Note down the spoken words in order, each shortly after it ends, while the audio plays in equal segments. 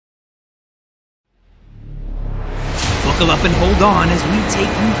Buckle up and hold on as we take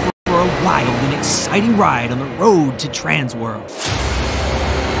you for a wild and exciting ride on the road to Transworld.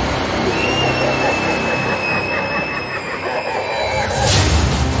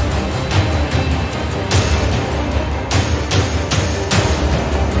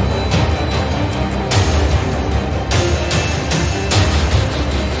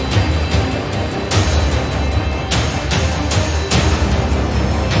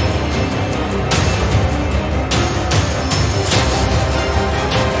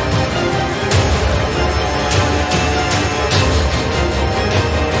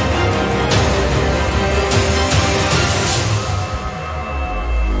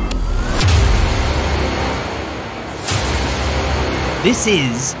 This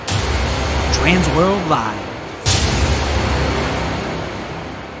is Transworld Live.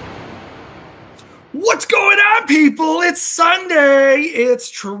 What's going on, people? It's Sunday.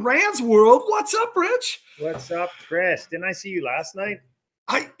 It's Transworld. What's up, Rich? What's up, Chris? Didn't I see you last night?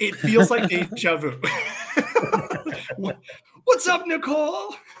 It feels like deja vu. What's up,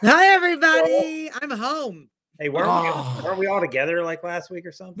 Nicole? Hi, everybody. I'm home. Hey, weren't we all together like last week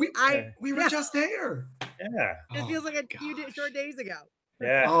or something? We were just there. Yeah. It feels like a few short days ago.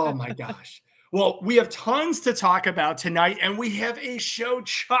 Yeah. Oh, my gosh. Well, we have tons to talk about tonight, and we have a show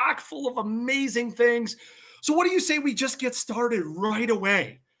chock full of amazing things. So what do you say we just get started right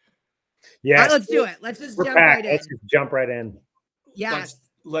away? Yeah. All right, let's do it. Let's just jump right in. Let's just jump right in. Yes.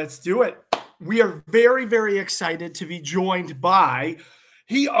 Let's do it. We are very, very excited to be joined by,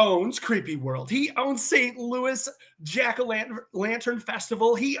 he owns Creepy World. He owns St. Louis Jack-O-Lantern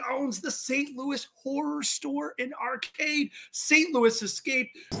Festival. He owns the St. Louis Horror Store and Arcade, St. Louis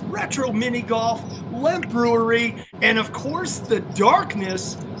Escape, Retro Mini Golf, Lemp Brewery, and of course, the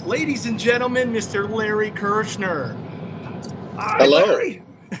Darkness. Ladies and gentlemen, Mr. Larry Kirchner. Hi, hello. Larry.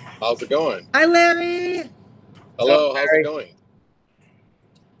 How's it going? Hi, Larry. Hello. How's it going?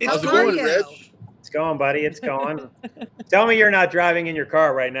 How's it going, Rich? It's going, buddy. It's going. Tell me you're not driving in your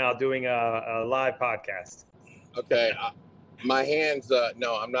car right now doing a live podcast. Okay. My hands,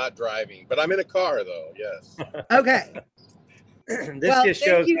 no, I'm not driving, but I'm in a car, though. Yes. Okay. This just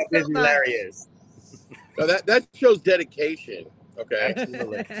shows how busy Larry is. No, that shows dedication. Okay.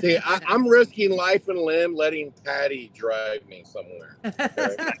 Absolutely. See, I'm risking life and limb letting Patty drive me somewhere.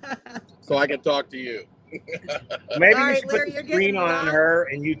 Okay? So I can talk to you. Maybe All you right, should Larry, put you're the screen getting on lost. her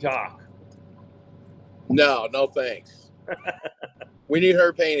and you talk. No, thanks. We need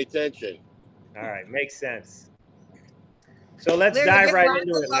her paying attention. All right, makes sense. So let's Larry, dive get right lots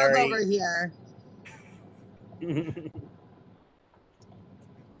into of it, love Larry. over here.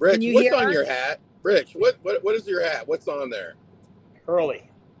 Rich, Can you what's hear on us? your hat? Rich, what is your hat? What's on there? Hurley.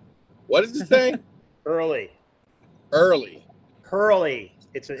 What does it say? Hurley. Early. Hurley.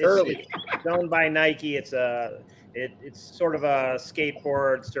 It's Hurley. owned by Nike. It's sort of a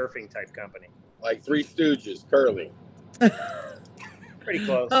skateboard surfing type company. Like Three Stooges, Curly. Pretty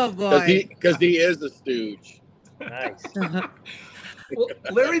close. Oh, boy. Because he is a stooge. Nice. Well,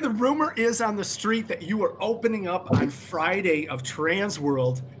 Larry, the rumor is on the street that you are opening up on Friday of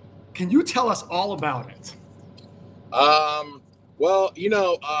Transworld. Can you tell us all about it? Well,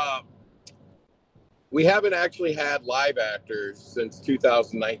 we haven't actually had live actors since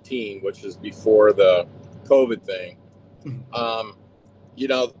 2019, which is before the COVID thing.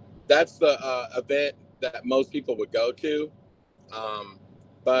 That's the event that most people would go to.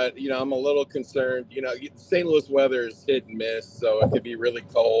 But, I'm a little concerned. St. Louis weather is hit and miss, so it could be really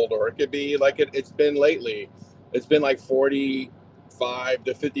cold, or it could be like it's been lately. It's been like 45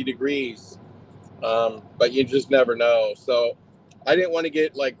 to 50 degrees, but you just never know. So I didn't want to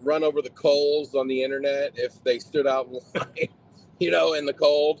get run over the coals on the internet if they stood out in line, in the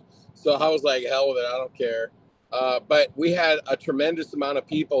cold. So I was like, hell with it, I don't care. But we had a tremendous amount of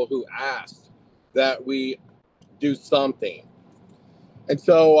people who asked that we do something. And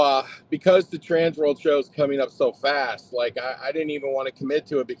so because the Transworld show is coming up so fast, I didn't even want to commit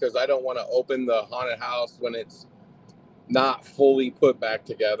to it because I don't want to open the haunted house when it's not fully put back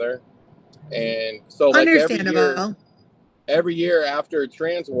together. And so Understandable. every year after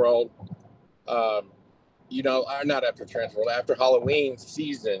Transworld, not after Transworld, after Halloween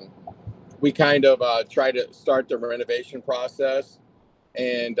season, we kind of try to start the renovation process.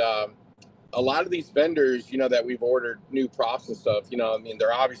 And a lot of these vendors, that we've ordered new props and stuff,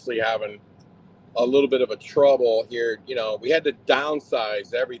 they're obviously having a little bit of a trouble here. We had to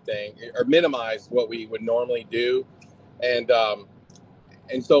downsize everything or minimize what we would normally do. And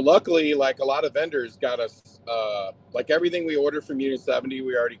so luckily, a lot of vendors got us, everything we ordered from Unit 70,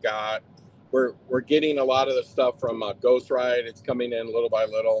 we already got. We're getting a lot of the stuff from Ghost Ride. It's coming in little by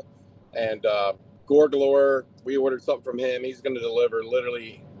little. And Gore Galore, We ordered something from him. He's going to deliver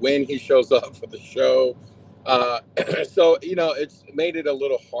literally when he shows up for the show. So, you know, it's made it a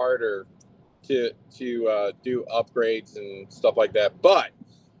little harder to do upgrades and stuff like that. But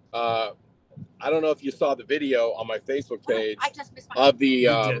I don't know if you saw the video on my Facebook page of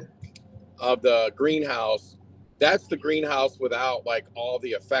the greenhouse. That's the greenhouse without like all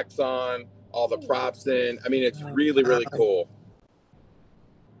the effects on, all the props in. I mean, it's really, really cool.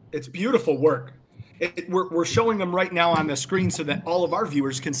 It's beautiful work. We're showing them right now on the screen so that all of our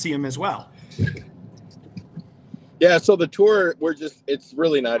viewers can see them as well. Yeah, so the tour, it's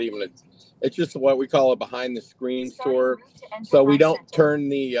really not even it's just what we call a behind the screens tour. So we don't turn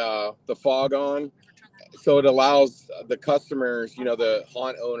the fog on. So it allows the customers, you know, the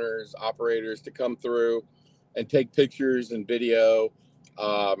haunt owners, operators to come through and take pictures and video.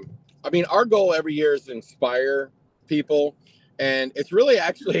 I mean, our goal every year is to inspire people. And it's really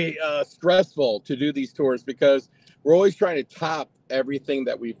actually stressful to do these tours because we're always trying to top everything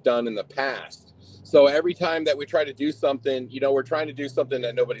that we've done in the past. So every time that we try to do something, you know, we're trying to do something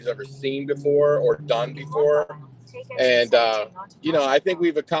that nobody's ever seen before or done before. And, you know, I think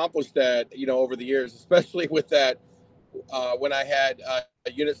we've accomplished that, you know, over the years, especially with that, when I had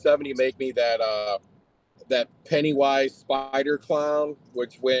Unit 70 make me that Pennywise spider clown,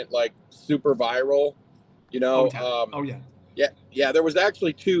 which went like super viral, you know. Oh, yeah. Yeah, there was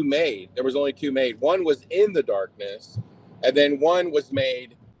actually two made. There was only two made. One was in the darkness, and then one was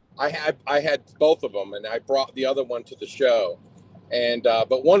made. I had both of them, and I brought the other one to the show, and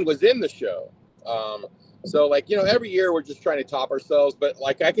but one was in the show. So like, you know, every year we're just trying to top ourselves. But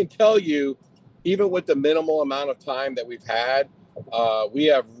like I can tell you, even with the minimal amount of time that we've had, we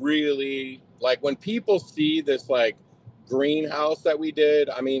have really, like, when people see this like greenhouse that we did,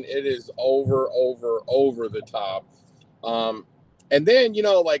 I mean, it is over the top. And then, you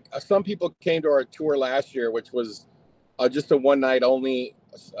know, like some people came to our tour last year, which was just a one night only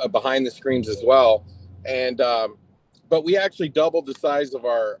behind the screens as well. And, but we actually doubled the size of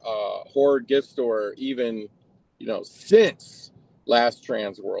our horror gift store even, you know, since last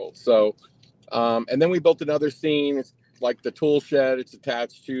Transworld. So, and then we built another scene. It's like the tool shed. It's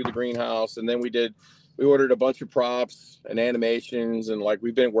attached to the greenhouse. And then we ordered a bunch of props and animations, and like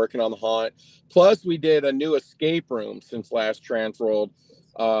we've been working on the haunt. Plus, we did a new escape room since last Transworld.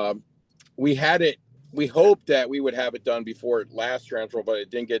 We hoped that we would have it done before last Transworld, but it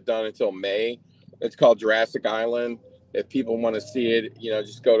didn't get done until May. It's called Jurassic Island. If people want to see it, you know,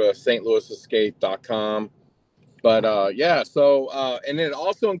 just go to stlouisescape.com. But yeah, so and it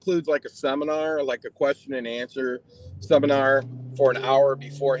also includes like a seminar, like a question and answer seminar for an hour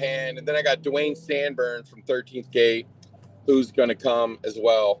beforehand. And then I got Dwayne Sandburn from 13th Gate, who's going to come as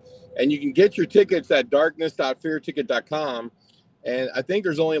well. And you can get your tickets at darkness.fearticket.com. And I think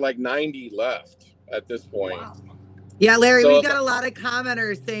there's only like 90 left at this point. Wow. Yeah, Larry, So we've got a lot of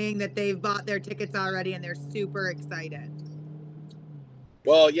commenters saying that they've bought their tickets already and they're super excited.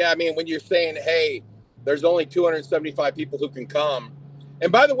 Well, yeah, I mean, when you're saying, hey, there's only 275 people who can come.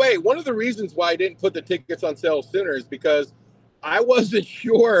 And by the way, one of the reasons why I didn't put the tickets on sale sooner is because I wasn't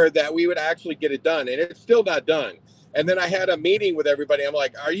sure that we would actually get it done. And it's still not done. And then I had a meeting with everybody. I'm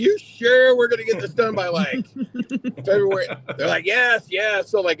like, are you sure we're going to get this done by like February? They're like, yes.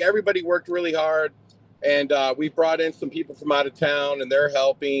 So like everybody worked really hard. And we brought in some people from out of town and they're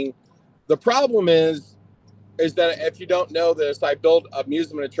helping. The problem is that if you don't know this, I build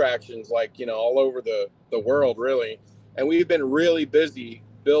amusement attractions like, you know, all over the world, really. And we've been really busy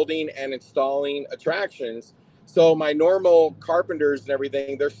building and installing attractions. So my normal carpenters and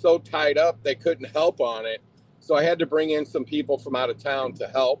everything, they're so tied up, they couldn't help on it. So I had to bring in some people from out of town to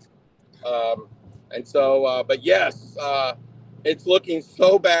help. And so, but yes, it's looking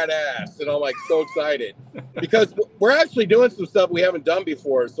so badass. And I'm like so excited because we're actually doing some stuff we haven't done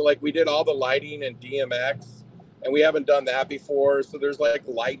before. So like we did all the lighting and DMX and we haven't done that before. So there's like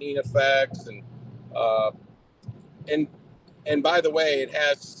lightning effects and by the way, it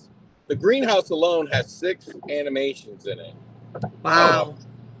has, the greenhouse alone has 6 animations in it. Wow.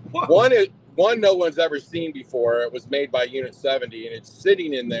 One no one's ever seen before. It was made by Unit 70 and it's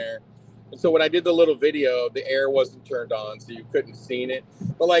sitting in there. And so when I did the little video, the air wasn't turned on, so you couldn't see it.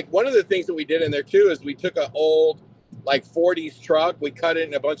 But like one of the things that we did in there too is we took an old like 40s truck, we cut it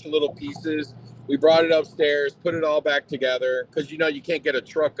in a bunch of little pieces. We brought it upstairs, put it all back together because you know you can't get a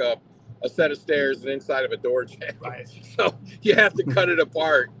truck up a set of stairs and inside of a door jamb. Right. So you have to cut it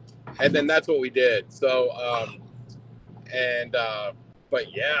apart. And then that's what we did. So,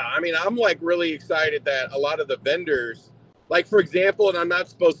 but yeah, I mean, I'm like really excited that a lot of the vendors, like for example, and I'm not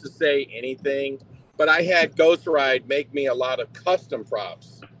supposed to say anything, but I had Ghost Ride make me a lot of custom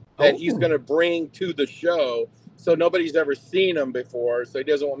props that he's going to bring to the show. So nobody's ever seen them before. So he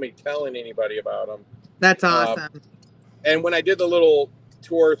doesn't want me telling anybody about them. That's awesome. And when I did the little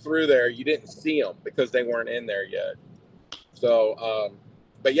tour through there, you didn't see them because they weren't in there yet. So,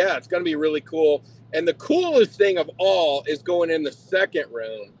 but yeah, it's going to be really cool. And the coolest thing of all is going in the second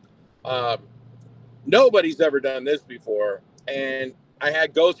room. Nobody's ever done this before. And I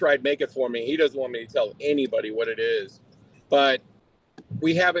had Ghost Ride make it for me. He doesn't want me to tell anybody what it is. But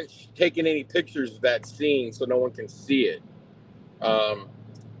we haven't taken any pictures of that scene, so no one can see it.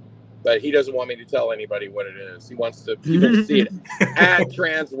 But he doesn't want me to tell anybody what it is. He wants people to see it at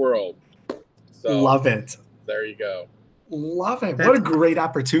Transworld. So love it. There you go. Love it. What a great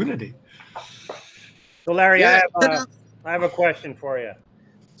opportunity. So Larry, Yeah. I have a question for you.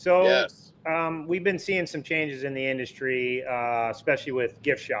 So Yes. we've been seeing some changes in the industry, especially with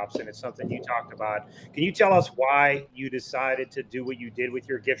gift shops, and it's something you talked about. Can you tell us why you decided to do what you did with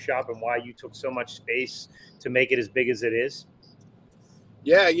your gift shop and why you took so much space to make it as big as it is?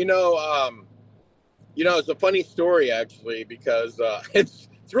 Yeah, it's a funny story actually, because it's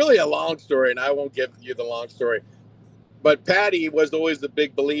really a long story, and I won't give you the long story. But Patty was always a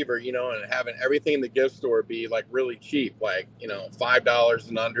big believer, in having everything in the gift store be like really cheap, like, $5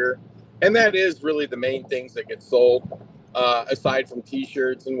 and under. And that is really the main things that get sold, aside from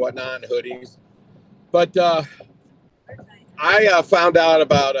T-shirts and whatnot, and hoodies. But I found out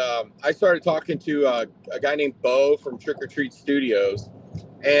about, I started talking to a guy named Bo from Trick or Treat Studios.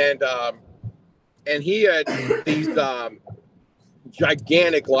 And he had these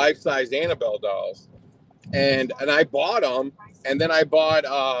gigantic life-size Annabelle dolls. And I bought them. And then I bought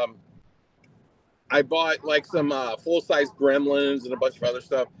like some full-size Gremlins and a bunch of other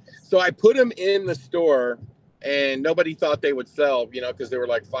stuff. So I put them in the store, and nobody thought they would sell, because they were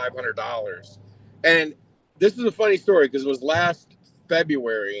like $500. And this is a funny story, because it was last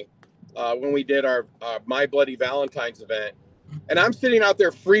February when we did our My Bloody Valentine's event. And I'm sitting out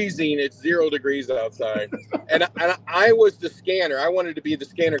there freezing. It's 0 degrees outside. And I was the scanner. I wanted to be the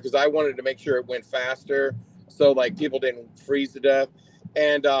scanner because I wanted to make sure it went faster, so like people didn't freeze to death.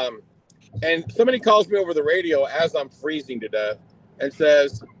 And somebody calls me over the radio as I'm freezing to death and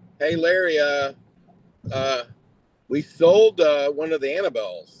says, "Hey, Larry, we sold one of the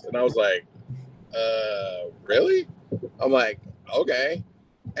Annabelles." And I was like, really? I'm like, okay.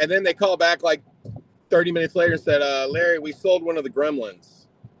 And then they call back like 30 minutes later and said, Larry, we sold one of the Gremlins.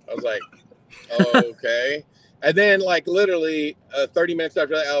 I was like, okay. And then like literally 30 minutes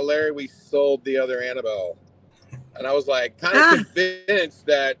after that, Larry, we sold the other Annabelle. And I was like kind of convinced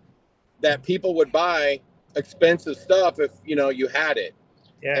that people would buy expensive stuff if, you had it.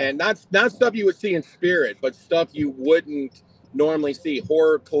 Yeah. And not stuff you would see in Spirit, but stuff you wouldn't normally see,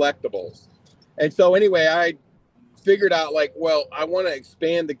 horror collectibles. And so anyway, I figured out like, well, I want to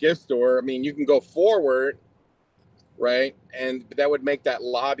expand the gift store. I mean, you can go forward, right? And that would make that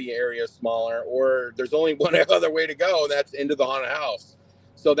lobby area smaller, or there's only one other way to go. That's into the haunted house.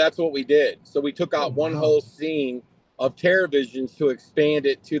 So that's what we did. So we took out one whole scene of TerraVisions to expand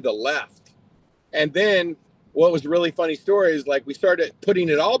it to the left. And then what was a really funny story is like we started putting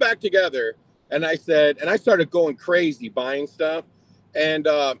it all back together. And I started going crazy buying stuff. And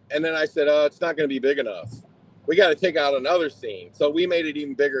then I said, it's not going to be big enough. We got to take out another scene. So we made it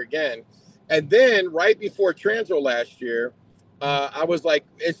even bigger again. And then right before Transworld last year, I was like,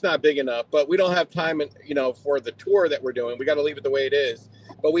 it's not big enough, but we don't have time, for the tour that we're doing. We got to leave it the way it is.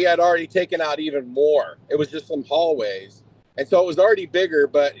 But we had already taken out even more. It was just some hallways. And so it was already bigger,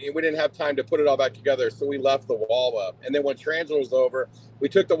 but we didn't have time to put it all back together. So we left the wall up. And then when Transworld was over, we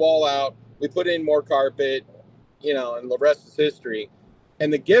took the wall out. We put in more carpet, and the rest is history.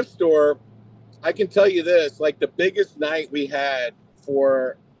 And the gift store, I can tell you this, like the biggest night we had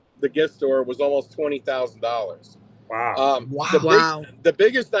for the gift store was almost $20,000. Wow. Wow. The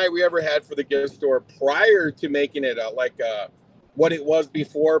biggest night we ever had for the gift store prior to making it what it was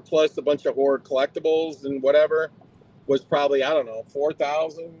before, plus a bunch of horror collectibles and whatever, was probably, I don't know,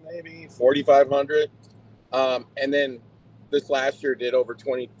 4,000, maybe 4,500. And then this last year did over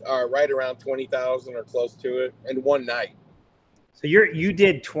right around 20,000 or close to it in one night. So you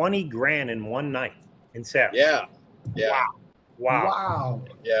did 20 grand in one night in sales. Yeah. Wow.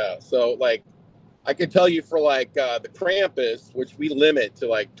 Yeah. So like, I could tell you for like the Krampus, which we limit to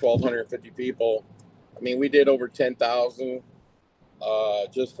like 1,250 people. I mean, we did over 10,000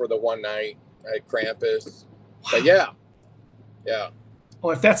 just for the one night at Krampus. But yeah.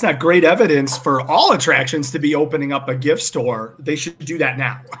 Well, if that's not great evidence for all attractions to be opening up a gift store, they should do that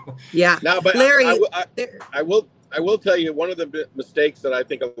now. Yeah. No, but Larry, I will tell you one of the mistakes that I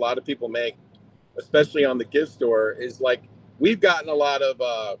think a lot of people make, especially on the gift store, is like we've gotten a lot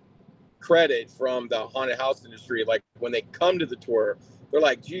of credit from the haunted house industry. Like when they come to the tour, they're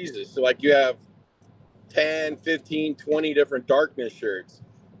like, Jesus. So like you have 10, 15, 20 different darkness shirts.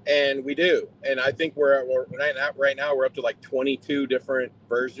 And we do. And I think we're right now, we're up to like 22 different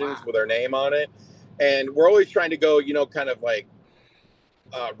versions with our name on it. And we're always trying to go, you know, kind of like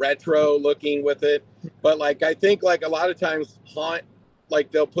retro looking with it. But like, I think like a lot of times haunt,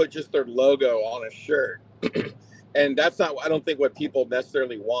 like they'll put just their logo on a shirt. And that's not, I don't think what people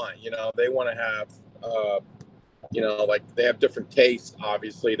necessarily want. You know, they want to have, you know, like they have different tastes,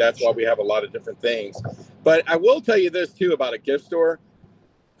 obviously. That's why we have a lot of different things. But I will tell you this too about a gift store.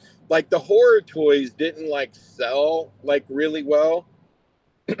 Like the horror toys didn't like sell like really well,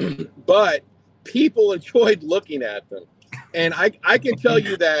 but people enjoyed looking at them. And I can tell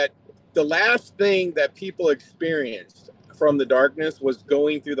you that the last thing that people experienced from the darkness was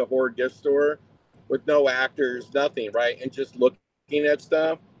going through the horror gift store with no actors, nothing, right? And just looking at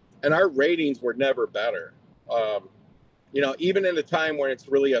stuff. And our ratings were never better. You know, even in a time when it's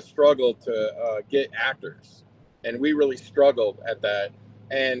really a struggle to get actors. And we really struggled at that.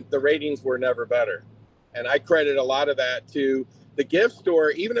 And the ratings were never better. And I credit a lot of that to the gift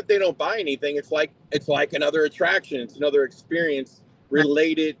store. Even if they don't buy anything, it's like another attraction. It's another experience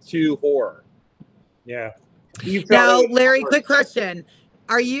related to horror. Yeah. Now, Larry, quick question.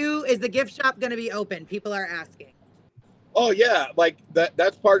 Is the gift shop going to be open? People are asking. Oh yeah. Like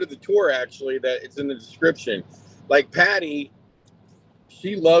that's part of the tour, actually, that it's in the description. Like Patty,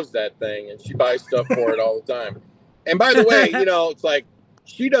 she loves that thing and she buys stuff for it all the time. And by the way, you know, it's like,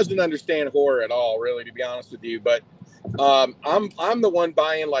 she doesn't understand horror at all, really, to be honest with you. But I'm the one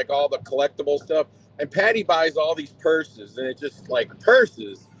buying like all the collectible stuff, and Patty buys all these purses, and it's just like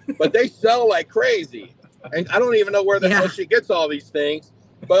purses, but they sell like crazy. And I don't even know where the hell she gets all these things.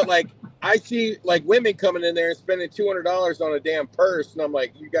 But like I see like women coming in there and spending $200 on a damn purse, and I'm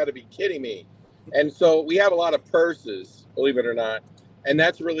like, you got to be kidding me. And so we have a lot of purses, believe it or not, and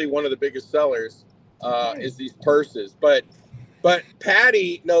that's really one of the biggest sellers is these purses. But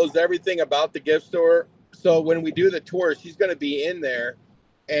Patty knows everything about the gift store. So when we do the tour, she's going to be in there.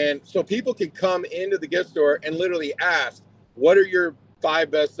 And so people can come into the gift store and literally ask, what are your 5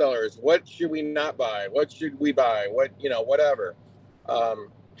 best sellers? What should we not buy? What should we buy? What, you know, whatever.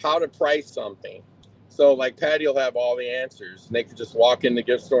 How to price something. So like Patty will have all the answers, and they can just walk in the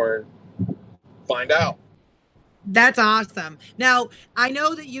gift store and find out. That's awesome. Now, I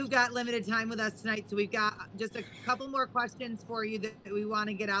know that you've got limited time with us tonight, so we've got just a couple more questions for you that we want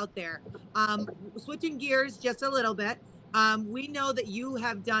to get out there. Switching gears just a little bit, we know that you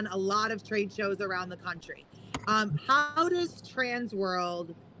have done a lot of trade shows around the country. How does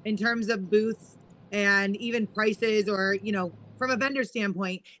Transworld, in terms of booths and even prices, or, you know, from a vendor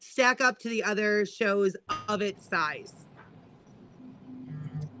standpoint, stack up to the other shows of its size?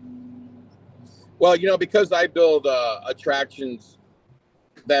 Well, you know, because I build attractions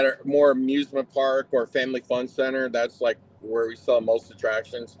that are more amusement park or family fun center, that's like where we sell most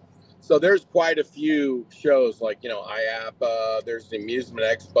attractions. So there's quite a few shows like, you know, IAPA, there's the Amusement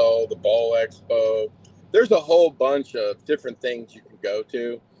Expo, the Bowl Expo. There's a whole bunch of different things you can go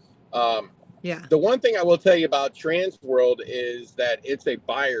to. The one thing I will tell you about Transworld is that it's a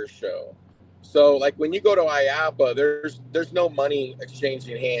buyer show. So like when you go to IAPA, there's no money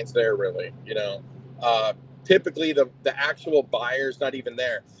exchanging hands there, really, you know. Typically the actual buyer's not even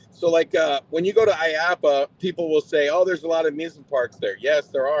there. So like when you go to IAPA, people will say, oh, there's a lot of amusement parks there. Yes,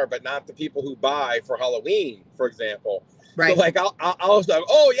 there are, but not the people who buy for Halloween, for example. Right. So like I'll say,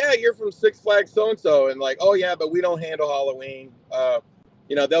 oh yeah, you're from Six Flags so-and-so, and like, oh yeah, but we don't handle Halloween.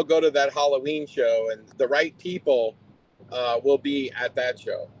 You know, they'll go to that Halloween show, and the right people will be at that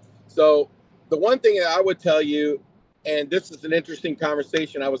show. So the one thing that I would tell you, and this is an interesting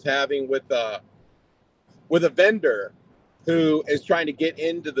conversation I was having with a vendor who is trying to get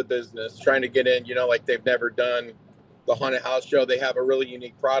into the business, trying to get in, you know, like they've never done the haunted house show. They have a really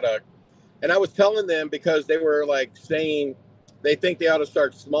unique product. And I was telling them, because they were like saying they think they ought to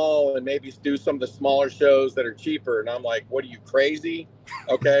start small and maybe do some of the smaller shows that are cheaper. And I'm like, what are you, crazy?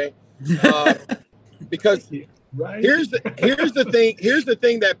 Okay. Because right. Here's the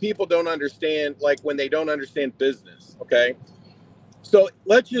thing that people don't understand, like when they don't understand business. Okay. So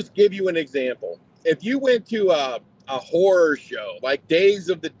let's just give you an example. If you went to a horror show, like Days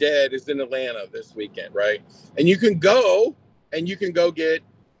of the Dead is in Atlanta this weekend, right? And you can go get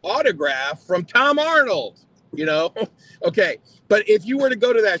autograph from Tom Arnold, you know? Okay. But if you were to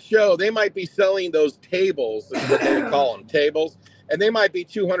go to that show, they might be selling those tables, is what they call them, tables, and they might be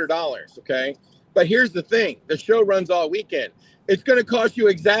 $200. Okay. But here's the thing. The show runs all weekend. It's going to cost you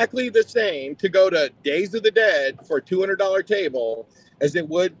exactly the same to go to Days of the Dead for a $200 table as it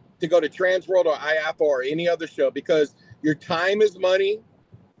would to go to Transworld or IAPA or any other show, because your time is money.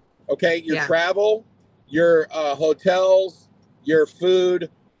 Okay, your travel, your hotels, your food,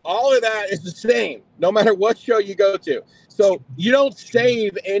 all of that is the same, no matter what show you go to. So you don't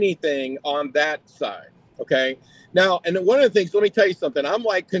save anything on that side. Okay. Now, and one of the things, let me tell you something. I'm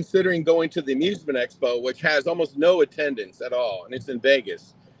like considering going to the Amusement Expo, which has almost no attendance at all, and it's in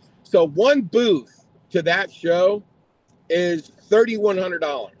Vegas. So one booth to that show is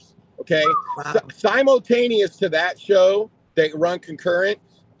 $3,100. Okay. Wow. Simultaneous to that show, they run concurrent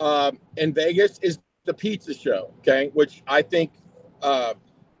in Vegas, is the pizza show. Okay. Which I think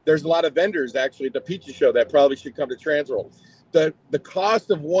there's a lot of vendors actually at the pizza show that probably should come to Transworld. The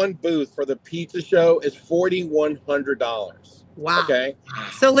cost of one booth for the pizza show is $4,100. Wow. Okay.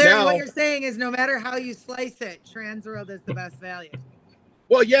 So Larry, now, what you're saying is no matter how you slice it, Transworld is the best value.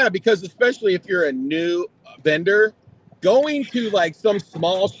 Well, yeah, because especially if you're a new vendor, going to like some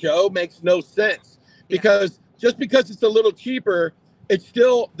small show makes no sense, because just because it's a little cheaper, it's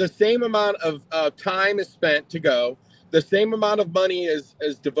still the same amount of time is spent to go. The same amount of money is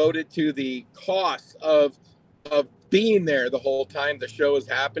devoted to the cost of being there the whole time the show is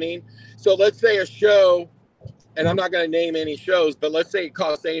happening. So let's say a show, and I'm not going to name any shows, but let's say it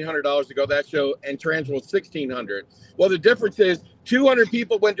costs $800 to go to that show and Transworld $1,600. Well, the difference is 200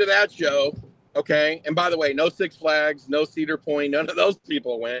 people went to that show. Okay. And by the way, no Six Flags, no Cedar Point, none of those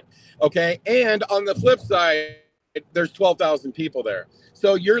people went. Okay. And on the flip side, there's 12,000 people there.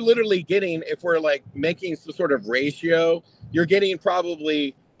 So you're literally getting, if we're like making some sort of ratio, you're getting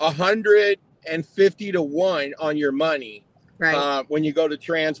probably 150 to 1 on your money, right? When you go to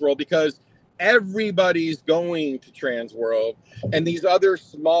Transworld, because everybody's going to Transworld, and these other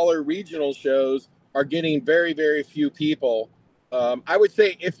smaller regional shows are getting very, very few people. I would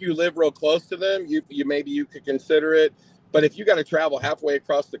say if you live real close to them, you maybe you could consider it. But if you got to travel halfway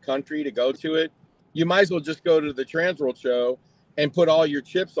across the country to go to it, you might as well just go to the Transworld show and put all your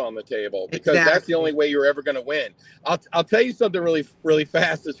chips on the table, because that's the only way you're ever going to win. I'll tell you something really, really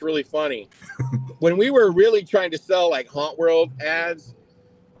fast. It's really funny. When we were really trying to sell like Haunt World ads,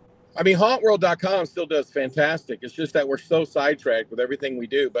 I mean, hauntworld.com still does fantastic. It's just that we're so sidetracked with everything we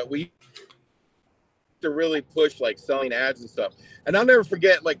do, but we to really push like selling ads and stuff. And I'll never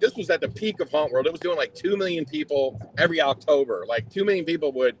forget, like, this was at the peak of Haunt World. It was doing like 2 million people every October. Like 2 million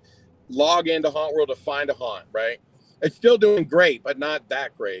people would log into Haunt World to find a haunt, right? It's still doing great, but not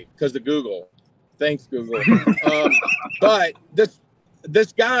that great because of Google. Thanks, Google. But this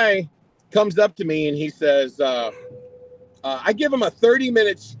guy comes up to me and he says, I give him a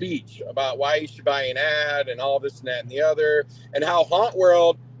 30-minute speech about why he should buy an ad and all this and that and the other, and how Haunt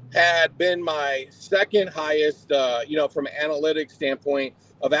World had been my second highest, from an analytics standpoint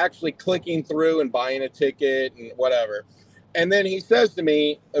of actually clicking through and buying a ticket and whatever. And then he says to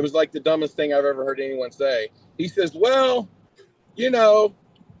me, it was like the dumbest thing I've ever heard anyone say. He says, well,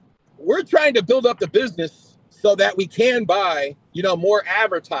 we're trying to build up the business so that we can buy, more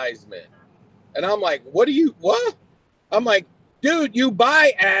advertisement. And I'm like, what? I'm like, dude, you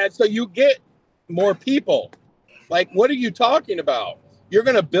buy ads so you get more people. Like, what are you talking about? You're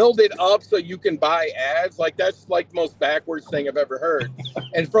going to build it up so you can buy ads? Like, that's like the most backwards thing I've ever heard.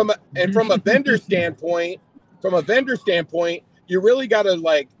 And from a vendor standpoint, you really got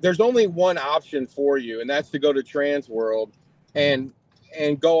to there's only one option for you, and that's to go to Transworld and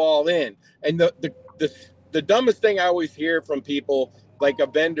go all in. And the dumbest thing I always hear from people, like a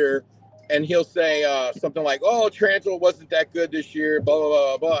vendor, and he'll say something like, oh, Transworld wasn't that good this year, blah, blah,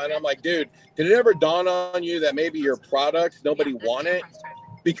 blah, blah. And I'm like, dude, did it ever dawn on you that maybe your products, nobody wanted?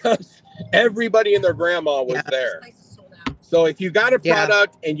 Because everybody and their grandma was there. So if you got a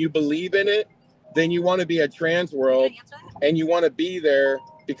product and you believe in it, then you want to be at Transworld, and you want to be there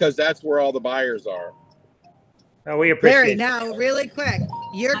because that's where all the buyers are. Oh, we appreciate Larry, it. now, really quick,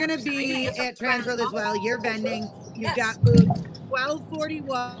 you're going to be at Transworld as well. You're vending. You've got booths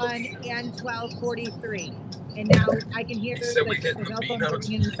 1241 and 1243. And now I can hear there's cell phones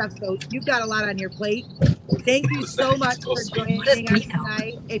working and stuff. So you've got a lot on your plate. Thank you so much for joining us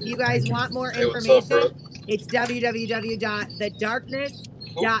tonight. If you guys want more information, it's www.thedarkness.com.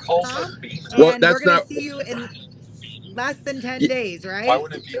 Well, and we're going to see you in less than 10 days, right? Why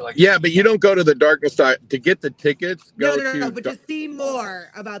would it be like yeah, but you don't go to the darkness side to get the tickets. No, but to see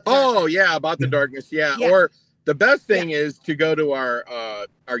more about the about the darkness. Yeah. Or the best thing is to go to our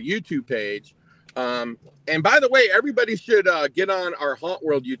YouTube page. And by the way, everybody should get on our Haunt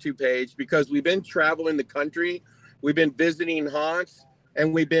World YouTube page, because we've been traveling the country. We've been visiting haunts,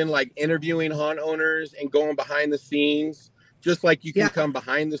 and we've been interviewing haunt owners and going behind the scenes, just like you can come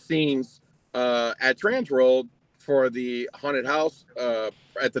behind the scenes at Transworld for the haunted house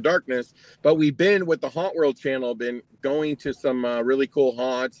at the Darkness, but we've been with the Haunt World channel, been going to some really cool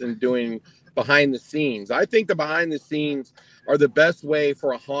haunts and doing behind the scenes. I think the behind the scenes are the best way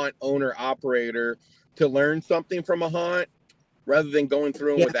for a haunt owner operator to learn something from a haunt rather than going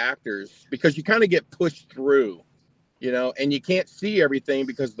through them with actors, because you kind of get pushed through, you know, and you can't see everything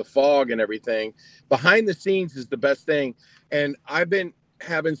because of the fog and everything. Behind the scenes is the best thing. And I've been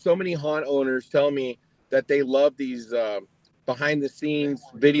having so many haunt owners tell me that they love these behind the scenes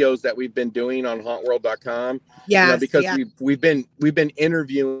videos that we've been doing on hauntworld.com. Yeah, you know, because we've been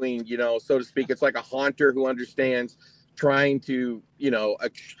interviewing, you know, so to speak. It's like a haunter who understands trying to, you know,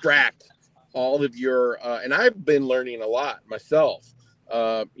 extract all of your and I've been learning a lot myself,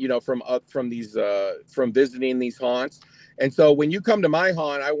 you know, from these from visiting these haunts. And so when you come to my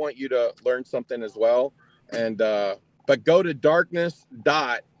haunt, I want you to learn something as well. And but go to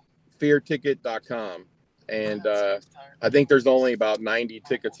darkness.fearticket.com. And I think there's only about 90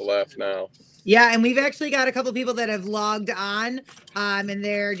 tickets left now. Yeah, and we've actually got a couple of people that have logged on, and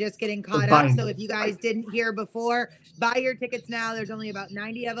they're just getting caught up. So if you guys didn't hear before, buy your tickets now. There's only about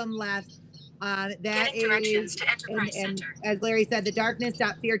 90 of them left. That is, and as Larry said, the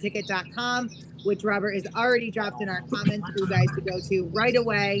darkness.fearticket.com, which Robert has already dropped in our comments for you guys to go to right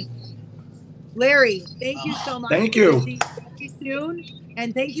away. Larry, thank you so much. Thank you. See you soon,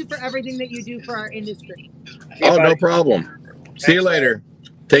 and thank you for everything that you do for our industry. Oh, no problem. See you later.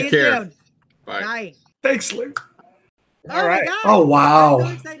 Take care. Soon. Bye. Thanks, Larry. Oh my God. Oh, wow. I'm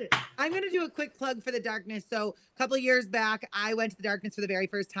so excited. I'm going to do a quick plug for the Darkness. So a couple of years back, I went to the Darkness for the very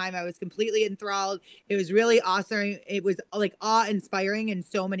first time. I was completely enthralled. It was really awesome. It was like awe-inspiring in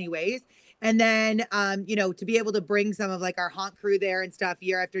so many ways. And then, you know, to be able to bring some of like our haunt crew there and stuff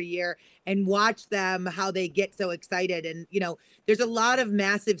year after year and watch them, how they get so excited. And, you know, there's a lot of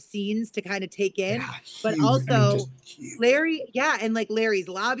massive scenes to kind of take in, but also Larry. Yeah. And like Larry's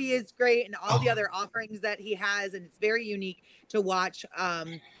lobby is great and all the other offerings that he has. And it's very unique to watch,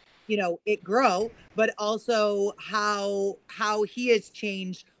 you know, it grow, but also how he has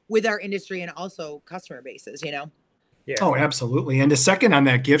changed with our industry and also customer bases, you know? Yeah. Oh, absolutely. And a second on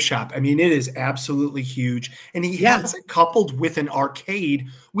that gift shop, I mean, it is absolutely huge. And he has it coupled with an arcade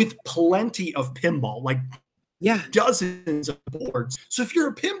with plenty of pinball, like dozens of boards. So if you're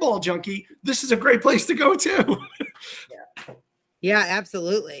a pinball junkie, this is a great place to go to. Yeah,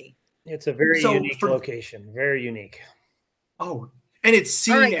 absolutely. It's a very unique location. Very unique. Oh, and it's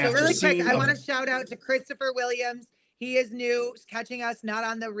scene all right, after so really scene. quick, I want to shout out to Christopher Williams. He is new, catching us, not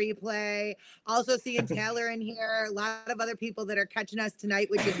on the replay. Also seeing Taylor in here. A lot of other people that are catching us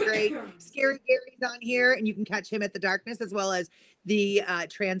tonight, which is great. Scary Gary's on here, and you can catch him at the Darkness as well as the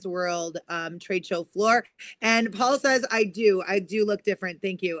Transworld trade show floor. And Paul says, I do look different.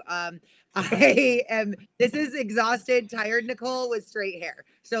 Thank you. This is exhausted, tired Nicole with straight hair.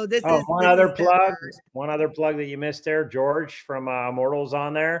 So this is one other plug that you missed there. George from Mortal's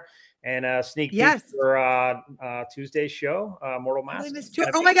on there. And sneak peek for Tuesday's show, Mortal Mask.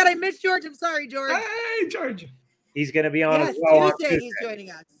 Oh my God, I missed George. I'm sorry, George. Hey, George. He's going to be on as well on Tuesday. He's joining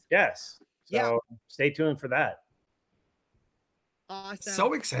us. Yes. So stay tuned for that. Awesome.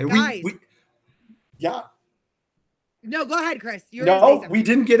 So excited. Guys. No, go ahead, Chris. We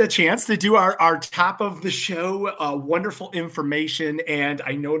didn't get a chance to do our top of the show, wonderful information. And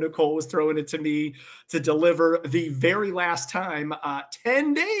I know Nicole was throwing it to me to deliver the very last time,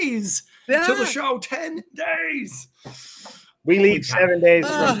 10 days to the show, 10 days. We leave 7 days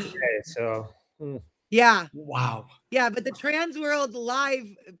from today, so. Yeah. Wow. Yeah, but the Transworld live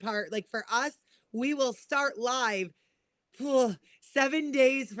part, like for us, we will start live 7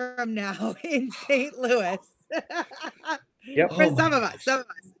 days from now in St. Louis. Yep. For some of us,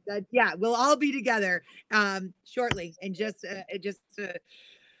 we'll all be together shortly, and just a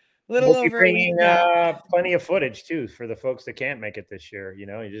little over a week. Plenty of footage too for the folks that can't make it this year. You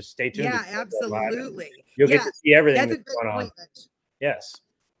know, you just stay tuned. Yeah, absolutely. You'll get to see everything that's going on. Yes.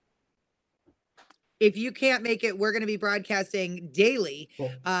 If you can't make it, we're going to be broadcasting daily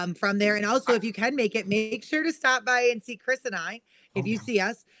from there. And also, if you can make it, make sure to stop by and see Chris and I. If you see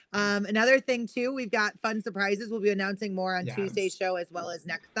us. Another thing too, we've got fun surprises. We'll be announcing more on Tuesday's show as well as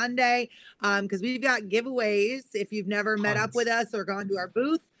next Sunday. Because we've got giveaways. If you've never met up with us or gone to our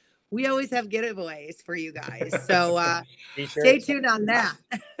booth, we always have giveaways for you guys. So stay tuned on that.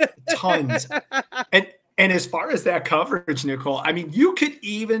 Tons. And as far as that coverage, Nicole, I mean, you could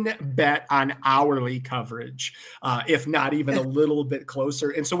even bet on hourly coverage, if not even a little bit closer.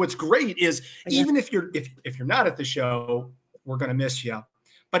 And so what's great is even if you're not at the show, we're going to miss you.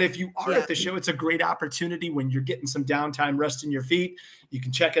 But if you are at the show, it's a great opportunity when you're getting some downtime, resting your feet. You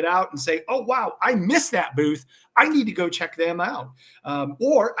can check it out and say, oh, wow, I missed that booth. I need to go check them out.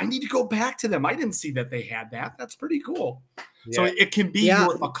 Or I need to go back to them. I didn't see that they had that. That's pretty cool. Yeah. So it can be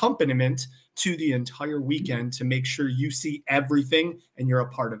your accompaniment to the entire weekend to make sure you see everything and you're a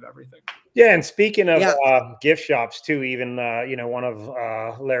part of everything. Yeah, and speaking of gift shops too, even you know, one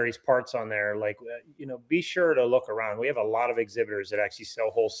of Larry's parts on there, like you know, be sure to look around. We have a lot of exhibitors that actually sell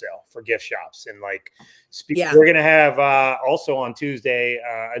wholesale for gift shops, and like we're gonna have also on Tuesday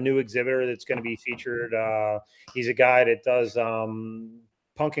a new exhibitor that's going to be featured. He's a guy that does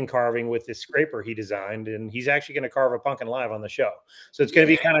pumpkin carving with this scraper he designed, and he's actually going to carve a pumpkin live on the show. So it's going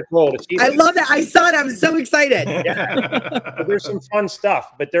to be kind of cool to see. I love that. I saw it. I'm so excited. Yeah. There's some fun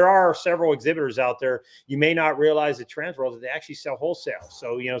stuff, but there are several exhibitors out there. You may not realize at Transworld that they actually sell wholesale.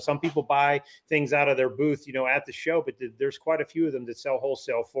 So, you know, some people buy things out of their booth, you know, at the show, but there's quite a few of them that sell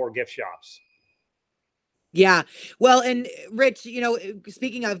wholesale for gift shops. Yeah. Well, and Rich, you know,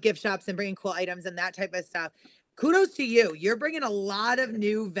 speaking of gift shops and bringing cool items and that type of stuff, kudos to you. You're bringing a lot of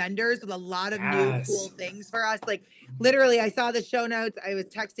new vendors with a lot of new cool things for us. Like literally, I saw the show notes. I was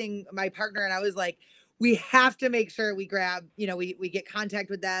texting my partner and I was like, we have to make sure we grab, you know, we get contact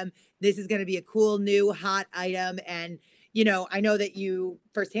with them. This is going to be a cool, new, hot item. And, you know, I know that you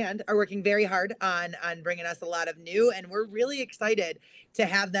firsthand are working very hard on bringing us a lot of new, and we're really excited to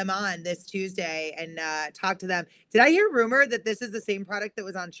have them on this Tuesday and talk to them. Did I hear a rumor that this is the same product that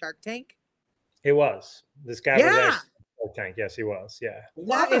was on Shark Tank? It was. This guy was actually Shark Tank. Yes, he was. Yeah.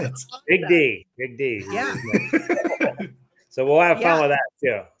 Love it. Awesome. Big D. Big D. Yeah. So we'll have fun with that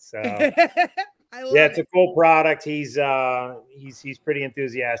too. So yeah, it's a cool product. He's pretty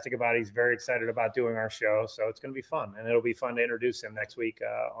enthusiastic about it. He's very excited about doing our show. So it's going to be fun, and it'll be fun to introduce him next week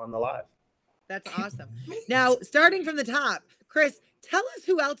on the live. That's awesome. Now, starting from the top, Chris, tell us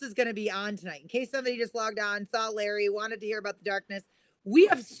who else is going to be on tonight in case somebody just logged on, saw Larry, wanted to hear about the darkness. We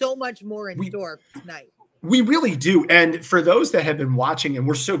have so much more in store tonight. We really do. And for those that have been watching, and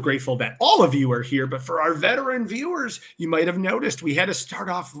we're so grateful that all of you are here, but for our veteran viewers, you might have noticed we had to start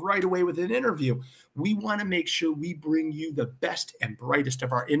off right away with an interview. We want to make sure we bring you the best and brightest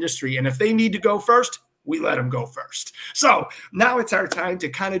of our industry. And if they need to go first, we let them go first. So now it's our time to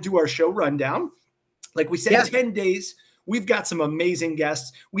kind of do our show rundown. Like we said, 10 days. We've got some amazing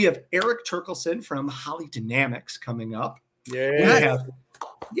guests. We have Erik Terkelsen from Holidynamics coming up. We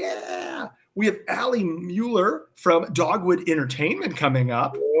have Allie Mueller from DogWood Entertainment coming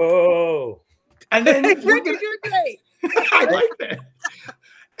up. Whoa. And then you're great. I like that.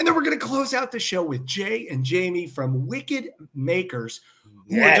 And then we're going to close out the show with Jay and Jaimie from Wicked Makers,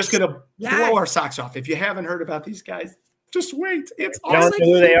 who are just going to blow our socks off. If you haven't heard about these guys, just wait. It's awesome. Don't know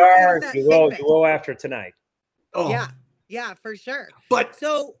who they are. You will after tonight. Oh. Yeah, for sure. But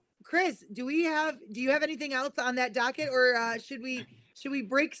so Chris, do you have anything else on that docket, or should we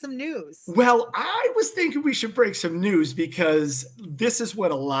break some news? Well, I was thinking we should break some news because this is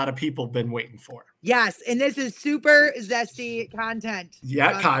what a lot of people have been waiting for. Yes, and this is super zesty content.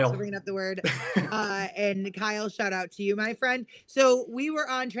 Yeah, Kyle. Bringing up the word. And Kyle, shout out to you, my friend. So we were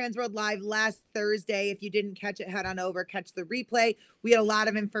on Transworld Live last Thursday. If you didn't catch it, head on over, catch the replay. We had a lot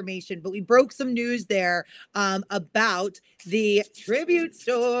of information, but we broke some news there about the tribute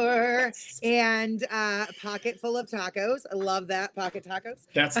store and pocket full of tacos. I love that, pocket tacos.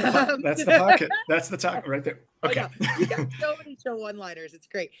 That's the pocket. That's the taco right there. Okay. You got so many show one-liners. It's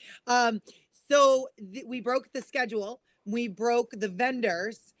great. So we broke the schedule, we broke the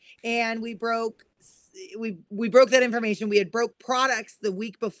vendors, and we broke that information. We had broke products the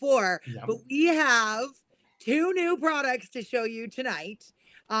week before, but we have 2 new products to show you tonight.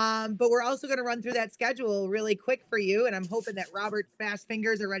 But we're also going to run through that schedule really quick for you, and I'm hoping that Robert's fast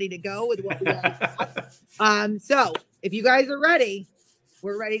fingers are ready to go with what we have. So if you guys are ready,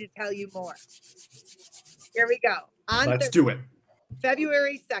 we're ready to tell you more. Here we go. Let's do it.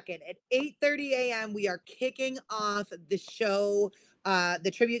 February 2nd at 8:30 a.m. we are kicking off the show,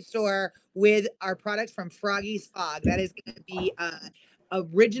 the tribute store, with our product from Froggy's Fog. That is going to be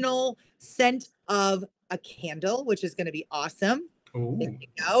original scent of a candle, which is going to be awesome. There you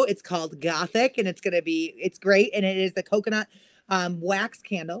go. It's called Gothic, and it's great, and it is the coconut wax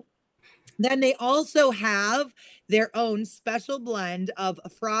candle. Then they also have their own special blend of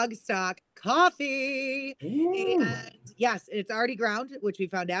frog stock coffee. And yes, it's already ground, which we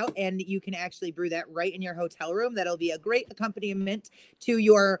found out, and you can actually brew that right in your hotel room. That'll be a great accompaniment to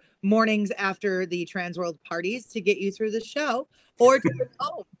your mornings after the Transworld parties to get you through the show or to the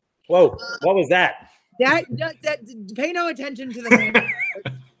home. Whoa, what was that? That pay no attention to the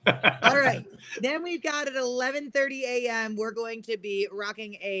All right. Then we've got at 11:30 a.m. We're going to be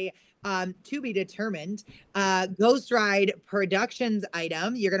rocking a to be determined Ghost Ride Productions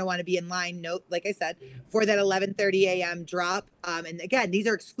item. You're going to want to be in line, note, like I said, for that 11:30 a.m. drop. And again, these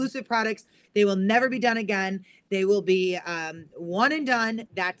are exclusive products. They will never be done again. They will be one and done.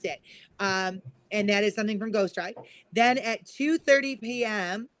 That's it. And that is something from Ghost Ride. Then at 2:30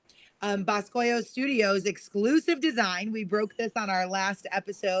 p.m., Boscoyo Studios exclusive design. We broke this on our last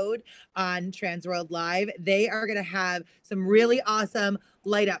episode on Transworld Live. They are going to have some really awesome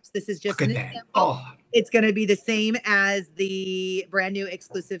light ups. This is just an example. Oh. It's going to be the same as the brand new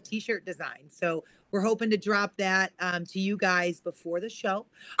exclusive t-shirt design. So we're hoping to drop that to you guys before the show.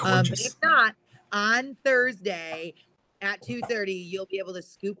 But if not, on Thursday at 2:30, you'll be able to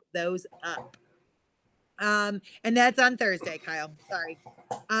scoop those up. And that's on Thursday, Kyle. Sorry.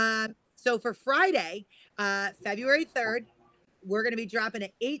 So for Friday, February 3rd, we're going to be dropping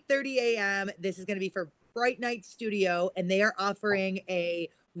at 8:30 a.m. This is going to be for Bright Night Studio, and they are offering a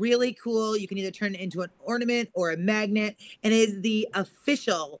really cool, you can either turn it into an ornament or a magnet, and it is the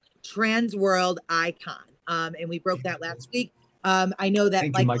official Transworld icon. And we broke that last week. I know that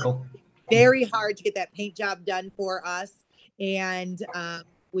Thank you, Michael. Very hard to get that paint job done for us. And,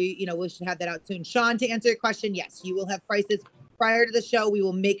 we should have that out soon. Sean, to answer your question, yes, you will have prices prior to the show. We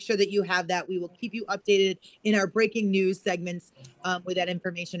will make sure that you have that. We will keep you updated in our breaking news segments with that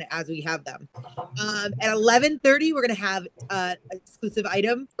information as we have them. At 11:30, we're going to have an exclusive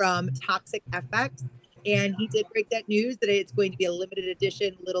item from Toxic FX. And he did break that news that it's going to be a limited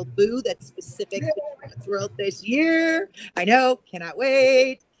edition little boo that's specific to Transworld this year. I know, cannot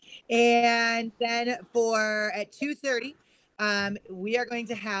wait. And then at 2:30, we are going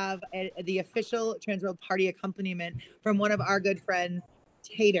to have the official Transworld party accompaniment from one of our good friends,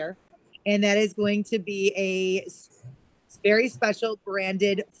 Tater. And that is going to be a very special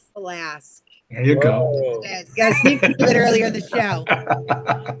branded flask. There you go. Got to sneak peek it earlier in the show.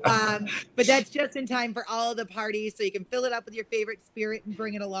 But that's just in time for all of the parties. So you can fill it up with your favorite spirit and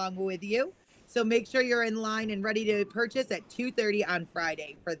bring it along with you. So make sure you're in line and ready to purchase at 2:30 on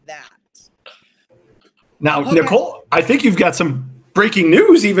Friday for that. Now, okay. Nicole, I think you've got some breaking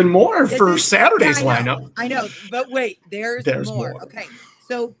news, even more for Saturday's lineup. I know, but wait, there's more. Okay,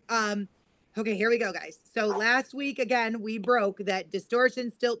 so okay, here we go, guys. So last week, again, we broke that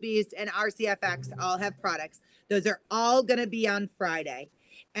Distortion, Stilt Beast, and RCFX all have products. Those are all going to be on Friday.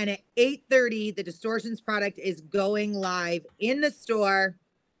 And at 8:30, the Distortions product is going live in the store.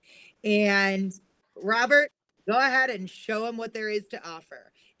 And Robert, go ahead and show them what there is to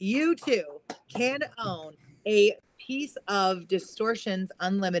offer. You too can own a piece of Distortions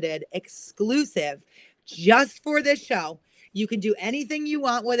Unlimited exclusive just for this show. You can do anything you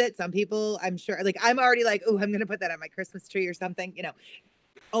want with it. Some people, I'm sure, like I'm already like, oh, I'm going to put that on my Christmas tree or something. You know,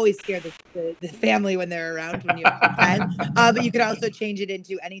 always scare the family when they're around when you have pets. But you could also change it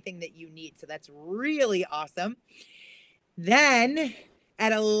into anything that you need. So that's really awesome. Then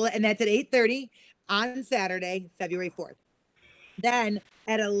and that's at 8:30 on Saturday, February 4th. Then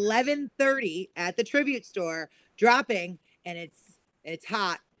at 11:30 at the Tribute Store, dropping, and it's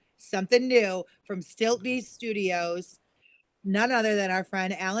hot, something new from Stilt Beast Studios, none other than our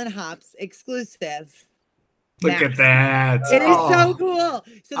friend Alan Hopp's exclusive. Look at that. It is so cool.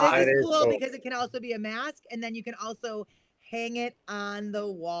 So this is cool because it can also be a mask, and then you can also hang it on the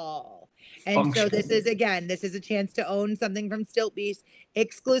wall. And so this is a chance to own something from Stilt Beast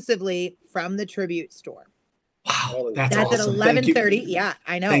exclusively from the Tribute Store. Wow, that's at awesome. 11:30. Yeah,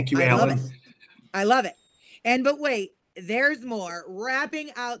 I know. Thank you, Alan. I love it. But wait, there's more.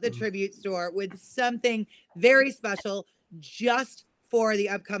 Wrapping out the Tribute Store with something very special just for the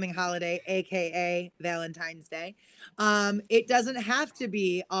upcoming holiday, aka Valentine's Day. It doesn't have to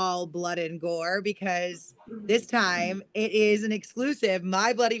be all blood and gore because this time it is an exclusive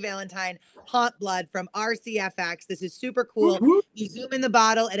My Bloody Valentine Haunt Blood from RCFX. This is super cool. You zoom in the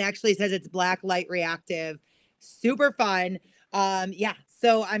bottle, it actually says it's black light reactive. Super fun.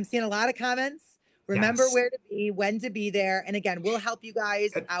 So I'm seeing a lot of comments. Remember where to be, when to be there. And again, we'll help you guys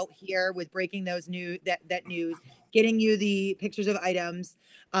out here with breaking those news, getting you the pictures of items.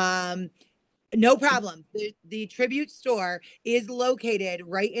 No problem. The Tribute Store is located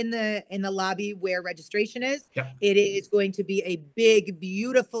right in the lobby where registration is. Yep. It is going to be a big,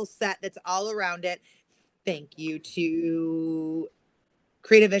 beautiful set that's all around it. Thank you to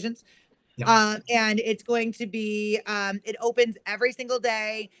Creative Visions. Yeah. And it's going to be, it opens every single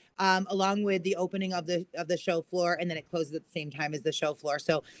day, along with the opening of the show floor, and then it closes at the same time as the show floor.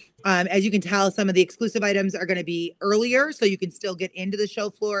 So, as you can tell, some of the exclusive items are going to be earlier, so you can still get into the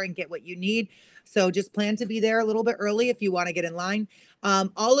show floor and get what you need. So just plan to be there a little bit early if you want to get in line.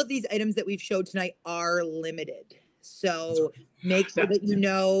 All of these items that we've showed tonight are limited. So make sure that you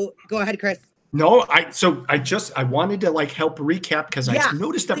know. Go ahead, Chris. No, I wanted to like help recap because I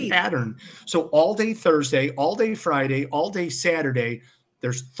noticed a pattern. So all day Thursday, all day Friday, all day Saturday,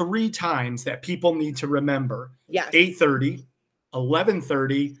 there's 3 times that people need to remember. Yes. 8:30,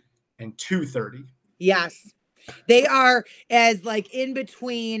 11:30, and 2:30. Yes. They are as like in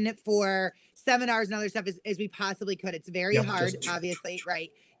between for seminars and other stuff as we possibly could. It's very hard, obviously, right?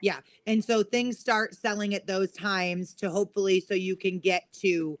 Yeah. And so things start selling at those times to hopefully so you can get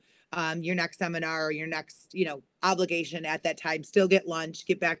to your next seminar or your next, obligation at that time, still get lunch,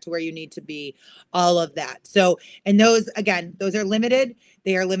 get back to where you need to be, all of that. So, and those, again, those are limited.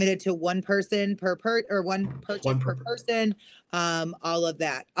 They are limited to one person or one purchase per person. All of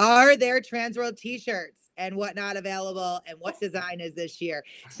that. Are there Transworld t-shirts and whatnot available? And what design is this year?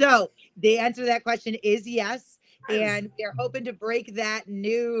 So the answer to that question is yes. And we're hoping to break that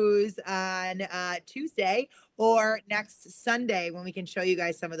news on Tuesday or next Sunday when we can show you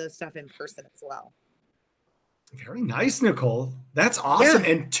guys some of those stuff in person as well. Very nice, Nicole. That's awesome.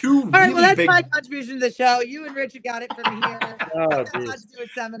 Yeah. And 2 all right, really well, that's big... my contribution to the show. You and Richard got it from here. Oh, to do with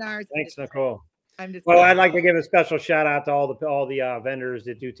seminars. Thanks, Nicole. Well, I'd like to give a special shout out to all the vendors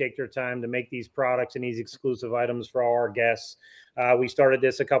that do take their time to make these products and these exclusive items for all our guests. We started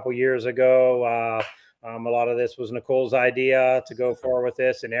this a couple years ago. A lot of this was Nicole's idea to go forward with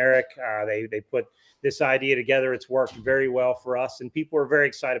this, and Erik, they put this idea together. It's worked very well for us, and people are very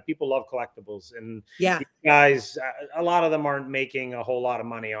excited. People love collectibles, and these guys, a lot of them aren't making a whole lot of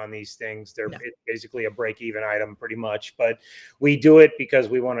money on these things. It's basically a break-even item pretty much, but we do it because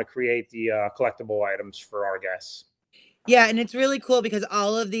we want to create the collectible items for our guests. Yeah, and it's really cool because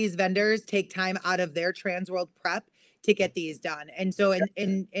all of these vendors take time out of their Transworld prep to get these done. And so,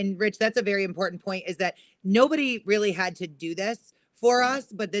 and Rich, that's a very important point, is that nobody really had to do this for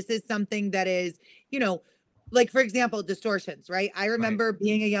us, but this is something that is, like, for example, distortions, right? I remember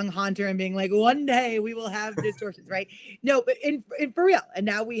being a young hunter and being like, one day we will have distortions, right? No, but in for real. And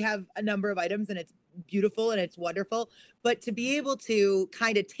now we have a number of items and it's beautiful and it's wonderful. But to be able to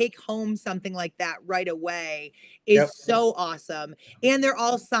kind of take home something like that right away is so awesome. And they're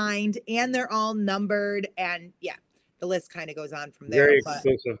all signed and they're all numbered, and the list kind of goes on from there. Very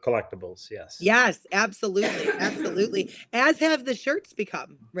exclusive collectibles, yes. Yes, absolutely. Absolutely. As have the shirts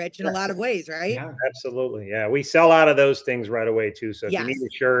become, Rich, in a lot of ways, right? Yeah, absolutely. Yeah, we sell out of those things right away, too. So if you need a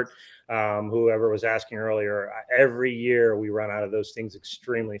shirt, whoever was asking earlier, every year we run out of those things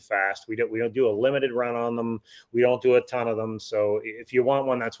extremely fast. We don't do a limited run on them. We don't do a ton of them. So if you want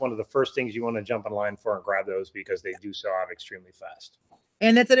one, that's one of the first things you want to jump in line for and grab those, because they do sell out extremely fast.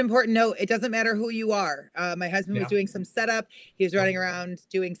 And that's an important note. It doesn't matter who you are. My husband was doing some setup. He was running around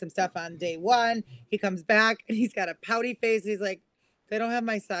doing some stuff on day 1. He comes back and he's got a pouty face. He's like, they don't have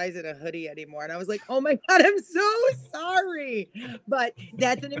my size in a hoodie anymore. And I was like, oh my God, I'm so sorry. But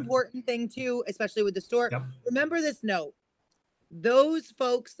that's an important thing too, especially with the store. Remember this note. Those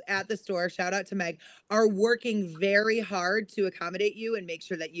folks at the store, shout out to Meg, are working very hard to accommodate you and make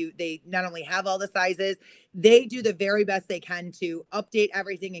sure that they not only have all the sizes, they do the very best they can to update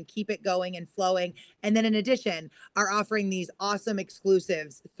everything and keep it going and flowing. And then in addition, are offering these awesome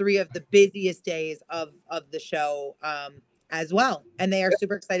exclusives 3 of the busiest days of the show as well. And they are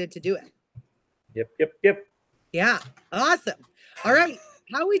super excited to do it. Yep. Yeah. Awesome. All right.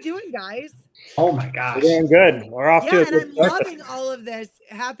 How are we doing, guys? Oh my gosh. We're doing good. We're off to and I'm loving all of this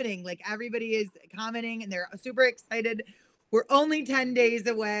happening. Like, everybody is commenting and they're super excited. We're only 10 days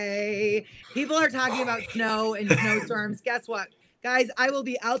away. People are talking about snow and snowstorms. Guess what? Guys, I will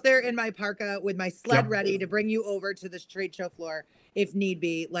be out there in my parka with my sled ready to bring you over to the trade show floor if need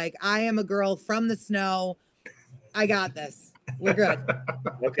be. Like, I am a girl from the snow. I got this. We're good.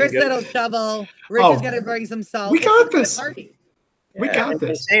 Chris said he'll shovel. Rich is going to bring some salt. We got this. Party. We got this.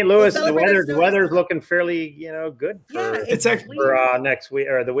 In St. Louis, the weather's looking fairly, good for it's actually for next week,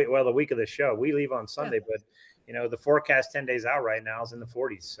 or the week of the show. We leave on Sunday, but the forecast 10 days out right now is in the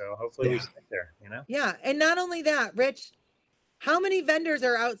 40s. So hopefully we stay there. Yeah, and not only that, Rich, how many vendors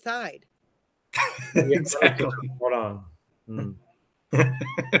are outside? Exactly. Hold on.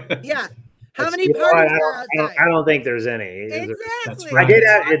 Yeah. How many parties are outside? I don't think there's any. Exactly. I did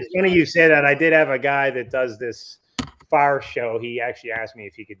have. It's funny you say that. I did have a guy that does this fire show. He actually asked me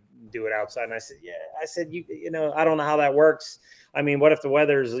if he could do it outside, and I said, "Yeah." I said, "You I don't know how that works. I mean, what if the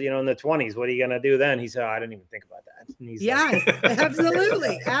weather's in the 20s? What are you gonna do then?" He said, "I didn't even think about that." And he's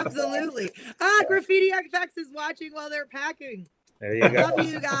absolutely. Graffiti FX is watching while they're packing. There you go. Love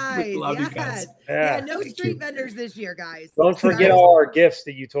you guys. Love you Yes. guys. Yeah, no Thank street you. vendors this year, guys. Don't forget all our gifts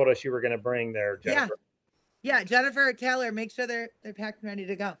that you told us you were going to bring there, Jennifer. Yeah, Jennifer Taylor, make sure they're packed and ready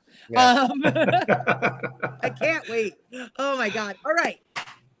to go. Yeah. I can't wait. Oh my God. All right.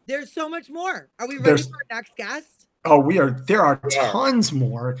 There's so much more. Are we ready for our next guest? Oh, there are tons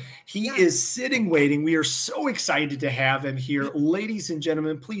more. He is sitting waiting. We are so excited to have him here. Ladies and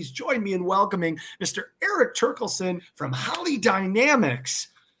gentlemen, please join me in welcoming Mr. Erik Terkelsen from Holidynamics.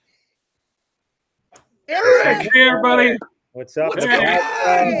 Erik! Hey, everybody. What's up?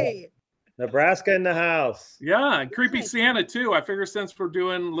 Hey. Nebraska in the house. Yeah, and Creepy Santa, too. I figure since we're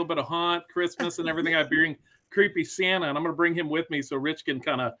doing a little bit of haunt, Christmas, and everything, I bring Creepy Santa, and I'm going to bring him with me so Rich can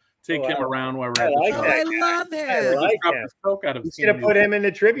kind of take him around while we're at the show. I love him. I like him. You should have put him in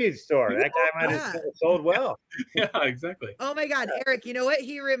the tribute store. That guy might have sold well. Yeah, exactly. Oh my God, Erik, you know what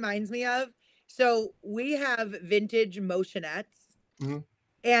he reminds me of? So we have vintage motionettes,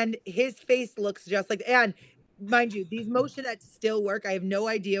 and his face looks just like, and mind you, these motionettes still work. I have no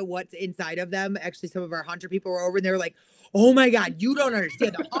idea what's inside of them. Actually, some of our hunter people were over and they were like, oh my God, you don't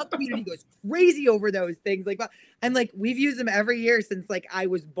understand. The haunt community goes crazy over those things. Like, I'm like, we've used them every year since like I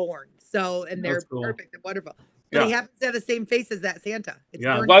was born. So, and they're perfect and wonderful. But he happens to have the same face as that Santa. It's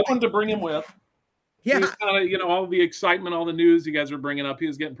well, I wanted to bring him with. Yeah. He was kinda, you know, all the excitement, all the news you guys were bringing up. He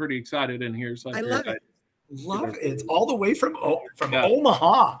was getting pretty excited in here. So I love it. Love it. It's all the way from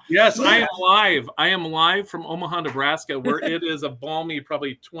Omaha. Yes, I am live. I am live from Omaha, Nebraska, where it is a balmy,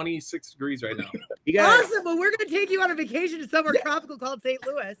 probably 26 degrees right now. Awesome. Well, we're going to take you on a vacation to somewhere tropical called St.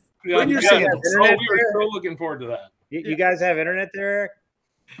 Louis. Yeah, we are so looking forward to that. You guys have internet there, Erik?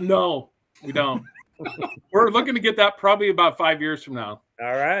 No, we don't. We're looking to get that probably about 5 years from now.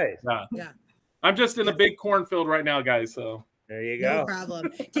 All right. Yeah. I'm just in a big cornfield right now, guys. So there you go. No problem.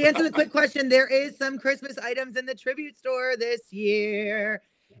 To answer the quick question, there is some Christmas items in the tribute store this year.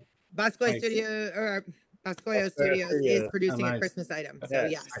 Boscoy Studios is producing a Christmas item. So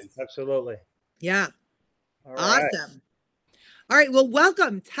yes. Absolutely. Yeah. All right. Awesome. All right. Well,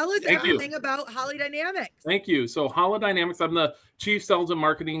 welcome. Tell us everything about Holidynamics. Thank you. So Holidynamics, I'm the Chief Sales and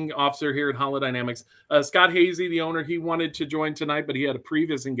Marketing Officer here at Holidynamics. Scott Hazy, the owner, he wanted to join tonight, but he had a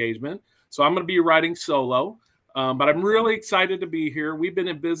previous engagement. So I'm going to be riding solo. But I'm really excited to be here. We've been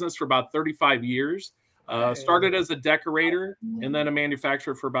in business for about 35 years. Started as a decorator and then a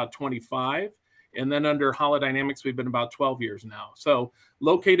manufacturer for about 25. And then under Holidynamics, we've been about 12 years now. So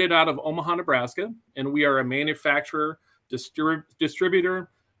located out of Omaha, Nebraska, and we are a manufacturer, distributor,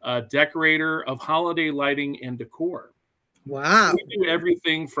 decorator of holiday lighting and decor. Wow. We do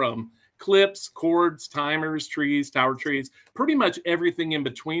everything from clips, cords, timers, trees, tower trees, pretty much everything in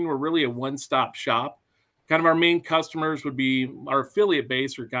between. We're really a one-stop shop. Kind of our main customers would be our affiliate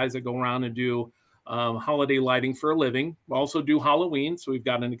base or guys that go around and do holiday lighting for a living. We also do Halloween, so we've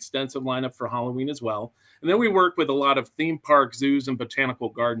got an extensive lineup for Halloween as well. And then we work with a lot of theme parks, zoos, and botanical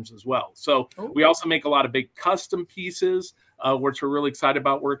gardens as well. So we also make a lot of big custom pieces, which we're really excited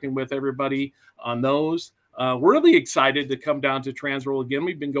about working with everybody on those. We're really excited to come down to Transworld again.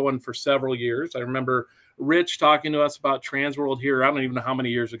 We've been going for several years. I remember Rich talking to us about Transworld here. I don't even know how many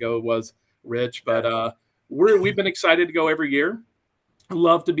years ago it was, Rich, but we've been excited to go every year.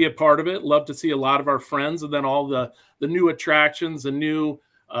 Love to be a part of it. Love to see a lot of our friends, and then all the new attractions, the new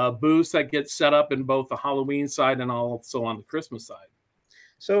booths that get set up in both the Halloween side and also on the Christmas side.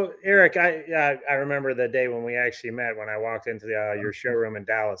 So, Erik, I remember the day when we actually met, when I walked into your showroom in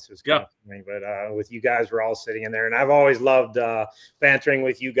Dallas. It was kind of funny, but with you guys, we're all sitting in there. And I've always loved bantering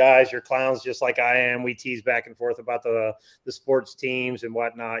with you guys. You're clowns just like I am. We tease back and forth about the sports teams and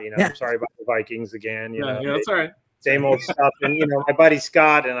whatnot. You know, I'm sorry about the Vikings again. You know, that's all right. Same old stuff. And, you know, my buddy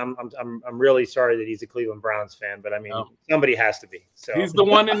Scott, and I'm really sorry that he's a Cleveland Browns fan, but I mean, somebody has to be. So he's the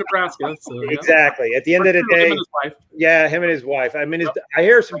one in Nebraska. So, exactly. At the end of the day, him and his wife. I mean, I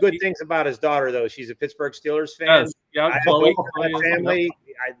hear some good things about his daughter, though. She's a Pittsburgh Steelers fan. Yes. Family.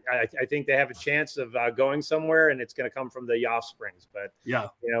 I think they have a chance of going somewhere, and it's going to come from the offsprings. But you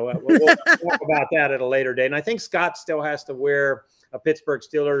know, we'll talk about that at a later date. And I think Scott still has to wear a Pittsburgh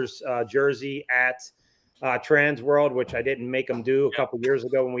Steelers jersey at Transworld, which I didn't make him do a couple years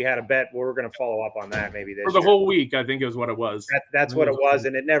ago when we had a bet. We're going to follow up on that maybe this for the whole week. I think is what it was. That's what it was,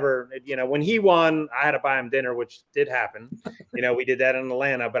 and it never. You know, when he won, I had to buy him dinner, which did happen. You know, we did that in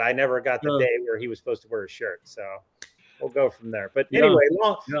Atlanta, but I never got the day where he was supposed to wear a shirt. So we'll go from there. But anyway,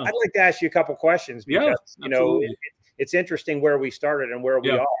 I'd like to ask you a couple questions because you know it's interesting where we started and where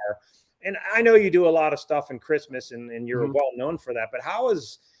we are. And I know you do a lot of stuff in Christmas, and you're well known for that. But how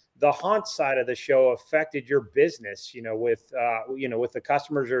is the haunt side of the show affected your business, with the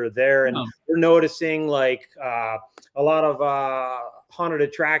customers that are there, and we're noticing like a lot of haunted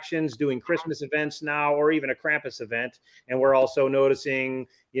attractions doing Christmas events now, or even a Krampus event. And we're also noticing,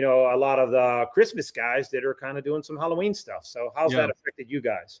 a lot of the Christmas guys that are kind of doing some Halloween stuff. So how's that affected you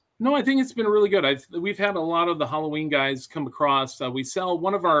guys? No, I think it's been really good. We've had a lot of the Halloween guys come across. We sell,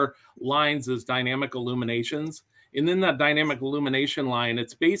 one of our lines is dynamic illuminations. And in that dynamic illumination line,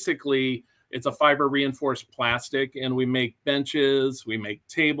 it's a fiber reinforced plastic, and we make benches, we make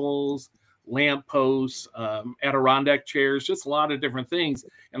tables, lamp posts, Adirondack chairs, just a lot of different things.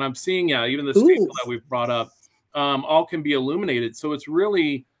 And I'm seeing, even this table that we've brought up, all can be illuminated. So it's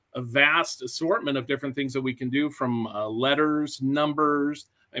really a vast assortment of different things that we can do, from letters, numbers.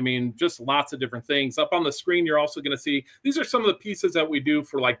 I mean, just lots of different things. Up on the screen, you're also going to see, these are some of the pieces that we do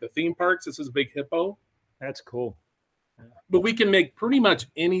for like the theme parks. This is a big hippo. That's cool. But we can make pretty much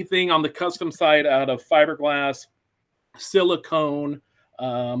anything on the custom side out of fiberglass, silicone,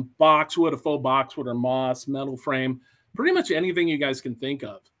 boxwood, a faux boxwood or moss, metal frame, pretty much anything you guys can think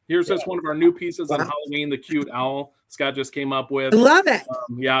of. Here's just one of our new pieces on Halloween, the cute owl Scott just came up with. I love it.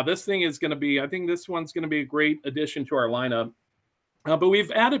 This thing is going to be, I think this one's going to be a great addition to our lineup. But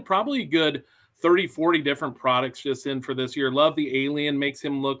we've added probably a good 30, 40 different products just in for this year. Love the alien, makes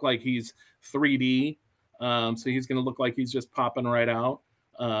him look like he's 3D. So he's going to look like he's just popping right out.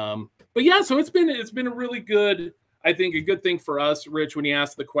 But yeah, so it's been a really good, I think, a good thing for us, Rich, when you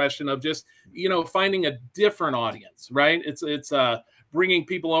ask the question of just, finding a different audience, right? It's bringing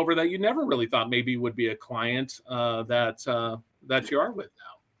people over that you never really thought maybe would be a client that you are with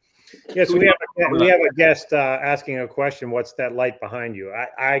now. Yes, we have a guest asking a question. What's that light behind you?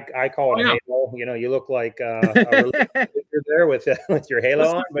 I call it a halo. You look like you're there with your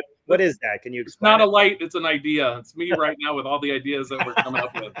halo on. But what is that? Can you explain? It's not a light. It's an idea. It's me right now with all the ideas that we're coming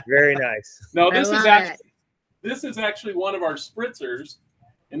up with. Very nice. No, this is actually one of our spritzers,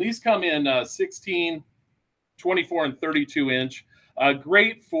 and these come in 16, 24, and 32 inch.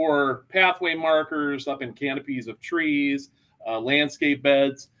 Great for pathway markers up in canopies of trees, landscape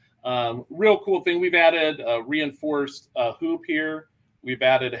beds. Real cool thing, we've added a reinforced hoop here. We've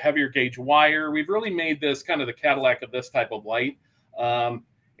added a heavier gauge wire. We've really made this kind of the Cadillac of this type of light.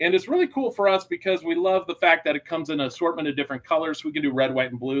 And it's really cool for us because we love the fact that it comes in an assortment of different colors. We can do red,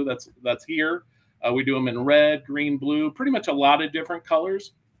 white, and blue. That's here. We do them in red, green, blue, pretty much a lot of different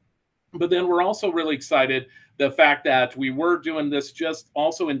colors. But then we're also really excited the fact that we were doing this just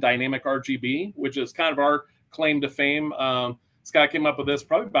also in dynamic RGB, which is kind of our claim to fame. Scott came up with this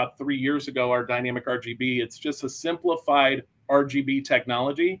probably about 3 years ago, our dynamic RGB. It's just a simplified RGB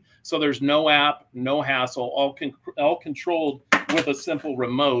technology. So there's no app, no hassle, all controlled with a simple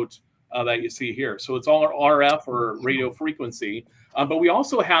remote that you see here. So it's all RF or radio frequency. But we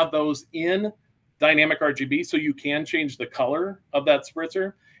also have those in dynamic RGB, so you can change the color of that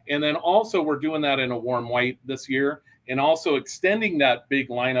spritzer. And then also we're doing that in a warm white this year, and also extending that big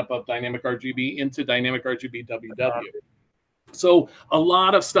lineup of dynamic RGB into dynamic RGB WW. So a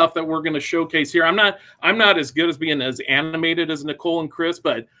lot of stuff that we're going to showcase here. I'm not as good as being as animated as Nicole and Chris,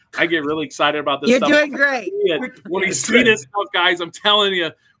 but I get really excited about this stuff. You're doing great. When you see this stuff, guys, I'm telling you,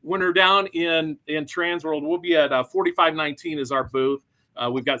 when we're down in Transworld, we'll be at 4519 is our booth.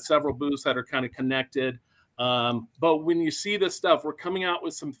 We've got several booths that are kind of connected. But when you see this stuff, we're coming out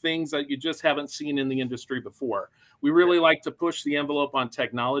with some things that you just haven't seen in the industry before. We really like to push the envelope on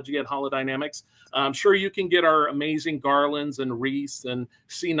technology at Holidynamics. I'm sure you can get our amazing garlands and wreaths and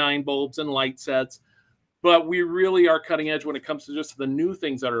C9 bulbs and light sets, but we really are cutting edge when it comes to just the new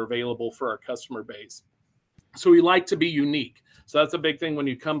things that are available for our customer base. So we like to be unique. So that's a big thing when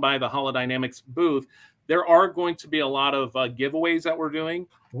you come by the Holidynamics booth. There are going to be a lot of giveaways that we're doing,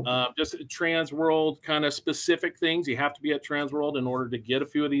 just Transworld kind of specific things. You have to be at Transworld in order to get a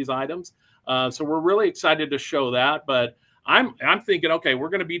few of these items. So we're really excited to show that. But I'm thinking, okay, we're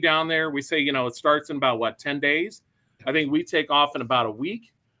going to be down there. We say, it starts in about, what, 10 days? I think we take off in about a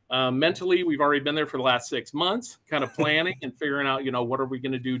week. Mentally, we've already been there for the last 6 months, kind of planning and figuring out, what are we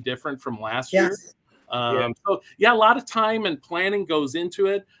going to do different from last year? So yeah, a lot of time and planning goes into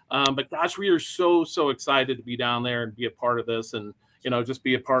it. But gosh, we are so excited to be down there and be a part of this, and just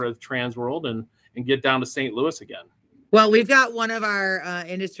be a part of Transworld and get down to St. Louis again. Well, we've got one of our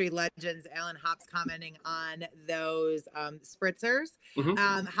industry legends, Alan Hops, commenting on those spritzers,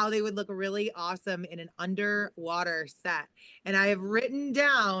 how they would look really awesome in an underwater set. And I have written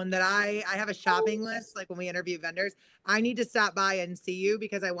down that I have a shopping list, like when we interview vendors. I need to stop by and see you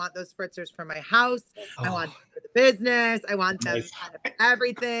because I want those spritzers for my house. I want for the business. I want them Nice. out of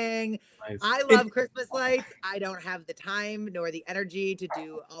everything. Nice. I love Christmas lights. I don't have the time nor the energy to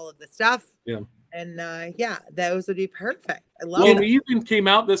do all of the stuff. Yeah. And yeah, those would be perfect. I love Well, it. we even came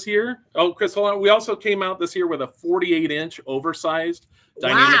out this year. Oh, Chris, hold on. We also came out this year with a 48-inch oversized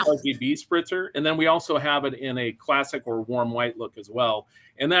dynamic RGB spritzer. And then we also have it in a classic or warm white look as well.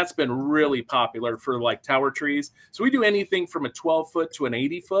 And that's been really popular for like tower trees. So we do anything from a 12-foot to an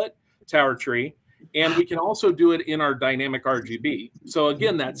 80-foot tower tree. And we can also do it in our dynamic RGB. So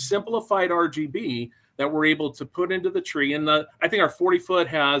again, that simplified RGB that we're able to put into the tree. And I think our 40-foot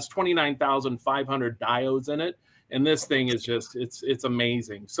has 29,500 diodes in it. And this thing is just, it's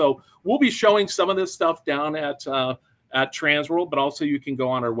amazing. So we'll be showing some of this stuff down at Transworld, but also you can go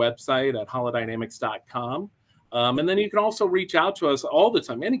on our website at holidynamics.com. And then you can also reach out to us all the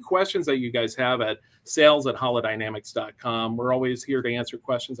time. Any questions that you guys have at sales@holidynamics.com. We're always here to answer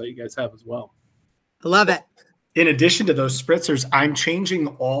questions that you guys have as well. I love it. In addition to those spritzers, I'm changing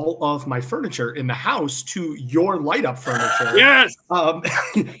all of my furniture in the house to your light up furniture. Yes.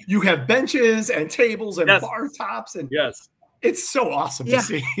 You have benches and tables and bar tops, and it's so awesome to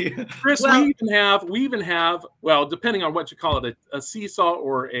see. Chris, we even have, well, depending on what you call it, a seesaw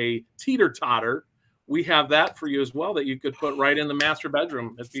or a teeter-totter. We have that for you as well that you could put right in the master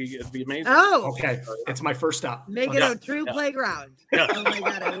bedroom. It'd be amazing. Oh, okay. It's my first stop. Make it a true playground. Oh my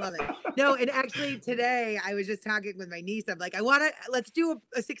God, I love it. No, and actually today I was just talking with my niece. I'm like, let's do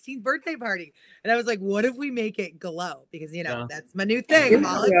a 16th birthday party. And I was like, what if we make it glow? Because, you know, that's my new thing. I'm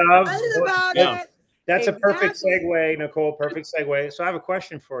all excited about it. That's a perfect segue, Nicole. Perfect segue. So I have a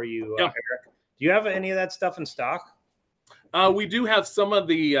question for you, Erik. Do you have any of that stuff in stock? We do have some of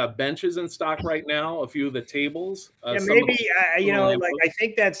the benches in stock right now, a few of the tables. Maybe, I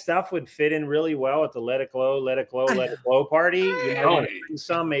think that stuff would fit in really well at the Let It Glow, Let It Glow, Let It Glow party. You know,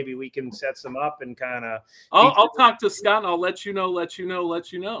 some, maybe we can set some up and kind of. I'll talk to Scott and I'll let you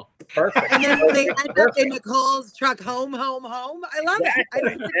know. Perfect. And then they end up in Nicole's truck, home. I love it.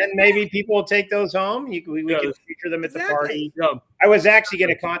 And maybe people will take those home. We can feature them at the party. I was actually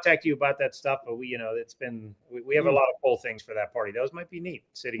going to contact you about that stuff, but we have a lot of cool things for that party. Those might be neat.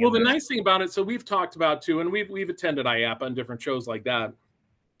 Sitting. Well, the nice thing about it, so we've talked about too, and we've attended IAPA and different shows like that.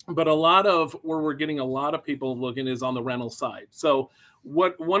 But a lot of where we're getting a lot of people looking is on the rental side. So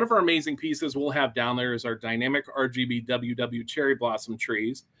one of our amazing pieces we'll have down there is our dynamic RGB WW cherry blossom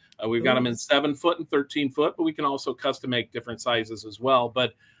trees. We've got them in 7-foot and 13-foot, but we can also custom make different sizes as well.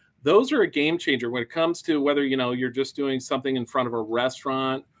 But those are a game changer when it comes to whether, you're just doing something in front of a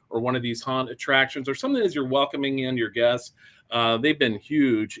restaurant or one of these haunt attractions or something as you're welcoming in your guests. They've been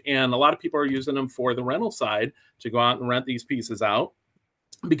huge. And a lot of people are using them for the rental side to go out and rent these pieces out.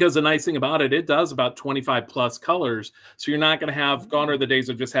 Because the nice thing about it, it does about 25 plus colors. So you're not going to have, gone are the days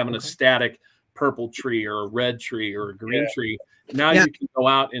of just having a static purple tree or a red tree or a green tree. Now you can go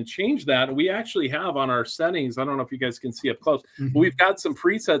out and change that. And we actually have on our settings, I don't know if you guys can see up close, but we've got some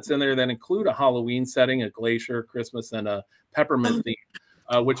presets in there that include a Halloween setting, a glacier, Christmas, and a peppermint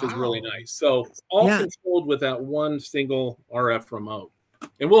theme, which is really nice. So all controlled with that one single RF remote.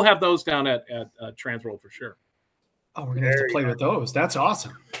 And we'll have those down at Transworld for sure. Oh, we're going to have to play with those. That's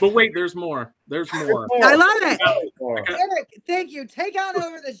awesome. But wait, there's more. There's more. I love it. Erik, thank you. Take on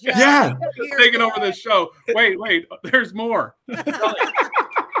over the show. Yeah. Taking over the show. Wait. There's more.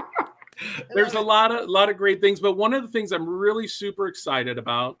 There's a lot of great things. But one of the things I'm really super excited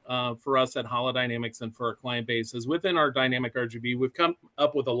about for us at Holidynamics and for our client base is within our dynamic RGB, we've come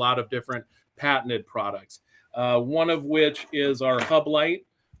up with a lot of different patented products. One of which is our hub light,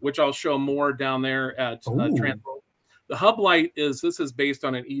 which I'll show more down there at Transworld. The hub light is based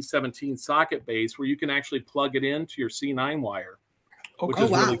on an E17 socket base where you can actually plug it into your C9 wire, which is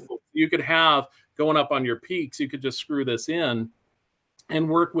really cool. You could have going up on your peaks, you could just screw this in and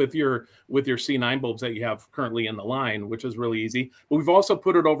work with your C9 bulbs that you have currently in the line, which is really easy. But we've also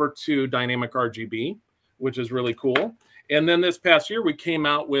put it over to dynamic RGB, which is really cool. And then this past year, we came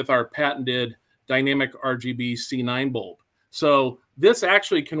out with our patented dynamic RGB C9 bulb. So this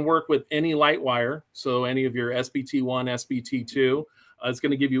actually can work with any light wire. So any of your SBT1, SBT2, it's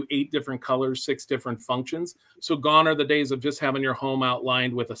going to give you 8 different colors, 6 different functions. So gone are the days of just having your home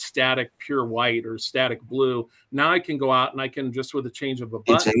outlined with a static pure white or static blue. Now I can go out and I can just with a change of a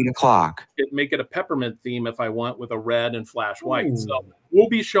button. It's 8 o'clock. Make it a peppermint theme if I want with a red and flash white. So we'll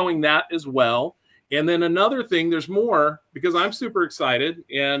be showing that as well. And then another thing, there's more because I'm super excited.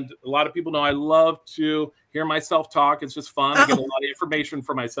 And a lot of people know I love to hear myself talk. It's just fun. I get a lot of information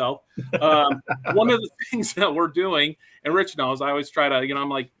for myself. One of the things that we're doing, and Rich knows, I always try to, I'm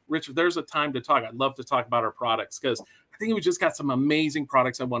like, Rich, if there's a time to talk, I'd love to talk about our products because think we just got some amazing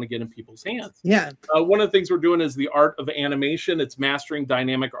products I want to get in people's hands. Yeah. One of the things we're doing is the art of animation. It's mastering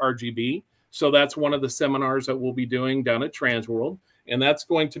dynamic RGB. So that's one of the seminars that we'll be doing down at Transworld. And that's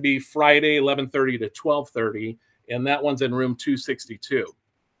going to be Friday, 11:30 to 12:30. And that one's in room 262.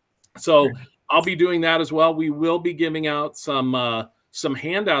 So I'll be doing that as well. We will be giving out some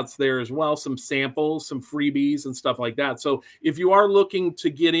handouts there as well, some samples, some freebies and stuff like that. So if you are looking to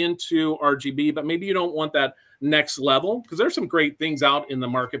get into RGB, but maybe you don't want that next level, because there's some great things out in the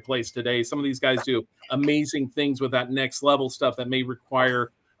marketplace today. Some of these guys do amazing things with that next level stuff that may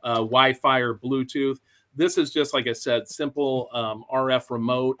require Wi-Fi or Bluetooth. This is just, like I said, simple RF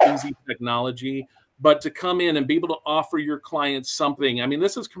remote, easy technology. But to come in and be able to offer your clients something, I mean,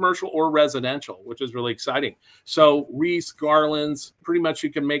 this is commercial or residential, which is really exciting. So wreaths, garlands, pretty much you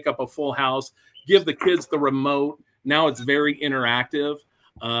can make up a full house, give the kids the remote. Now it's very interactive.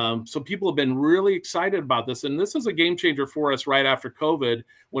 So people have been really excited about this. And this is a game changer for us right after COVID,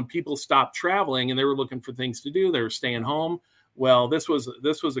 when people stopped traveling and they were looking for things to do. They were staying home. Well, this was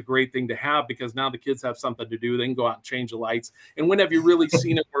a great thing to have, because now the kids have something to do. They can go out and change the lights. And when have you really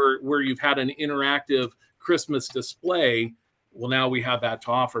seen it where you've had an interactive Christmas display? Well, now we have that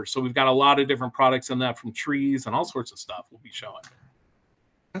to offer. So we've got a lot of different products in that, from trees and all sorts of stuff we'll be showing.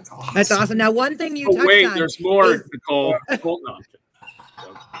 That's awesome. That's awesome. Now, one thing you touched wait, on there's more, is... Nicole. Hold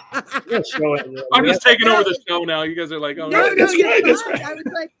on. Show it. I'm just taking over the show now. You guys are like, oh, No, it's you're fine, it's fine. fine. I was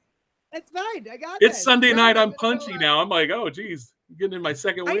like, that's fine. I got it's this. Sunday night. I'm It's punchy fine. now. I'm like, oh, geez, I'm getting in my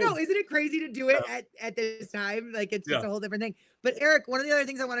second I win. know. Isn't it crazy to do it at this time? Like, it's just a whole different thing. But Erik, one of the other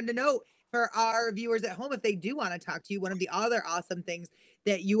things I wanted to know for our viewers at home, if they do want to talk to you, one of the other awesome things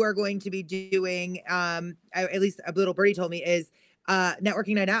that you are going to be doing, at least a little birdie told me, is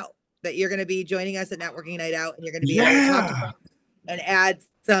networking night out. That you're going to be joining us at networking night out, and you're going to be able to talk to folks and add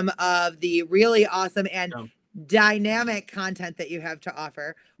some of the really awesome and dynamic content that you have to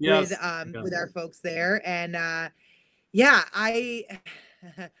offer with our folks there. And I'm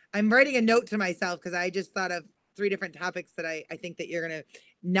writing a note to myself, because I just thought of 3 different topics that I think that you're going to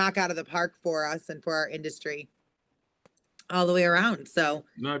knock out of the park for us and for our industry all the way around. So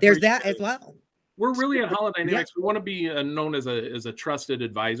there's that as well. We're really at Holidynamics. We want to be known as a trusted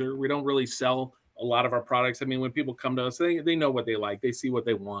advisor. We don't really sell a lot of our products. I mean, when people come to us, they know what they like. They see what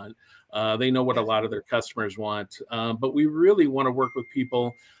they want. They know what a lot of their customers want. But we really want to work with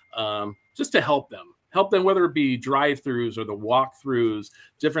people just to help them, whether it be drive-throughs or the walk-throughs,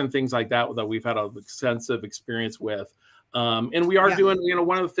 different things like that we've had an extensive experience with. And we are doing,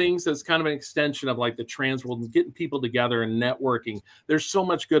 one of the things that's kind of an extension of like the Transworld, and getting people together and networking. There's so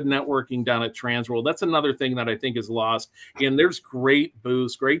much good networking down at Transworld. That's another thing that I think is lost. And there's great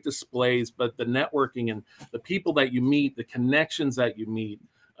booths, great displays, but the networking and the people that you meet, the connections that you meet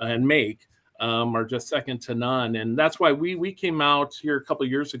and make are just second to none. And that's why we came out here a couple of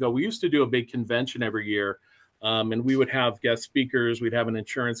years ago. We used to do a big convention every year. And we would have guest speakers. We'd have an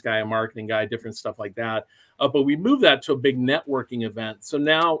insurance guy, a marketing guy, different stuff like that. But we moved that to a big networking event. So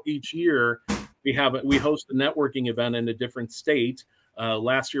now each year we host a networking event in a different state.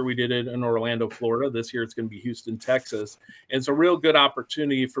 Last year we did it in Orlando, Florida. This year it's going to be Houston, Texas. And it's a real good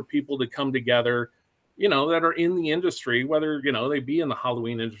opportunity for people to come together, that are in the industry, whether, they be in the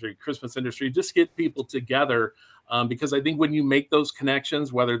Halloween industry, Christmas industry, just get people together. Because I think when you make those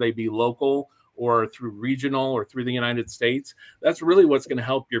connections, whether they be local or through regional or through the United States, that's really what's going to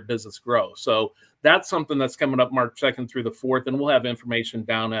help your business grow. So that's something that's coming up March 2nd through the 4th, and we'll have information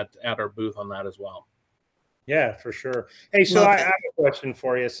down at our booth on that as well. Yeah, for sure. Hey, so I have a question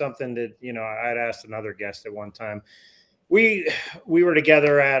for you, something that, I'd asked another guest at one time. We were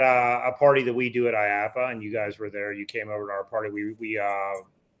together at a party that we do at IAPA, and you guys were there. You came over to our party. We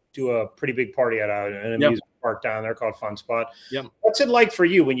do a pretty big party at an amusement park down there called Fun Spot. Yep. What's it like for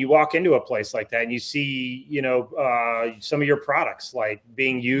you when you walk into a place like that and you see, some of your products like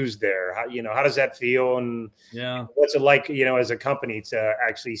being used there? How does that feel? And what's it like, as a company to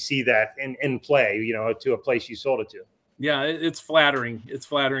actually see that in play, to a place you sold it to? Yeah, it's flattering. It's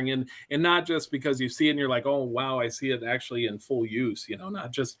flattering. And not just because you see it and you're like, oh, wow, I see it actually in full use, not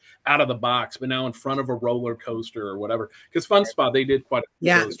just out of the box, but now in front of a roller coaster or whatever. Because Fun Spot, they did quite a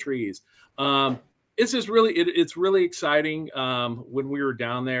few of those trees. It's just really, it's really exciting when we were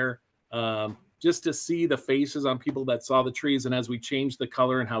down there, just to see the faces on people that saw the trees. And as we changed the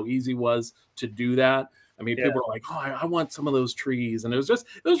color and how easy it was to do that, I mean, people were like, oh, I want some of those trees. And it was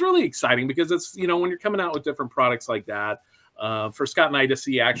really exciting because it's, when you're coming out with different products like that, for Scott and I to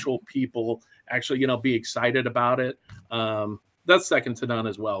see actual people actually, be excited about it. That's second to none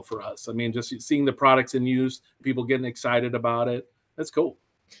as well for us. I mean, just seeing the products in use, people getting excited about it. That's cool.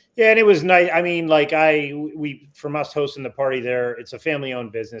 Yeah, and it was nice. I mean, like from us hosting the party there, it's a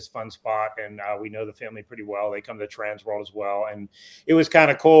family-owned business, fun spot, and we know the family pretty well. They come to Transworld as well, and it was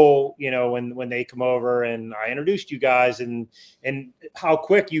kind of cool, you know, when they come over and I introduced you guys and how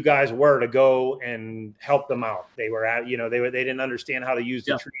quick you guys were to go and help them out. They were at, you know, they didn't understand how to use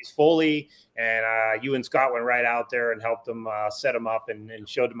the trees fully, and you and Scott went right out there and helped them set them up and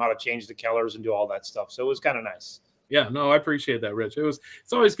showed them how to change the colors and do all that stuff. So it was kind of nice. Yeah, no, I appreciate that, Rich.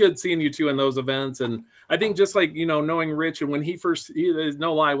 It's always good seeing you two in those events. And I think just like, you know, knowing Rich, and when there's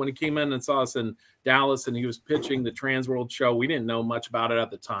no lie, when he came in and saw us in Dallas and he was pitching the Transworld show, we didn't know much about it at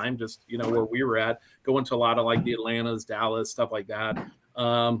the time, just, you know, where we were at, going to a lot of like the Atlantas, Dallas, stuff like that.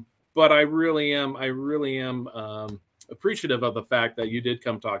 But I really am appreciative of the fact that you did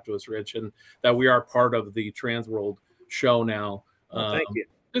come talk to us, Rich, and that we are part of the Transworld show now. Thank you.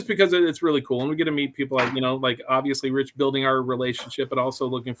 Just because it's really cool. And we get to meet people like, you know, like obviously Rich building our relationship, but also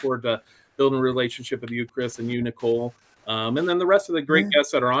looking forward to building a relationship with you, Chris, and you, Nicole. And then the rest of the great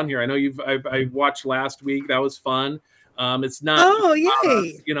guests that are on here. I know I watched last week. That was fun. It's not,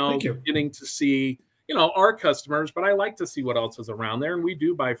 you know, getting to see, you know, our customers, but I like to see what else is around there. And we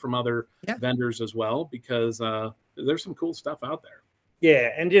do buy from other vendors as well, because there's some cool stuff out there.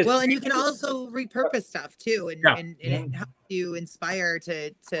 Yeah, and just and you can also repurpose stuff too, and help you inspire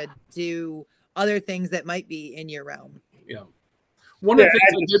to do other things that might be in your realm. Yeah. One of the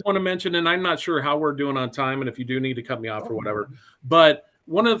things I did want to mention, and I'm not sure how we're doing on time, and if you do need to cut me off or whatever, but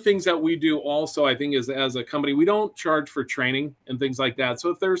one of the things that we do also, I think, is as a company, we don't charge for training and things like that. So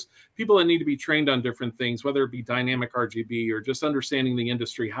if there's people that need to be trained on different things, whether it be dynamic RGB or just understanding the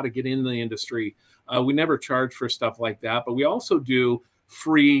industry, how to get in the industry, we never charge for stuff like that. But we also do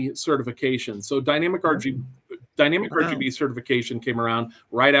free certification. So dynamic RGB certification came around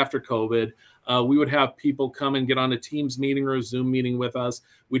right after COVID. We would have people come and get on a Teams meeting or a Zoom meeting with us.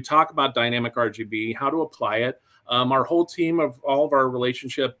 We'd talk about dynamic RGB, how to apply it. Our whole team of all of our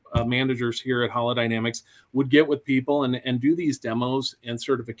relationship managers here at Holidynamics would get with people and do these demos and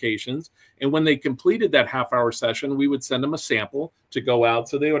certifications. And when they completed that half-hour session, we would send them a sample to go out.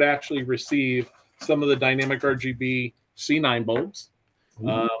 So they would actually receive some of the dynamic RGB C9 bulbs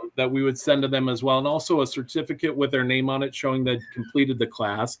that we would send to them as well. And also a certificate with their name on it showing they completed the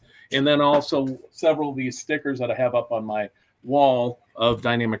class. And then also several of these stickers that I have up on my wall of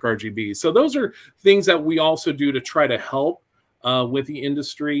dynamic RGB. So those are things that we also do to try to help with the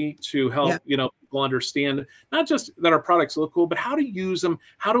industry, to help, you know, people understand not just that our products look cool, but how to use them,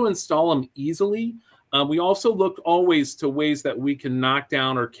 how to install them easily. We also look always to ways that we can knock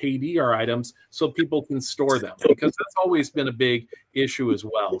down or KD our items so people can store them, because that's always been a big issue as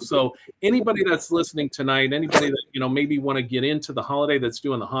well. So anybody that's listening tonight, anybody that, you know, maybe want to get into the holiday that's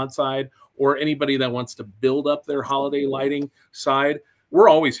doing the hot side, or anybody that wants to build up their holiday lighting side, we're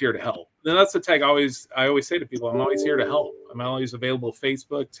always here to help. And that's the tag I always say to people, I'm always here to help. I'm always available,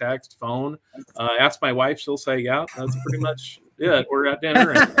 Facebook, text, phone. Ask my wife, she'll say, yeah, that's pretty much it. We're at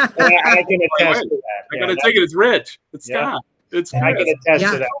dinner. And I can attest to that. I got to take it. It's Rich. It's Scott. It's I can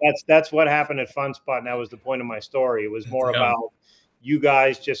attest to that. That's what happened at Fun Spot, and that was the point of my story. It was more about you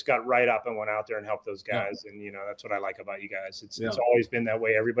guys just got right up and went out there and helped those guys. And, you know, that's what I like about you guys. It's always been that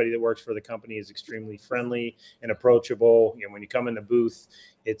way. Everybody that works for the company is extremely friendly and approachable. You know, when you come in the booth,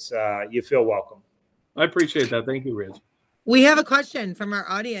 it's you feel welcome. I appreciate that. Thank you, Rich. We have a question from our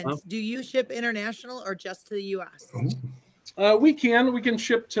audience. Do you ship international or just to the U.S.? We can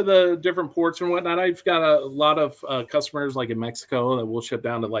ship to the different ports and whatnot. I've got a lot of customers like in Mexico that will ship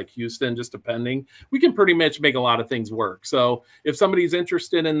down to like Houston, just depending. We can pretty much make a lot of things work. So if somebody's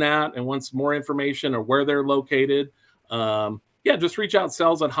interested in that and wants more information or where they're located, just reach out,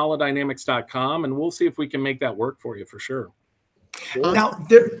 sales@holidynamics.com, and we'll see if we can make that work for you for sure. Now,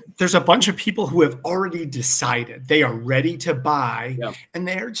 there's a bunch of people who have already decided they are ready to buy, and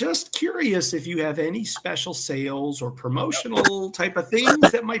they're just curious if you have any special sales or promotional type of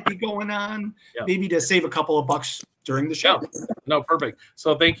things that might be going on, maybe to save a couple of bucks during the show. No, perfect.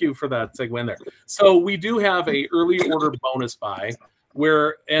 So thank you for that segue in there. So we do have a early order bonus buy,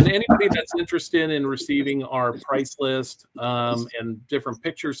 and anybody that's interested in receiving our price list and different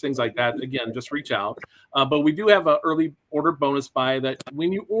pictures, things like that, again, just reach out. But we do have an early order bonus buy that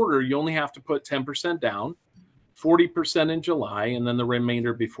when you order, you only have to put 10% down, 40% in July, and then the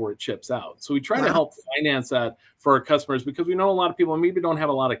remainder before it ships out. So we try to help finance that for our customers, because we know a lot of people maybe don't have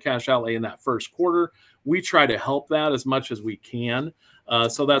a lot of cash outlay in that first quarter. We try to help that as much as we can.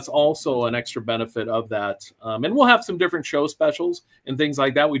 So that's also an extra benefit of that. And we'll have some different show specials and things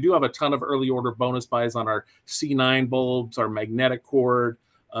like that. We do have a ton of early order bonus buys on our C9 bulbs, our magnetic cord,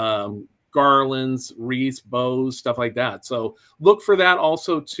 garlands, wreaths, bows, stuff like that. So look for that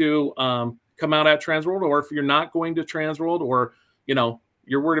also to come out at Transworld, or if you're not going to Transworld, or, you know,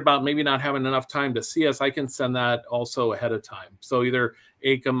 you're worried about maybe not having enough time to see us, I can send that also ahead of time. So either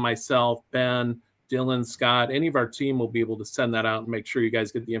Akam, myself, Ben, Dylan, Scott, any of our team will be able to send that out and make sure you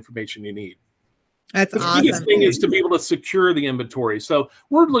guys get the information you need. That's awesome. The biggest thing is to be able to secure the inventory. So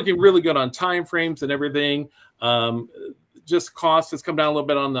we're looking really good on time frames and everything. Just cost has come down a little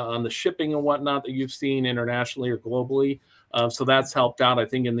bit on the shipping and whatnot that you've seen internationally or globally. So that's helped out, I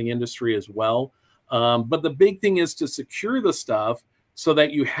think, in the industry as well. But the big thing is to secure the stuff so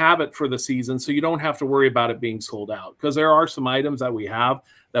that you have it for the season, so you don't have to worry about it being sold out. Because there are some items that we have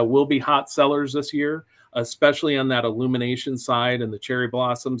that will be hot sellers this year, especially on that illumination side and the cherry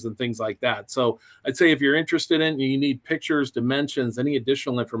blossoms and things like that. So I'd say if you're interested in, you need pictures, dimensions, any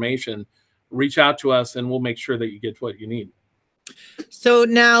additional information, reach out to us and we'll make sure that you get what you need. So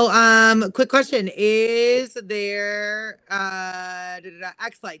now, quick question: is there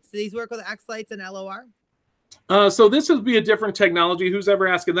X lights? Do these work with X lights and LOR? So this would be a different technology. Who's ever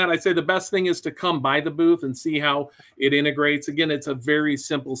asking that? I'd say the best thing is to come by the booth and see how it integrates. Again, it's a very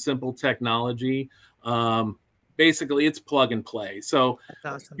simple technology. Basically, it's plug and play. So,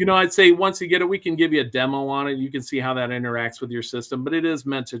 awesome. You know, I'd say once you get it, we can give you a demo on it. You can see how that interacts with your system. But it is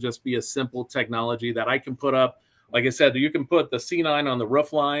meant to just be a simple technology that I can put up. Like I said, you can put the C9 on the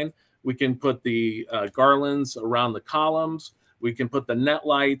roof line. We can put the garlands around the columns. We can put the net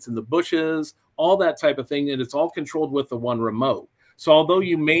lights and the bushes, all that type of thing. And it's all controlled with the one remote. So although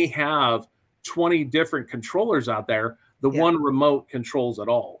you may have 20 different controllers out there, the one remote controls it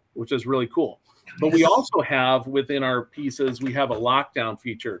all, which is really cool. But we also have within our pieces, we have a lockdown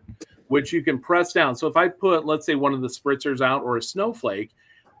feature, which you can press down. So if I put, let's say, one of the spritzers out or a snowflake,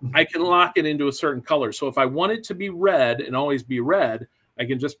 I can lock it into a certain color. So if I want it to be red and always be red, I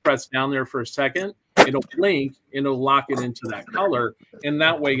can just press down there for a second. It'll blink and it'll lock it into that color. And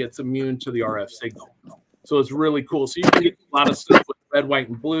that way it's immune to the RF signal. So it's really cool. So you can get a lot of stuff with red, white,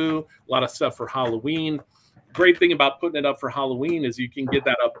 and blue, a lot of stuff for Halloween. Great thing about putting it up for Halloween is you can get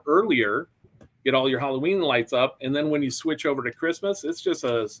that up earlier, get all your Halloween lights up. And then when you switch over to Christmas, it's just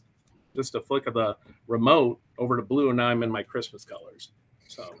a flick of the remote over to blue. And now I'm in my Christmas colors.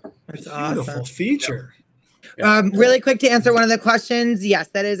 So that's a beautiful feature. Yeah. Really quick to answer one of the questions. Yes,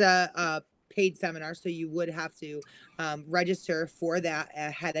 that is a paid seminar. So you would have to register for that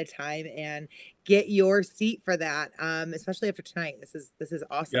ahead of time and get your seat for that, especially after tonight. This is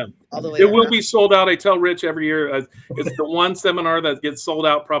awesome. Yeah. All the way it around. will be sold out. I tell Rich every year, it's the one seminar that gets sold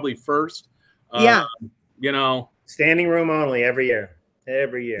out probably first. Yeah. You know, standing room only every year.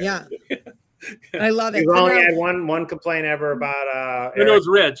 Yeah. I love it. We've only had one complaint ever about it was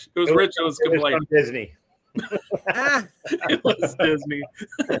Rich. It was Rich that was complaining. From Disney. It was Disney.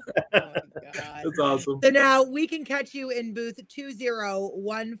 Oh, God. That's awesome. So now we can catch you in booth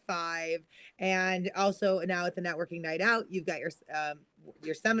 2015, and also now at the networking night out, you've got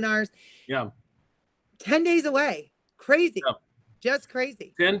your seminars. Yeah. 10 days away. Crazy. Yeah. Just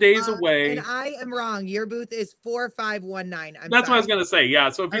crazy. 10 days away. And I am wrong. Your booth is 4519. That's what I was going to say. Yeah.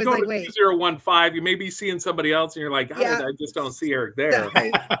 So if you go to 2015, you may be seeing somebody else and you're like, I just don't see Eric there.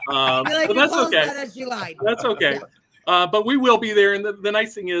 But that's okay. That's okay. But we will be there. And the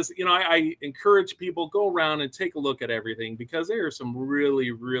nice thing is, you know, I encourage people, go around and take a look at everything, because there is some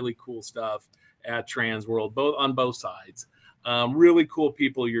really, really cool stuff at Transworld, on both sides. Really cool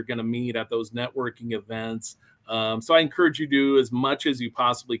people you're going to meet at those networking events. So I encourage you to do as much as you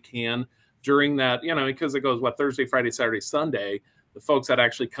possibly can during that, you know, because it goes, Thursday, Friday, Saturday, Sunday. The folks that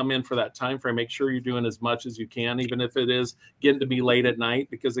actually come in for that time frame, make sure you're doing as much as you can, even if it is getting to be late at night,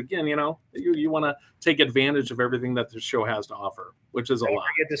 because again, you know, you want to take advantage of everything that the show has to offer, which is a lot. Don't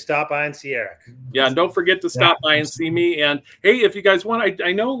forget to stop by and see Eric. Yeah, and don't forget to stop by and see me. And hey, if you guys want,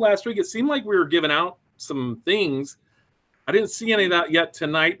 I know last week it seemed like we were giving out some things. I didn't see any of that yet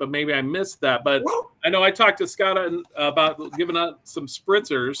tonight, but maybe I missed that. But I know I talked to Scott about giving out some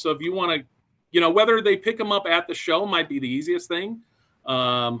spritzers. So if you want to, you know, whether they pick them up at the show might be the easiest thing,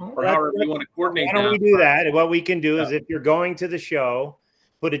 or however you want to coordinate. Why don't we do that? What we can do is, if you're going to the show,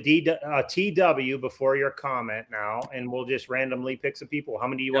 put a TW before your comment now, and we'll just randomly pick some people. How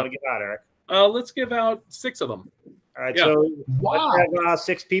many do you want to give out, Eric? Let's give out 6 of them. All right, so let's have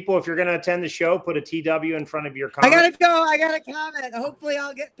 6 people. If you're going to attend the show, put a TW in front of your comment. I gotta go. I got a comment. Hopefully,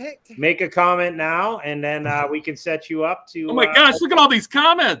 I'll get picked. Make a comment now, and then we can set you up to. Oh my gosh! Look at all these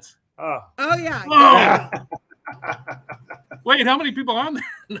comments. Oh yeah. Oh. Wait, how many people on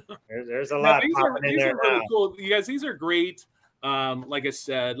there? There's a lot. These are really cool. You guys, these are great. Like I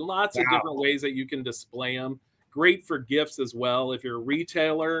said, lots of different ways that you can display them. Great for gifts as well. If you're a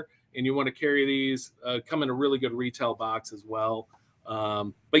retailer and you want to carry these, come in a really good retail box as well.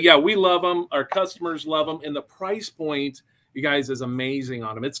 But yeah, we love them. Our customers love them. And the price point, you guys, is amazing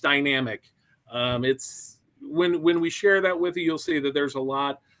on them. It's dynamic. It's when we share that with you, you'll see that there's a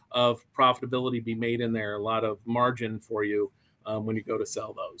lot of profitability be made in there, a lot of margin for you when you go to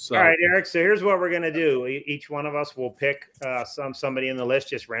sell those. So, all right, Eric. So here's what we're going to do. Each one of us will pick somebody in the list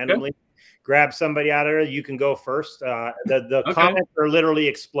just randomly. Okay. Grab somebody out of there. You can go first. The comments are literally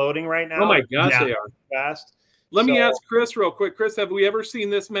exploding right now. Oh my gosh, they are fast. Let me ask Chris real quick. Chris, have we ever seen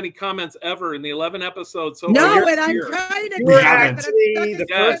this many comments ever in the 11 episodes? So no, and I'm trying to. You were actually the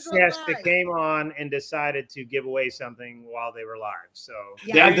first guest that came on and decided to give away something while they were live. So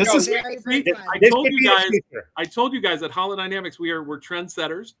yeah, this is. I told you guys at Holidynamics we're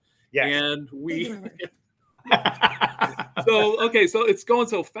trendsetters. Yeah, and we. So okay, so it's going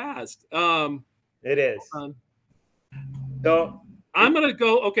so fast. It is. So I'm gonna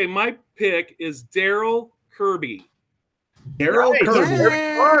go. Okay, my pick is Daryl Kirby. Daryl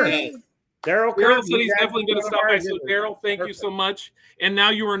Kirby. Daryl Kirby said he's definitely going to stop by. So Daryl, thank you so much. And now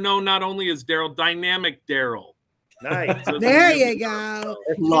you are known not only as Daryl, Dynamic Daryl. Nice. So there you go.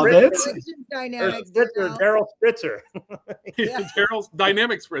 Love it. Dynamic Daryl Spritzer. Daryl's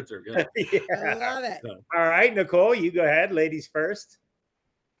Dynamic Spritzer. Yeah. I love it. All right, Nicole, you go ahead. Ladies first.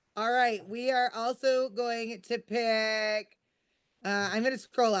 All right, we are also going to pick. I'm going to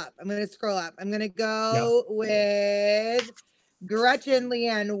scroll up. I'm going to go with Gretchen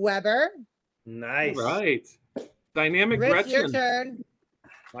Leanne Weber. Nice. All right. Dynamic Rich, Gretchen. your turn.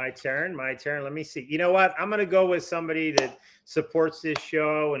 My turn. Let me see. You know what? I'm going to go with somebody that supports this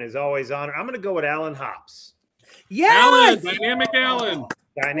show and is always on it. I'm going to go with Alan Hops. Yes. Dynamic Alan.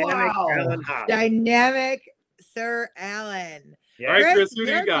 Alan Hops. Dynamic Sir Alan. Yeah. All right, Chris, who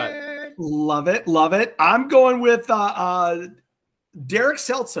do you got? Turn. Love it. I'm going with Derek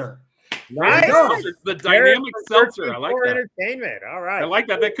Seltzer. Nice. The Dynamic Seltzer. I like that. Entertainment. All right. I like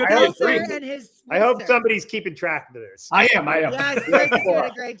that. That could be a drink. I hope somebody's keeping track of this. I am. Yes, Chris did a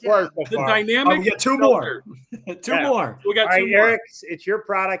great job. The Dynamic. We got two more. Two more. We got two more. Eric, it's your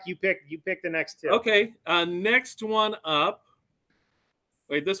product. You pick the next two. Okay. Next one up.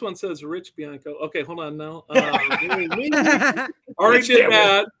 Wait, this one says Rich Bianco. Okay, hold on now. Already did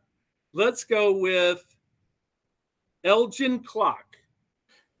that. Let's go with Elgin Clock.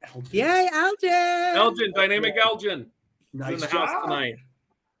 Yay, Elgin! Elgin, Dynamic Elgin. Nice in the job. house tonight.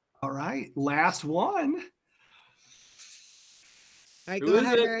 All right, last one. All right, go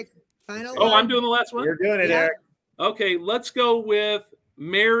ahead, Eric. Final one. I'm doing the last one? You're doing it, Eric. Okay, let's go with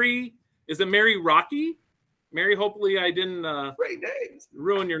Mary. Is it Mary Rocky? Mary, hopefully I didn't great names.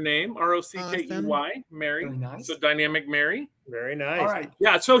 Ruin your name. Rockey, Awesome. Mary. Very nice. So Dynamic Mary. Very nice. All right.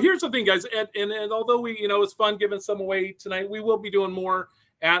 Yeah, so here's the thing, guys. And although we, it's fun giving some away tonight, we will be doing more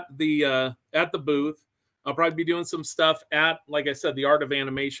at the booth. I'll probably be doing some stuff at, like I said, the Art of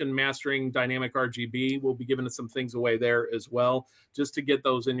Animation, Mastering Dynamic RGB. We'll be giving some things away there as well, just to get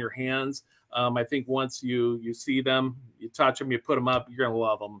those in your hands. I think once you see them, you touch them, you put them up, you're going to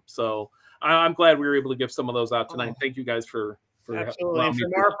love them. So I'm glad we were able to give some of those out tonight. Thank you guys for absolutely. And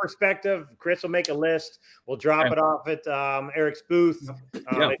from our perspective, Chris will make a list. We'll drop it off at Eric's booth.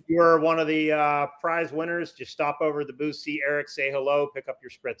 If you're one of the prize winners, just stop over the booth, see Erik, say hello, pick up your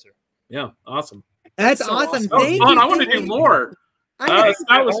spritzer. Yeah, awesome. That's awesome. Thank you. I want to do more.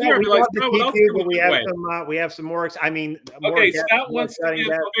 Scott was here. We have some more. I mean, okay. Scott wants to give.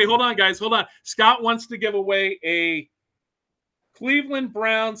 Okay, hold on, guys. Hold on. Scott wants to give away a Cleveland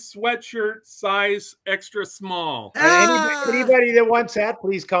Browns sweatshirt, size extra small. Anybody that wants that,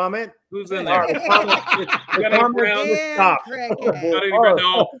 please comment. Who's in there? I love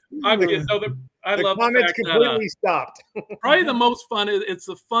the comments fact completely stopped. Probably the most fun it's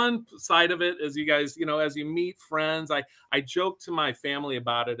the fun side of it, as you guys, as you meet friends. I joke to my family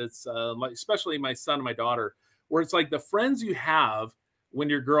about it. It's especially my son and my daughter, where it's like the friends you have when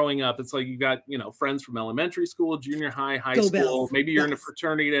you're growing up. It's like you got friends from elementary school, junior high, high school. Bills. Maybe you're in a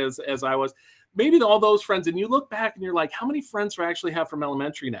fraternity as I was. Maybe all those friends, and you look back and you're like, how many friends do I actually have from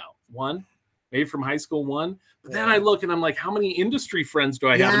elementary now? One. Maybe from high school, one. But then I look and I'm like, how many industry friends do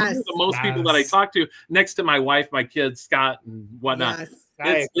I have? Yes. The most people that I talk to, next to my wife, my kids, Scott, and whatnot. Yes.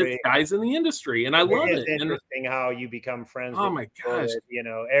 It's guys in the industry, and I love it. It's interesting how you become friends. Oh my gosh!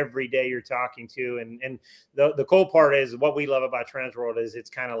 Every day you're talking to, and the cool part is what we love about Transworld is it's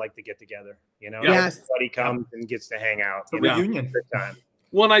kind of like the get together. Everybody comes and gets to hang out. It's a reunion. Good time.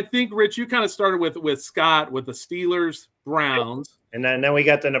 Well, and I think Rich, you kind of started with Scott with the Steelers, Browns. And then we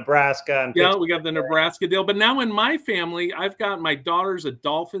got the Nebraska. And yeah, we got the Nebraska deal. But now in my family, I've got my daughter's a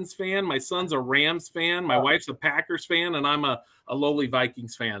Dolphins fan. My son's a Rams fan. My wife's a Packers fan. And I'm a lowly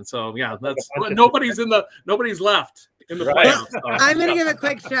Vikings fan. So, yeah, that's nobody's left in the playoffs. So. I'm going to give a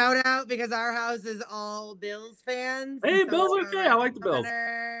quick shout out because our house is all Bills fans. Hey, Bills are okay. I like the Bills.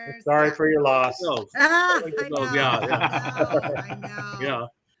 Sorry for your loss. I know. Yeah.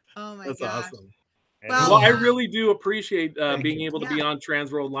 Oh, my That's gosh. awesome. Well, Well, I really do appreciate being able to be on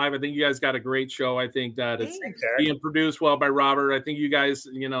Transworld Live. I think you guys got a great show. I think that it's being produced well by Robert. I think you guys,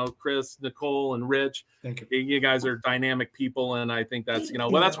 Chris, Nicole, and Rich, you guys are dynamic people. And I think that's,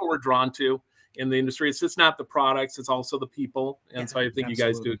 that's what we're drawn to in the industry. It's just not the products, it's also the people. And so I think you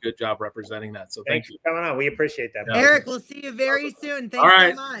guys do a good job representing that. So thank you for coming on. We appreciate that. Eric, we'll see you very soon. Thanks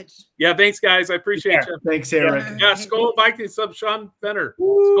so much. Yeah, thanks, guys. I appreciate you. Thanks, Eric. Yeah, Skull Vikings sub Sean Fenner.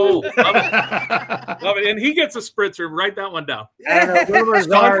 Skull. Love it. Love it. And he gets a spritzer. Write that one down. I don't know. Rumors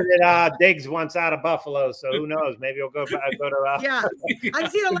are that Diggs wants out of Buffalo, so who knows? Maybe he'll go to yeah. I'm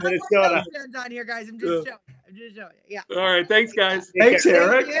seeing a lot more Bills fans on here, guys. I'm just showing you. Yeah. All right. Thanks, guys. Thanks,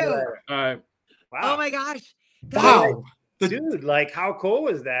 Eric. Thank you. All right. Wow. Oh my gosh. Wow. Dude, like how cool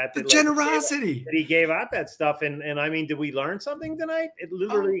was that? The generosity that he gave out that stuff. And I mean, did we learn something tonight? It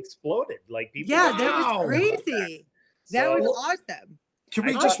literally exploded. Like people. Yeah, that was crazy. That was awesome. Can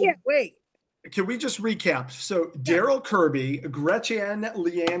we Can we just recap? So Daryl Kirby, Gretchen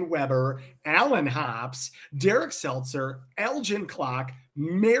Leanne Weber, Alan Hops, Derek Seltzer, Elgin Clock,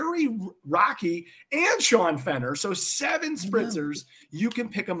 Mary Rocky, and Sean Fenner. So 7 spritzers. You can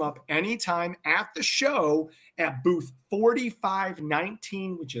pick them up anytime at the show at booth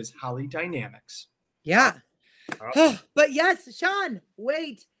 4519, which is Holidynamics. Yeah. But yes, Sean,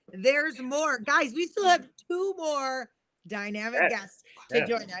 wait, there's more. Guys, we still have 2 more dynamic guests to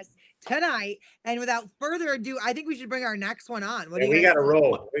join us tonight. And without further ado, I think we should bring our next one on. What do you we got to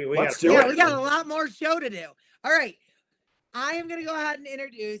roll. Let's do it. We got a lot more show to do. All right. I am going to go ahead and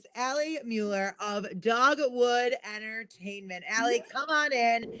introduce Allie Mueller of DogWood Entertainment. Allie, come on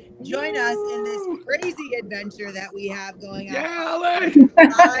in. Join us in this crazy adventure that we have going on. Yeah, Allie.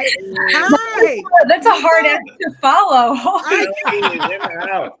 Hi. That's a hard act to follow.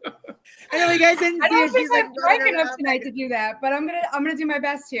 I know you guys didn't see I don't it. think I'm bright enough tonight to do that, but I'm gonna do my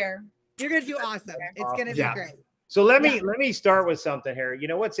best here. You're gonna do awesome. It's gonna be great. So let me start with something here. You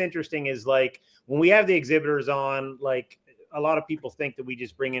know what's interesting is like when we have the exhibitors on, like a lot of people think that we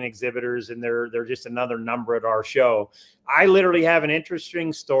just bring in exhibitors and they're just another number at our show. I literally have an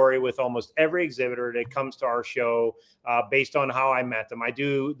interesting story with almost every exhibitor that comes to our show based on how I met them. I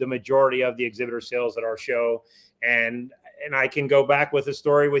do the majority of the exhibitor sales at our show, and I can go back with a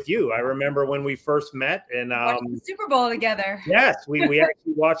story with you. I remember when we first met and watched the Super Bowl together. Yes, we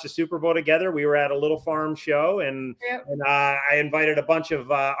actually watched the Super Bowl together. We were at a little farm show, and I invited a bunch of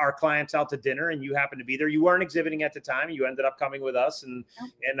our clients out to dinner, and you happened to be there. You weren't exhibiting at the time. You ended up coming with us, and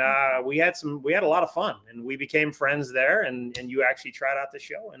we had a lot of fun, and we became friends there. And you actually tried out the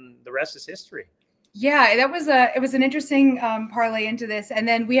show, and the rest is history. Yeah, it was an interesting parlay into this. And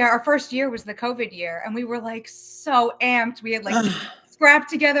then our first year was the COVID year, and we were like so amped. We had like scrapped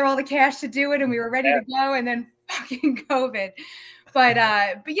together all the cash to do it, and we were ready to go, and then fucking COVID. But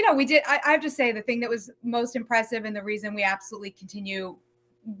we did. I have to say the thing that was most impressive and the reason we absolutely knew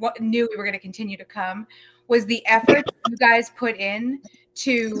we were going to continue to come was the effort you guys put in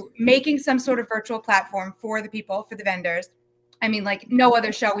to making some sort of virtual platform for the people, for the vendors. I mean, like no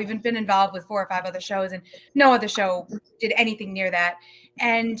other show. We've been involved with 4 or 5 other shows, and no other show did anything near that.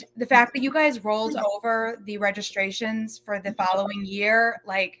 And the fact that you guys rolled over the registrations for the following year,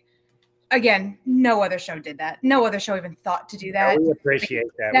 like, again, no other show did that. No other show even thought to do that. We appreciate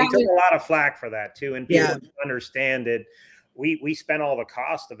that. We took a lot of flack for that too, and people understand it. We spent all the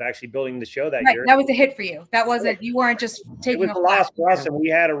cost of actually building the show that year. That was a hit for you. That wasn't, you weren't just taking a loss for us, and we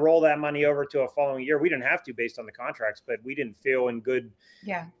had to roll that money over to a following year. We didn't have to based on the contracts, but we didn't feel in good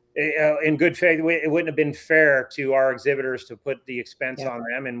faith. It wouldn't have been fair to our exhibitors to put the expense on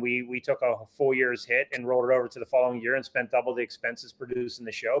them, and we took a full year's hit and rolled it over to the following year and spent double the expenses producing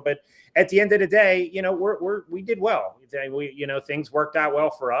the show. But at the end of the day, we did well. Things worked out well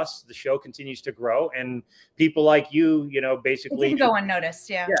for us. The show continues to grow, and people like you, basically didn't go unnoticed.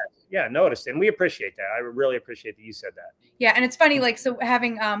 Yeah, noticed, and we appreciate that. I really appreciate that you said that. Yeah, and it's funny, like, so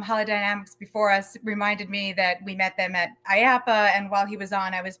having Holidynamics before us reminded me that we met them at IAPA, and while he was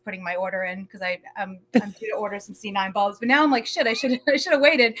on, I was putting my order in because I'm due to order some C9 bulbs. But now I'm like, shit, I should have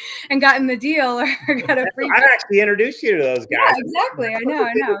waited and gotten the deal or got a free. I actually introduced you to those guys. Yeah, exactly. I know.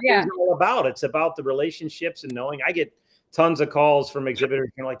 Yeah, it's all about. It's about the relationships and knowing. I get tons of calls from exhibitors.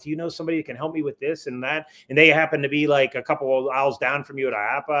 You're like, do you know somebody who can help me with this and that? And they happen to be like a couple of aisles down from you at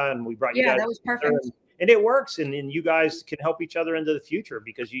IAPA, and we brought you guys. That was perfect. And it works, and you guys can help each other into the future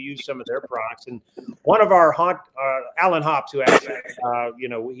because you use some of their products. And one of our Alan Hops, who actually,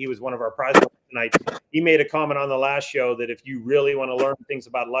 he was one of our prize tonight. He made a comment on the last show that if you really want to learn things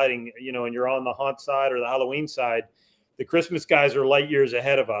about lighting, and you're on the haunt side or the Halloween side, the Christmas guys are light years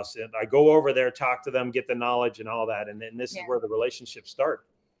ahead of us. And I go over there, talk to them, get the knowledge and all that. And then this is where the relationships start.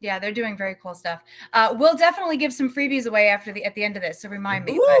 Yeah, they're doing very cool stuff. We'll definitely give some freebies away at the end of this, so remind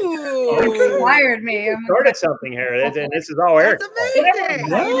me. You inspired me. Started something here, and this is all Erik. That's amazing.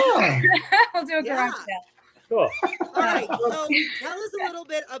 Yeah. We'll do a garage sale. Cool. All right, so tell us a little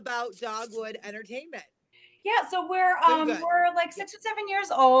bit about DogWood Entertainment. Yeah, so we're like 6 or 7 years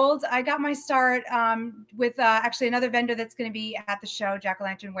old. I got my start with actually another vendor that's going to be at the show,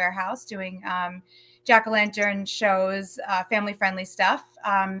 Jack-O-Lantern Warehouse, doing jack-o'-lantern shows, family-friendly stuff.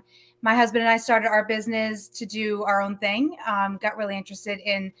 My husband and I started our business to do our own thing, got really interested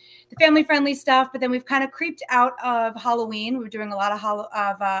in the family-friendly stuff, but then we've kind of creeped out of Halloween. We're doing a lot of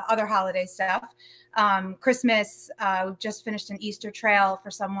other holiday stuff. Christmas, we've just finished an Easter trail for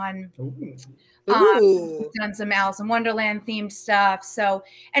someone. We've done some Alice in Wonderland themed stuff. So,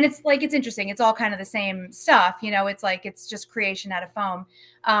 and it's interesting. It's all kind of the same stuff, it's like, it's just creation out of foam.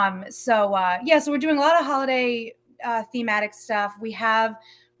 So we're doing a lot of holiday thematic stuff. We have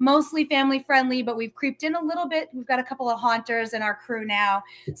mostly family friendly, but we've creeped in a little bit. We've got a couple of haunters in our crew now,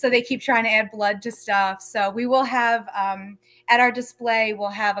 so they keep trying to add blood to stuff. So we will have at our display, we'll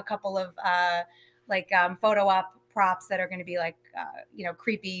have a couple of photo op props that are going to be like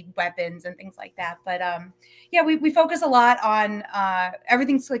creepy weapons and things like that. But we focus a lot on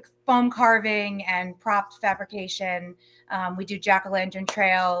everything's like foam carving and prop fabrication. We do jack-o'-lantern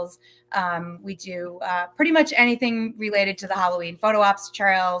trails. We do pretty much anything related to the Halloween photo ops,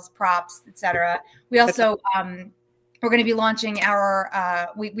 trails, props, etc. We also we're going to be launching our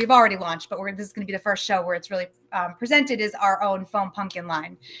we've already launched, but this is going to be the first show where it's really presented is our own foam pumpkin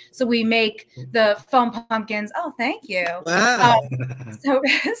line. So we make the foam pumpkins. Oh, thank you. Wow. So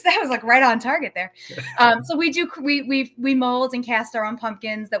that was like right on target there. So we mold and cast our own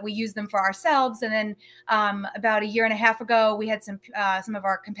pumpkins that we use them for ourselves. And then about a year and a half ago, we had some of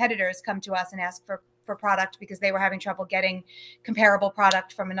our competitors come to us and ask for product because they were having trouble getting comparable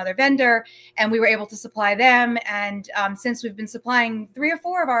product from another vendor, and we were able to supply them. And since we've been supplying 3 or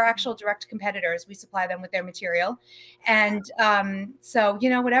 4 of our actual direct competitors, we supply them with their material. And so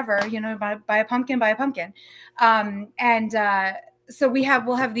whatever, buy a pumpkin, so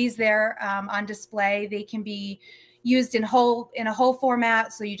we'll have these there on display. They can be used in a whole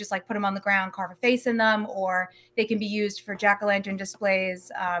format, so you just like put them on the ground, carve a face in them, or they can be used for jack-o'-lantern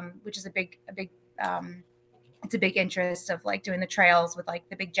displays, which is it's a big interest of like doing the trails with like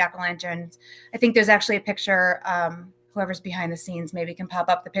the big jack-o'-lanterns. I think there's actually a picture, whoever's behind the scenes maybe can pop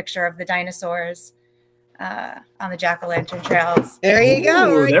up the picture of the dinosaurs on the jack-o'-lantern trails. There you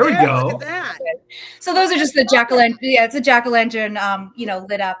go. Ooh, there we go. Look at that. So those are just the jack-o'-lantern. Yeah, it's a jack-o'-lantern,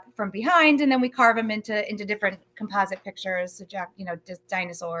 lit up from behind, and then we carve them into different composite pictures. So just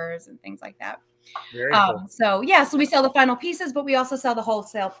dinosaurs and things like that. Very cool. So we sell the final pieces, but we also sell the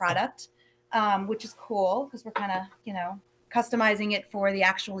wholesale product. Which is cool because we're kind of, customizing it for the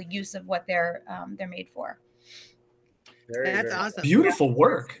actual use of what they're made for. That's awesome. Beautiful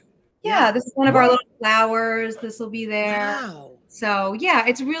work. Yeah, this is one of our little flowers. This will be there. Wow. So yeah,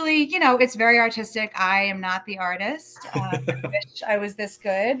 it's really, it's very artistic. I am not the artist. I wish I was this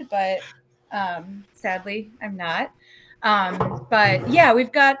good, but sadly I'm not. But yeah,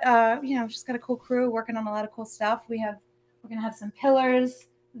 we've got, just got a cool crew working on a lot of cool stuff. We're going to have some pillars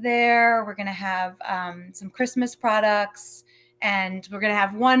there. We're going to have some Christmas products, and we're going to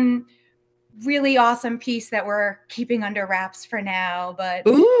have one really awesome piece that we're keeping under wraps for now, but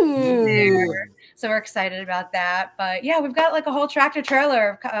so we're excited about that. But yeah, we've got like a whole tractor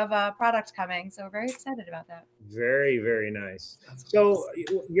trailer of product coming, so we're very excited about that. Very, very nice. So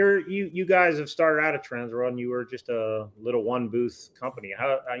you guys have started out at Transworld, and you were just a little one booth company.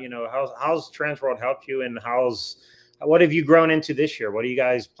 How's Transworld helped you, and what have you grown into this year? What are you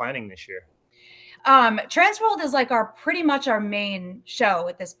guys planning this year? Transworld is like pretty much our main show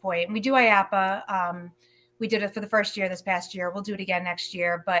at this point. We do IAPA. We did it for the first year this past year. We'll do it again next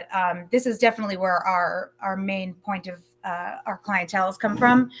year. But this is definitely where our main point of our clientele has come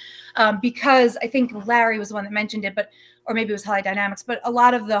from. Because I think Larry was the one that mentioned it, or maybe it was Holidynamics, but a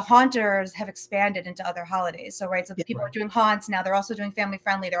lot of the haunters have expanded into other holidays. So people are doing haunts now. They're also doing family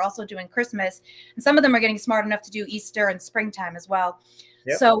friendly. They're also doing Christmas. And some of them are getting smart enough to do Easter and springtime as well.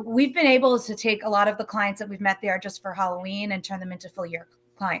 Yep. So we've been able to take a lot of the clients that we've met there just for Halloween and turn them into full year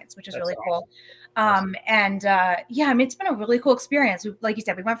clients, which is really cool. Yeah, I mean, it's been a really cool experience. Like you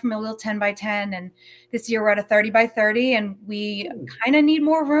said, we went from a little 10 by 10 and this year we're at a 30 by 30 and we kind of need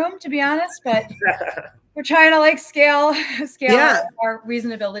more room, to be honest, but we're trying to like scale our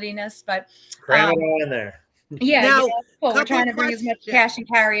reasonability-ness, but cram it all in there. Yeah, Now, cool. We're trying to bring as much questions. cash and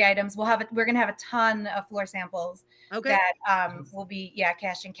carry items. We're gonna have a ton of floor samples that will be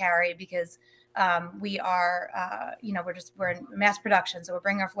cash and carry because we are we're in mass production, so we're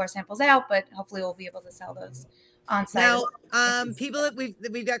bringing our floor samples out, but hopefully we'll be able to sell those on site. Now, people,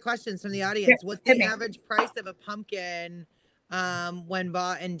 we've got questions from the audience. What's the average price of a pumpkin when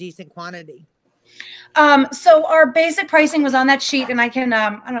bought in decent quantity? So our basic pricing was on that sheet, and I can I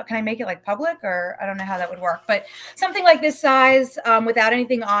don't know, can I make it like public, or I don't know how that would work, but something like this size without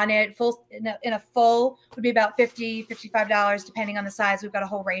anything on it, full in a full would be about $50-$55 depending on the size. We've got a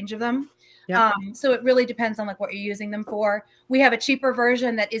whole range of them. Yep. So it really depends on like what you're using them for. We have a cheaper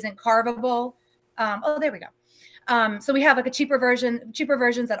version that isn't carvable. Oh, there we go. So we have like a cheaper versions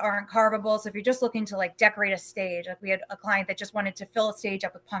that aren't carvable. So if you're just looking to like decorate a stage, like we had a client that just wanted to fill a stage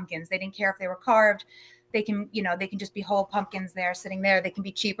up with pumpkins. They didn't care if they were carved. They can, they can just be whole pumpkins there sitting there. They can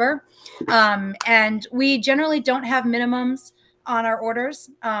be cheaper. And we generally don't have minimums on our orders.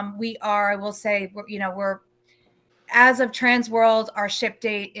 I will say, we're as of Transworld, our ship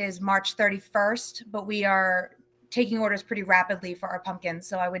date is March 31st, but we are taking orders pretty rapidly for our pumpkins.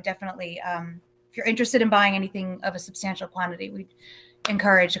 So I would definitely, if you're interested in buying anything of a substantial quantity, we'd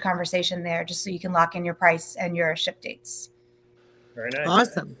encourage a conversation there just so you can lock in your price and your ship dates. Very nice.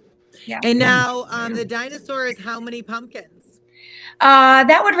 Awesome. Yeah. And now the dinosaur is how many pumpkins?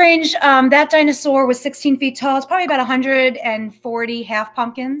 That would range. That dinosaur was 16 feet tall. It's probably about 140 half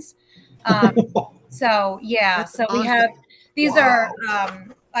pumpkins. So yeah, That's so awesome. we have, these are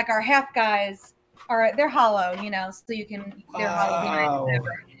like our half guys they're hollow, so you can, they're hollow behind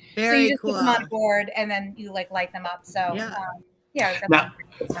whatever. Very so you just cool. put them on board and then you like light them up. So that's Now,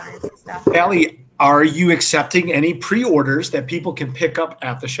 stuff. Allie, are you accepting any pre-orders that people can pick up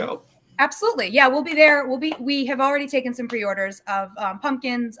at the show? Absolutely. Yeah, we'll be there. We have already taken some pre-orders of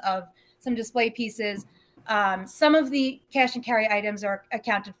pumpkins, of some display pieces. Some of the cash and carry items are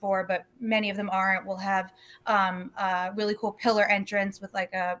accounted for, but many of them aren't. We'll have a really cool pillar entrance with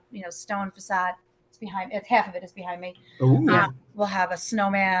like a stone facade. It's behind. It's half of it is behind me. We'll have a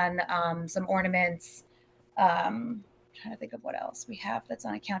snowman, some ornaments. Trying to think of what else we have that's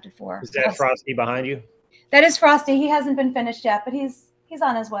unaccounted for. Is that Frosty behind you? That is Frosty. He hasn't been finished yet, but he's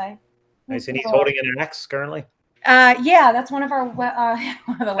on his way. Nice, and he's holding an axe currently. Yeah, that's one of our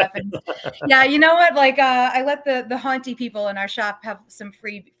one of the weapons. Yeah, you know what? Like, I let the haunty people in our shop have some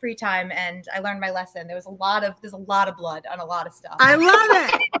free time, and I learned my lesson. There's a lot of blood on a lot of stuff. I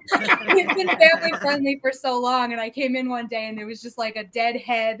love it. We've been family friendly for so long, and I came in one day, and there was just like a dead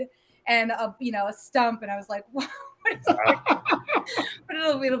head and a stump, and I was like, what is that? But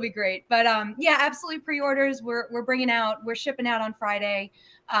it'll be great. But yeah, absolutely pre-orders. We're bringing out. We're shipping out on Friday.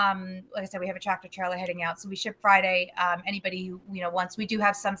 Like I said, we have a tractor trailer heading out, so we ship Friday. Anybody who wants, we do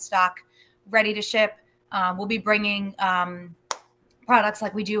have some stock ready to ship. We'll be bringing products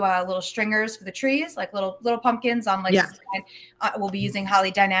like we do little stringers for the trees, like little pumpkins on like. We'll be using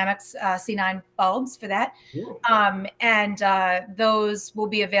Holidynamics C9 bulbs for that, and those will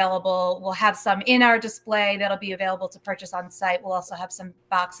be available. We'll have some in our display that'll be available to purchase on site. We'll also have some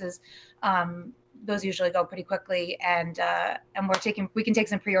boxes. Those usually go pretty quickly, and we can take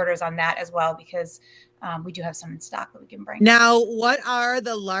some pre-orders on that as well because we do have some in stock that we can bring. Now, what are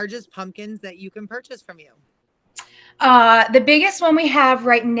the largest pumpkins that you can purchase from you? The biggest one we have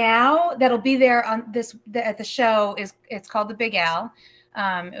right now that'll be there on at the show it's called the Big Al.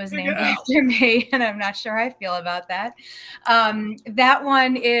 It was named after me, and I'm not sure how I feel about that. That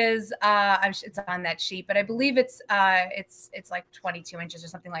one is it's on that sheet, but I believe it's like 22 inches or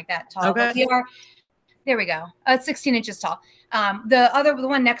something like that tall. Okay. There we go. It's 16 inches tall. The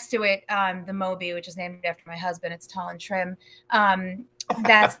one next to it, the Moby, which is named after my husband, it's tall and trim.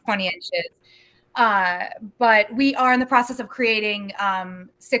 That's 20 inches. But we are in the process of creating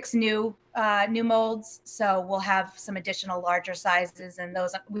 6 new molds, so we'll have some additional larger sizes, and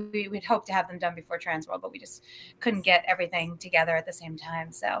those we'd hope to have them done before Transworld, but we just couldn't get everything together at the same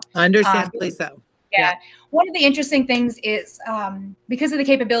time. So understandably so. Yeah. One of the interesting things is because of the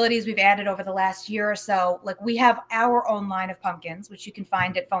capabilities we've added over the last year or so, like we have our own line of pumpkins, which you can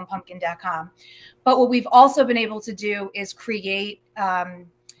find at foampumpkin.com. But what we've also been able to do is create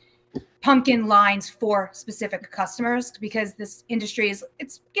pumpkin lines for specific customers, because this industry is,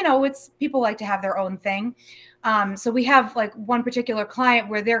 it's people like to have their own thing. So we have like one particular client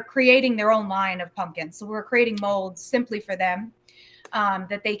where they're creating their own line of pumpkins. So we're creating molds simply for them,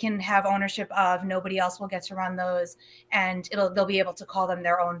 that they can have ownership of. Nobody else will get to run those, and they'll be able to call them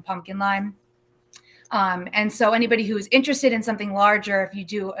their own pumpkin line. And so anybody who is interested in something larger, if you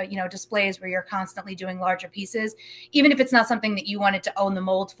do, displays where you're constantly doing larger pieces, even if it's not something that you wanted to own the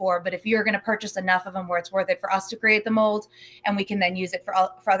mold for, but if you're going to purchase enough of them where it's worth it for us to create the mold, and we can then use it for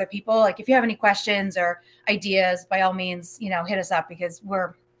other people. Like if you have any questions or ideas, by all means, hit us up, because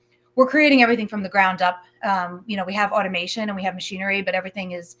we're creating everything from the ground up. We have automation and we have machinery, but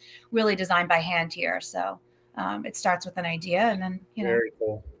everything is really designed by hand here. So it starts with an idea, and then, Very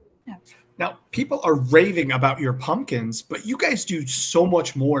cool. Yeah. Now, people are raving about your pumpkins, but you guys do so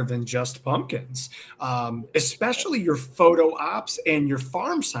much more than just pumpkins, especially your photo ops and your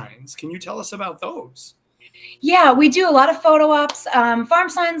farm signs. Can you tell us about those? Yeah, we do a lot of photo ops. Farm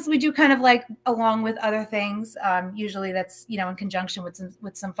signs we do kind of like along with other things. Usually that's, in conjunction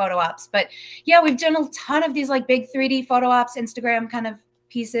with some photo ops. But yeah, we've done a ton of these like big 3D photo ops, Instagram kind of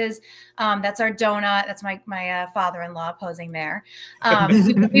pieces. That's our donut. That's my father-in-law posing there.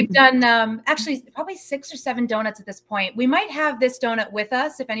 We've done actually probably 6 or 7 donuts at this point. We might have this donut with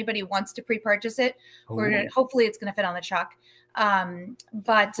us if anybody wants to pre-purchase it. Hopefully it's going to fit on the truck.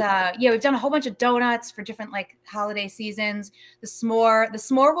 Yeah, we've done a whole bunch of donuts for different like holiday seasons. The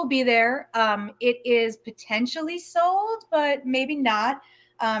s'more will be there. It is potentially sold, but maybe not.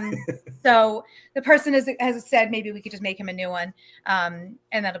 So the person has said maybe we could just make him a new one, and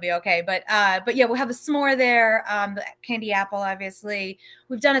that'll be okay. But yeah, we'll have the s'more there, the candy apple, obviously.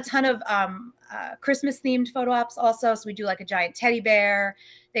 We've done a ton of Christmas themed photo ops also. So we do like a giant teddy bear.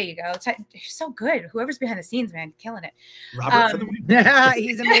 There you go. You're so good. Whoever's behind the scenes, man, killing it. Robert, for the win.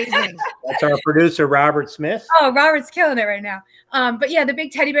 He's amazing. That's our producer, Robert Smith. Oh, Robert's killing it right now. But yeah, the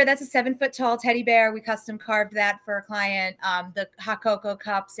big teddy bear, that's a 7-foot tall teddy bear. We custom carved that for a client. The hot cocoa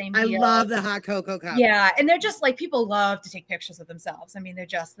cup, same deal. I love the hot cocoa cup. Yeah. And they're just like, people love to take pictures of themselves. I mean, they're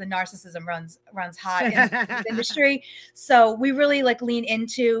just, the narcissism runs hot in this industry. So we really like lean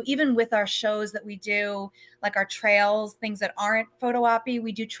into, even with our shows that we do, like our trails, things that aren't photo op-y,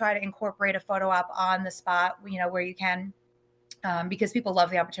 we do try to incorporate a photo op on the spot, where you can, because people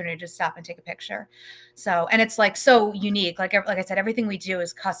love the opportunity to just stop and take a picture. So, and it's like so unique. Like I said, everything we do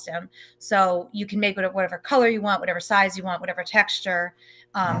is custom. So you can make whatever color you want, whatever size you want, whatever texture.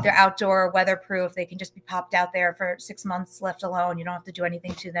 They're outdoor, weatherproof. They can just be popped out there for 6 months left alone. You don't have to do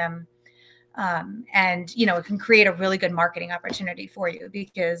anything to them. And it can create a really good marketing opportunity for you,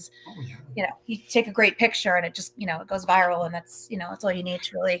 because you take a great picture and it just it goes viral, and that's that's all you need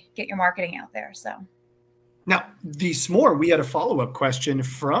to really get your marketing out there. So now the s'more, we had a follow-up question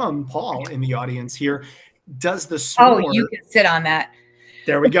from Paul in the audience here. Does the s'more, you can sit on that.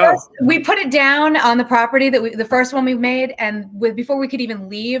 There we go. We put it down on the property the first one we made, and before we could even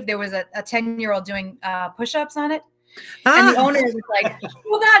leave, there was a 10-year-old doing push-ups on it. And the owner was like,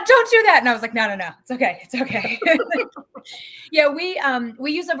 well, don't do that. And I was like, no, it's okay. It's okay. Yeah,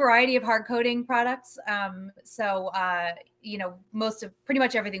 we use a variety of hard coating products. So pretty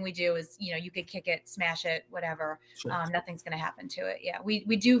much everything we do is, you could kick it, smash it, whatever. Sure. Nothing's going to happen to it. Yeah, we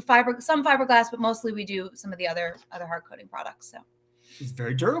do some fiberglass, but mostly we do some of the other hard coating products. So it's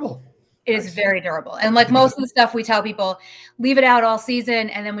very durable. It is very durable. And like most of the stuff, we tell people, leave it out all season.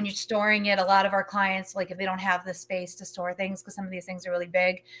 And then when you're storing it, a lot of our clients, like if they don't have the space to store things, because some of these things are really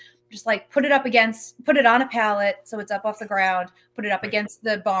big, just like put it on a pallet so it's up off the ground, put it up against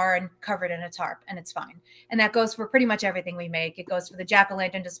the barn, cover it in a tarp, and it's fine. And that goes for pretty much everything we make. It goes for the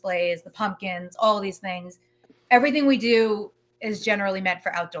jack-o'-lantern displays, the pumpkins, all of these things. Everything we do is generally meant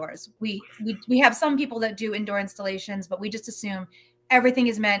for outdoors. We have some people that do indoor installations, but we just assume everything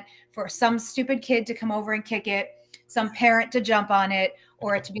is meant for some stupid kid to come over and kick it, some parent to jump on it,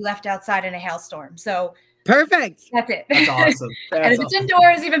 or it to be left outside in a hailstorm. So perfect. That's it. That's awesome. And if it's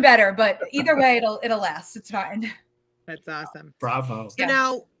indoors, even better. But either way, it'll last. It's fine. That's awesome. Bravo. So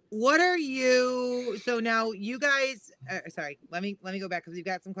now, what are you? So now you guys. Sorry, let me go back, because we've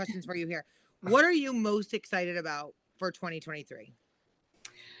got some questions for you here. What are you most excited about for 2023?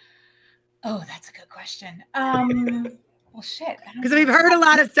 Oh, that's a good question. Well, shit. Because we've heard a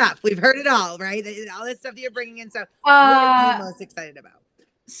lot of stuff. We've heard it all, right? All this stuff that you're bringing in. So what are you most excited about?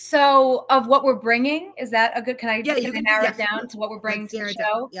 So of what we're bringing, is that a good, can I narrow it down to what we're bringing to the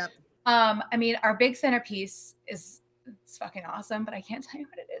show? Yep. I mean, our big centerpiece it's fucking awesome, but I can't tell you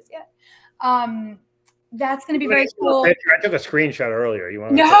what it is yet. That's going to be very cool. I took a screenshot earlier. You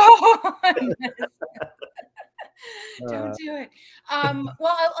want to? No. Don't do it.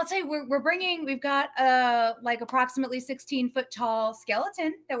 Well, I'll tell you, we've got like approximately 16-foot tall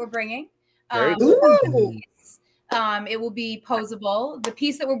skeleton that we're bringing. It will be posable. The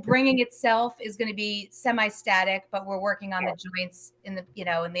piece that we're bringing itself is going to be semi-static, but we're working on the joints in the,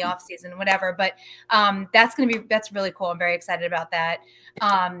 in the off season, whatever. But that's really cool. I'm very excited about that.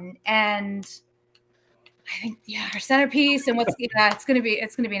 And I think, our centerpiece and it's going to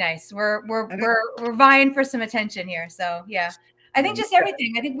be nice. We're vying for some attention here. So I think just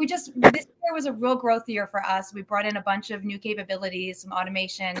everything. I think this year was a real growth year for us. We brought in a bunch of new capabilities, some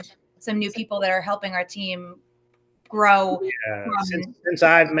automation, some new people that are helping our team grow. Yeah. Since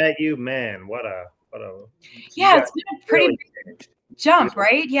I've met you, man, what a it's been a pretty big jump,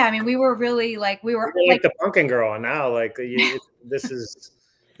 right? Yeah. I mean, we were really like the pumpkin girl, and now this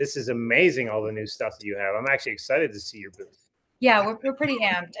is amazing, all the new stuff that you have. I'm actually excited to see your booth. Yeah, we're pretty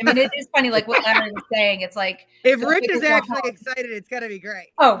amped. I mean, it is funny, like what Larry was saying. It's like if Rich is actually excited, it's gonna be great.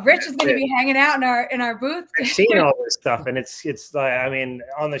 Oh, Rich is gonna be hanging out in our booth. I've seen all this stuff, and it's like, I mean,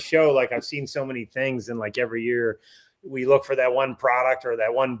 on the show, like I've seen so many things, and like every year we look for that one product or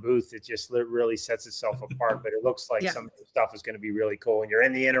that one booth that just really sets itself apart. But it looks like some of the stuff is going to be really cool. And you're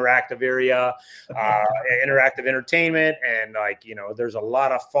in the interactive area, interactive entertainment. And like, there's a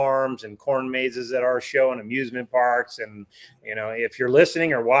lot of farms and corn mazes at our show and amusement parks. And, if you're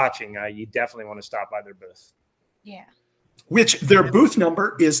listening or watching, you definitely want to stop by their booth. Yeah. Which their booth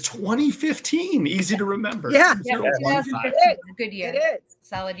number is 2015. Easy to remember. Yeah. 2015. Good year. It is.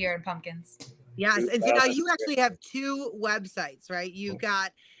 Solid year in pumpkins. Yes, and so now you actually have two websites, right? You've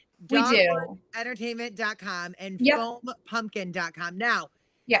got DogWoodEntertainment.com and FoamPumpkin.com. Now,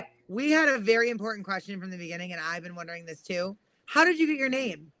 we had a very important question from the beginning, and I've been wondering this too. How did you get your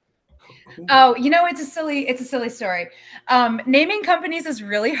name? Oh, it's a silly story. Naming companies is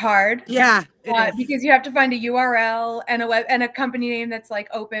really hard. Yeah, because you have to find a URL and a company name that's like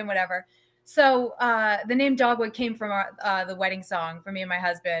open, whatever. So the name DogWood came from the wedding song for me and my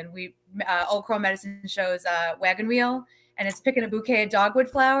husband. We Old Crow Medicine shows Wagon Wheel, and it's picking a bouquet of dogwood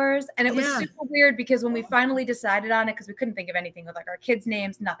flowers. And it was super weird because when we finally decided on it, because we couldn't think of anything with like our kids'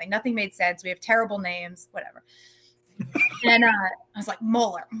 names, nothing made sense. We have terrible names, whatever. And I was like,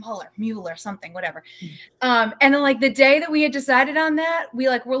 Mueller, something, whatever. And then like the day that we had decided on that,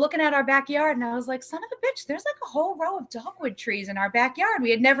 we're looking at our backyard, and I was like, son of a bitch, there's like a whole row of dogwood trees in our backyard. We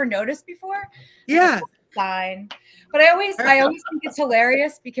had never noticed before. Yeah. Fine. But I always think it's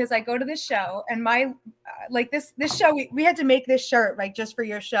hilarious because I go to this show, and my this show, we had to make this shirt like just for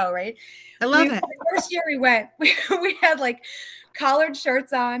your show, right? I love it. The first year we went, we had like collared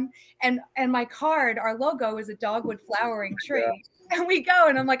shirts on, and my card, our logo is a dogwood flowering tree. And we go,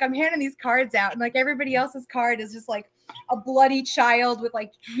 and I'm handing these cards out, and like everybody else's card is just like a bloody child with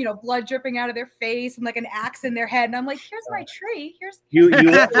like, blood dripping out of their face and like an axe in their head. And I'm like, here's my tree. You went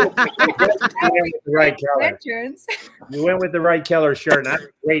with the right color. You went with the right color shirt. And I have a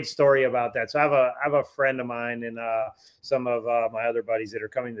great story about that. So I have a friend of mine and some of my other buddies that are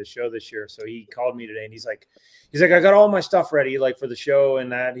coming to the show this year. So he called me today, and he's like, I got all my stuff ready, like for the show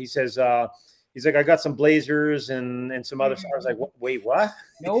and that. He says, he's like, I got some blazers and some other stuff. I was like, wait, what?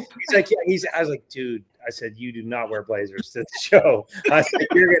 Nope. He's like, I was like, dude, I said, you do not wear blazers to the show. I said,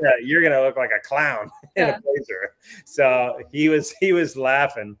 you're gonna look like a clown in a blazer. So he was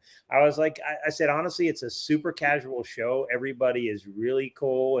laughing. I was like, I said, honestly, it's a super casual show. Everybody is really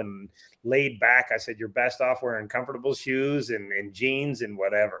cool and laid back. I said, you're best off wearing comfortable shoes and jeans and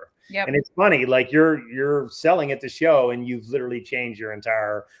whatever. Yep. And it's funny, like you're selling at the show, and you've literally changed your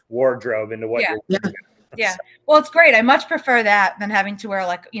entire wardrobe into what you're wearing. Yeah. Well, it's great. I much prefer that than having to wear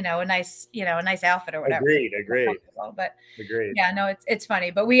like, a nice outfit or whatever. Agreed. But agreed. Yeah, no, it's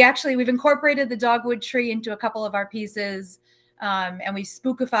funny. But we've incorporated the dogwood tree into a couple of our pieces. And we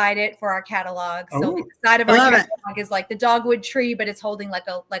spookified it for our catalog. So the side of our catalog is like the dogwood tree, but it's holding like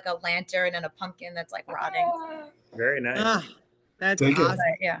a lantern and a pumpkin that's like rotting. Very nice. That's awesome.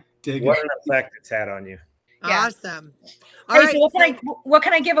 Yeah. What an effect it's had on you. Yeah. Awesome. All right, so what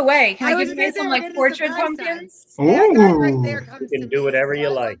can I give away? Can I give away some like portrait pumpkins? You can do whatever you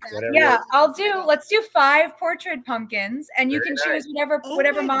like. Let's do 5 portrait pumpkins, and you can choose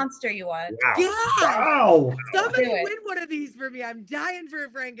whatever monster you want. Wow. Somebody win one of these for me. I'm dying for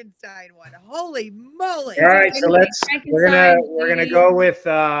a Frankenstein one. Holy moly. All right, so we're gonna go with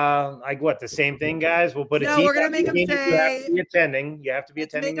the same thing, guys. We'll put we're gonna make them say you have to be attending. You have to be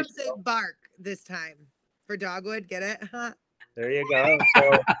attending. Make them say bark this time. For DogWood, get it? There you go.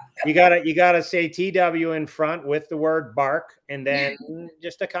 So you gotta say TW in front with the word bark, and then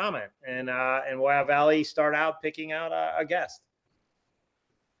just a comment, and we'll have Allie start out picking out a guest.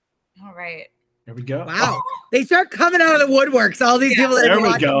 All right. There we go. Wow. They start coming out of the woodworks. All these people that There are we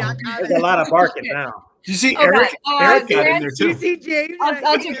watching go. Nakae. There's a lot of barking now. Do you see Oh, Erik? God. Erik got in Grant, there Do you too. see James?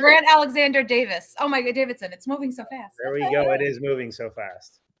 I'll do Grant Alexander Davis. Oh my God, Davidson. It's moving so fast. There we go. It is moving so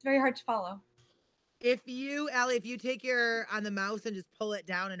fast. It's very hard to follow. If you, Allie, if you take your on the mouse and just pull it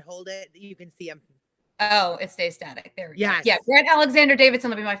down and hold it, you can see him. Oh, it stays static. There we go. Yes. Yeah, Grant Alexander Davidson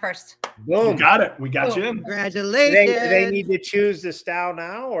will be my first. Boom. You got it. We got you in. Congratulations. Do they need to choose the style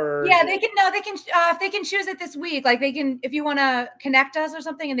now, or Yeah, they can. No, they can. If they can choose it this week, like they can. If you want to connect us or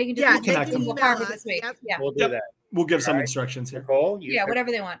something, and they can just Yeah, email connect us, them. we'll carve it Email this week. us, Yeah, we'll do Yep. that. We'll give some All right. instructions here. Nicole, you yeah,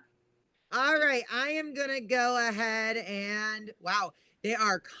 whatever they want. All right, I am gonna go ahead and wow, they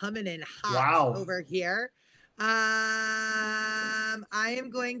are coming in hot Wow. over here. I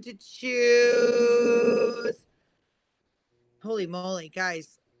am going to choose. Holy moly,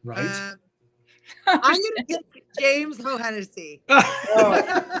 guys! Right. I'm gonna pick James Hennessy.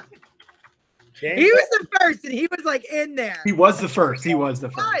 James, He was the first, and he was like in there. He was the first. He was the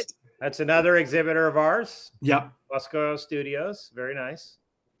first. that's another exhibitor of ours. Yep. Busco Studios. Very nice.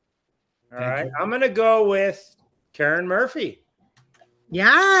 All Thank right. you. I'm going to go with Karen Murphy.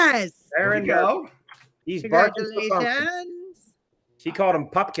 Yes. There Karen we go. Murphy. He's barking for pumpkins. Congratulations. She called them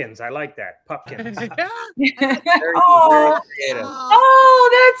pumpkins. I like that. Pumpkins. Very, Oh. very creative. Oh,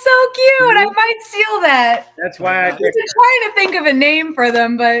 that's so cute. I might steal that. That's why I I was trying to think of a name for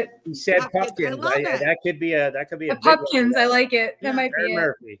them, but he said Pumpkins. I pumpkins. love it. That could be a the big one. pumpkins, I like it. Yeah. That might be Karen it.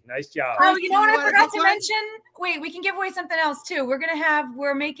 Murphy. Nice job. Oh, you know what You I wanna forgot pick to one? mention? Wait, we can give away something else too. We're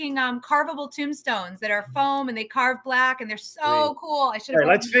making carvable tombstones that are foam and they carve black and they're so Sweet. cool. I should All have.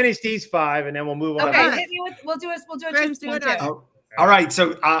 right, let's finish these 5 and then we'll move on. Okay, Alright. hit me with, we'll do a Chris, do tombstone another. too. Oh, all right.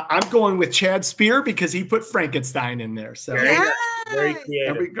 So I'm going with Chad Spear because he put Frankenstein in there. So Very Yes. Very there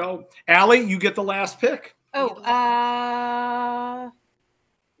creative. we go. Allie, you get the last pick.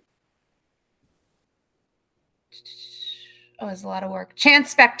 Oh, it's a lot of work.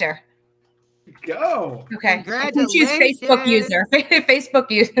 Chance Spector. Go. Okay. I can choose Facebook user. Facebook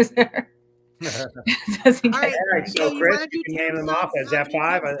user. Doesn't All get right. All right, so you Chris, wanna do you can name them tombstones? off as How many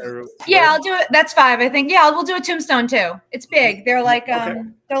F5. tombstones? Yeah, I'll do it. That's 5, I think. Yeah, we'll do a tombstone too. It's big. They're like Okay.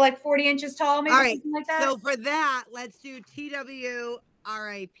 they're like 40 inches tall, maybe All right. something like that. So for that, let's do TWRIP.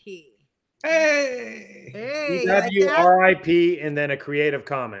 Hey. Hey, like that? WRIP and then a creative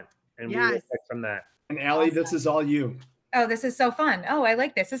comment. And we will Yes. pick from that. And Allie, this is all you. Oh, this is so fun. Oh, I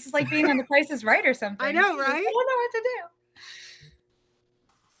like this. This is like being on The Price is Right or something. I know, right? I don't know what to do.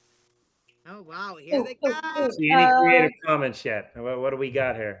 Oh wow, here they go. See any creative comments yet? What do we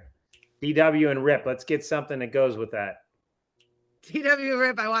got here? DW and RIP. Let's get something that goes with that.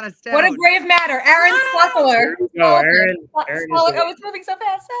 TWRIP, I want to stone. What a grave matter. Aaron Stockler. There you go, Aaron. Aaron is Oh, the- it's moving so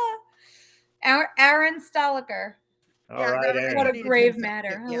fast. Aaron Stoliker. All Yeah, right, that was Aaron. What a Need a grave tombstone.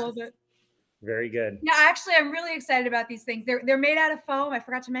 matter. I Yes. love it. Very good. Yeah, actually, I'm really excited about these things. They're made out of foam. I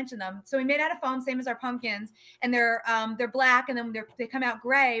forgot to mention them. So we made out of foam, same as our pumpkins, and they're black, and then they come out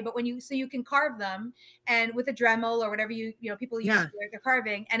gray. But you can carve them, and with a Dremel or whatever people use Yeah. for their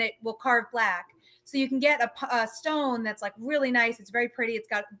carving, and it will carve black. So you can get a stone that's like really nice. It's very pretty. It's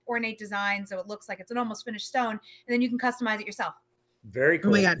got ornate design, so it looks like it's an almost finished stone, and then you can customize it yourself. Very Oh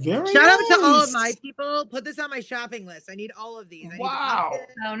cool. my god! Very Shout out to all of nice. my people. Put this on my shopping list. I need all of these. I need Wow.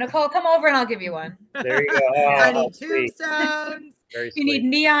 pumpkins, Oh, Nicole, come over and I'll give you one. There you go. Oh, I need sweet. tombstones. Very You sweet. need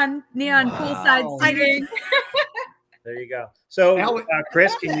neon poolside Wow. seating. There you go. So, Allie-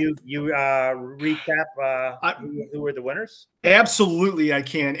 Chris, can you recap who were the winners? Absolutely, I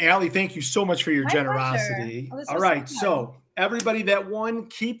can. Allie, thank you so much for your My generosity. pleasure. Oh, this All was right, so so everybody that won,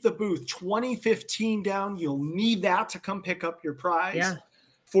 keep the booth 2015 down. You'll need that to come pick up your prize. Yeah.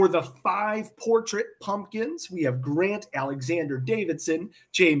 For the 5 portrait pumpkins, we have Grant Alexander Davidson,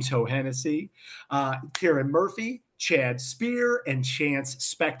 James Hennessy, Karen Murphy, Chad Spear, and Chance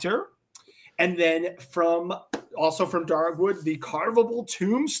Spector. And then also from DogWood, the carvable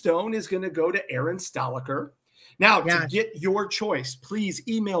tombstone is going to go to Aaron Stoliker. Now, to get your choice, please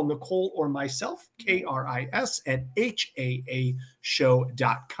email Nicole or myself,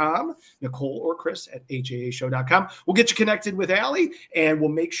 KRIS@HAAshow.com, Nicole or Chris at HAAshow.com. We'll get you connected with Allie, and we'll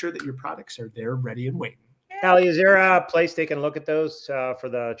make sure that your products are there ready and waiting. Allie, is there a place they can look at those for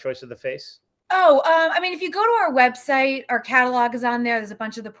the choice of the face? Oh, I mean, if you go to our website, our catalog is on there. There's a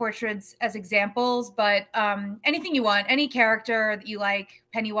bunch of the portraits as examples, but anything you want, any character that you like,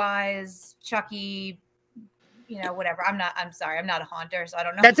 Pennywise, Chucky, whatever. I'm sorry. I'm not a haunter, so I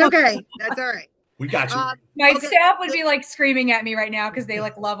don't know. That's okay. That's all right. We got you. My Okay. staff would be like screaming at me right now because they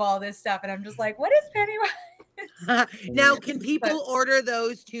like love all this stuff. And I'm just like, what is Pennywise? Now, can people order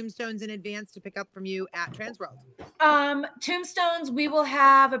those tombstones in advance to pick up from you at Transworld? Tombstones, we will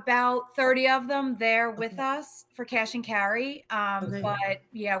have about 30 of them there with us for cash and carry. But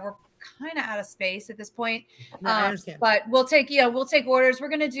yeah, we're kind of out of space at this point. No, I understand. But we'll take orders. We're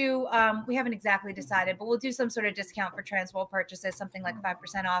going to do, we haven't exactly decided, but we'll do some sort of discount for Transworld purchases, something like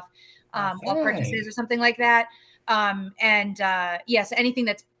 5% off all purchases or something like that. Yes, anything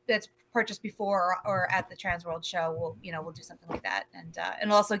that's purchased before or at the Transworld show, we'll do something like that, and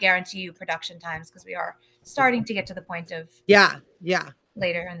we'll also guarantee you production times because we are starting to get to the point of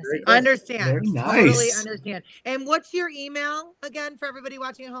later in the season. Understand. Very nice. Totally understand. And what's your email again for everybody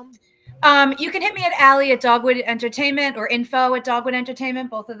watching at home? You can hit me at Allie at DogWood Entertainment or info at DogWood Entertainment.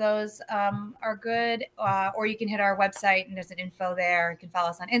 Both of those are good. Or you can hit our website and there's an info there. You can follow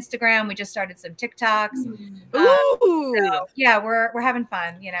us on Instagram. We just started some TikToks. Ooh. So, yeah, we're having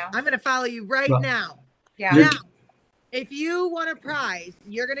fun, I'm going to follow you right now. Yeah. Now, if you want a prize,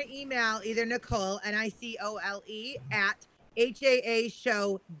 you're going to email either Nicole, Nicole, at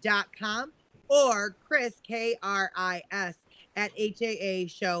haashow.com or Chris, Kris, at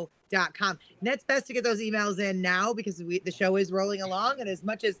haashow.com. And that's best to get those emails in now because the show is rolling along. And as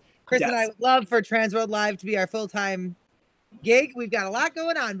much as Chris and I would love for Transworld Live to be our full-time gig, we've got a lot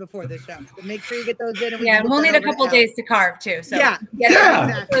going on before the show. So make sure you get those in. And we'll need a couple days to carve too. So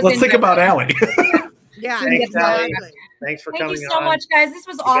exactly. Let's think about Allie. Thanks for coming on. Thank you so much, guys. This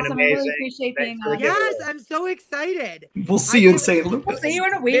was awesome. I really appreciate being on. Yes, I'm so excited. We'll see you in St. Louis. We'll see you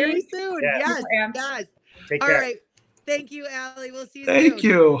in a week. Very soon. Yes. Take care. All right. Thank you, Allie. We'll see you soon. Thank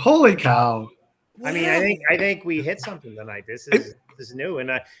you. Holy cow. I mean, I think we hit something tonight. This is new,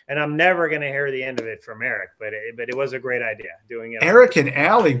 and I'm never going to hear the end of it from Erik. But it was a great idea doing it. Erik and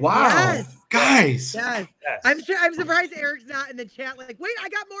Allie, wow, guys. Yes. I'm surprised Erik's not in the chat. Like, wait, I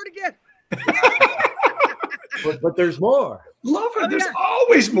got more to give. but there's more. Love it. There's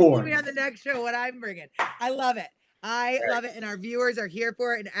always more. We'll be on the next show. What I'm bringing, I love it. I love it, and our viewers are here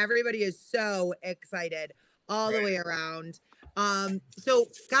for it, and everybody is so excited all the way around. So,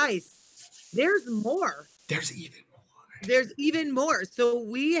 guys. There's more. There's even more. There's even more. So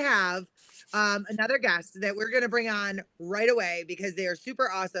we have another guest that we're going to bring on right away because they are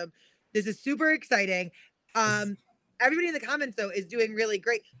super awesome. This is super exciting. Everybody in the comments, though, is doing really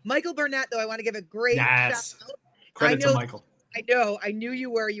great. Michael Burnett, though, I want to give a great shout out. Credit to Michael. I know. I knew you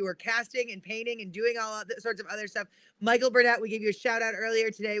were. You were casting and painting and doing all sorts of other stuff. Michael Burnett, we gave you a shout out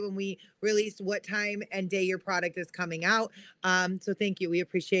earlier today when we released what time and day your product is coming out. So thank you. We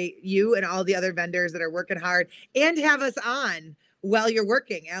appreciate you and all the other vendors that are working hard and have us on while you're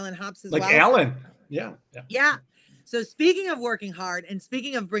working. Alan Hops as well. Like Alan. Yeah. So speaking of working hard and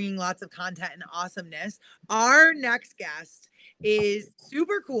speaking of bringing lots of content and awesomeness, our next guest is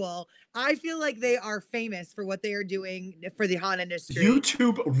super cool. I feel like they are famous for what they are doing for the haunt industry.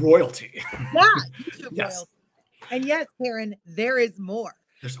 YouTube royalty. Yeah, YouTube royalty. And yes, Karen, there is more.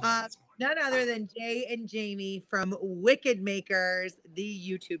 There's none other than Jay and Jaimie from Wicked Makers, the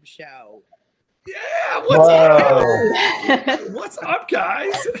YouTube show. Yeah, what's up? What's up,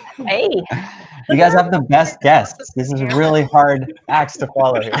 guys? Hey, you guys have the best guests. This is really hard acts to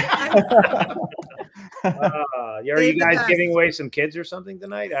follow here. Are you guys giving away some kids or something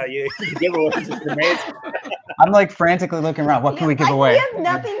tonight? You give away some amazing. I'm like frantically looking around. What can we give away? We have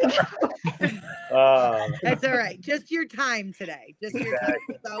nothing to give. That's all right. Just your time today. Just your time.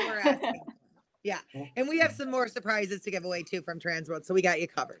 That's all we're asking. Yeah. And we have some more surprises to give away too from Transworld. So we got you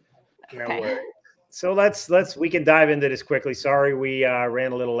covered. No worries. So we can dive into this quickly. Sorry, we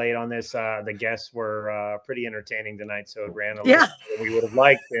ran a little late on this. The guests were pretty entertaining tonight, so it ran a little later than we would have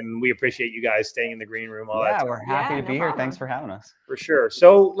liked, and we appreciate you guys staying in the green room. We're happy to be here. Thanks for having us. For sure.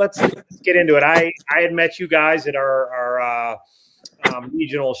 So let's get into it. I had met you guys at our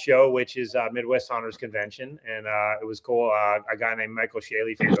regional show, which is Midwest Haunters Convention, and it was cool. A guy named Michael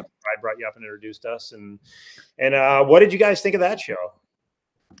Shaley from I brought you up and introduced us, and what did you guys think of that show?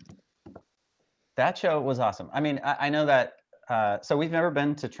 That show was awesome. I mean, I know that. So we've never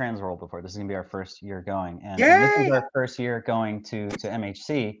been to Transworld before. This is gonna be our first year going, and this is our first year going to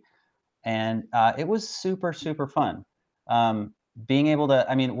MHC, and it was super fun. Being able to,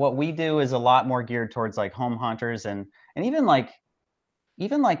 I mean, what we do is a lot more geared towards like home haunters and even like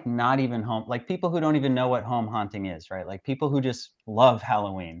not even home, like people who don't even know what home haunting is, right? Like people who just love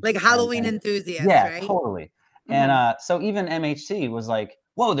Halloween, like Halloween enthusiasts. Yeah, right? Totally. And so even MHC was like,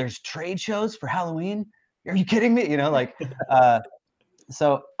 whoa, there's trade shows for Halloween? Are you kidding me? You know, like,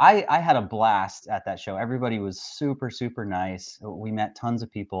 so I had a blast at that show. Everybody was super nice. We met tons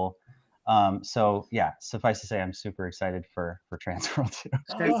of people. So yeah, suffice to say, I'm super excited for Transworld too.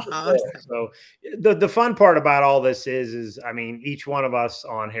 That's awesome. So the fun part about all this is I mean, each one of us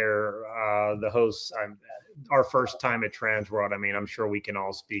on here, the hosts, our first time at Transworld. I mean, I'm sure we can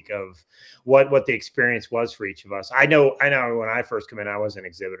all speak of what the experience was for each of us. I know when I first come in, I was an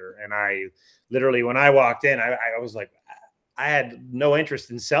exhibitor, and I literally, when I walked in, I was like, I had no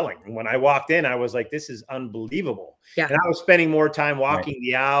interest in selling. And when I walked in, I was like, this is unbelievable. Yeah. And I was spending more time walking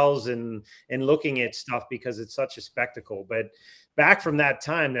the aisles and looking at stuff because it's such a spectacle. But back from that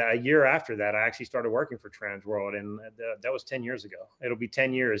time, a year after that, I actually started working for Transworld, and that was 10 years ago. It'll be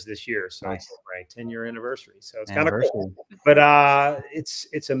 10 years this year. So Nice. it's right 10-year anniversary. So it's kind of cool. But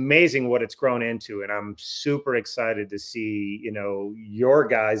it's amazing what it's grown into. And I'm super excited to see, you know, your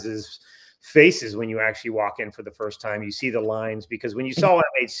guys's faces when you actually walk in for the first time. You see the lines, because when you saw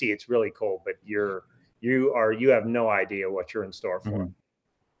MHC, it's really cool, but you have no idea what you're in store for.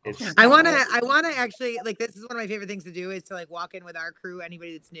 Mm-hmm. I want to actually, like, this is one of my favorite things to do, is to like walk in with our crew,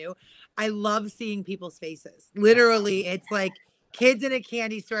 anybody that's new. I love seeing people's faces. Literally, it's like kids in a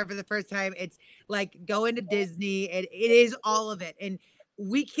candy store for the first time. It's like going to Disney. It is all of it. And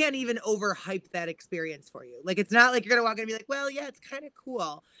we can't even overhype that experience for you. Like, it's not like you're going to walk in and be like, well, yeah, it's kind of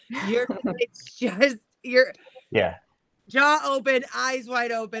cool. It's just, you're jaw open, eyes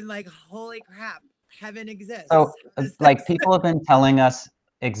wide open, like, holy crap, heaven exists. So like, people have been telling us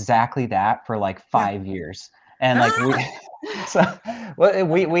exactly that for like 5 years. And like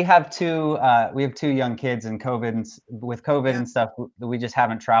we have two young kids, and with COVID and stuff, we just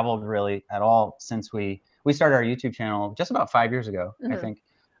haven't traveled really at all since we started our YouTube channel just about 5 years ago, I think.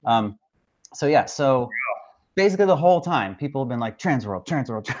 So basically the whole time people have been like, Transworld,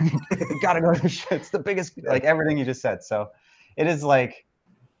 you gotta go to the show. It's the biggest, like everything you just said. So it is like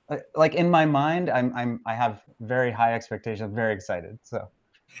in my mind, I have very high expectations, very excited. So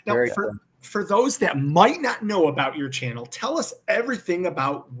now, for those that might not know about your channel, tell us everything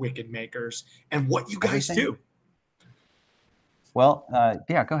about Wicked Makers and what you guys do. Well,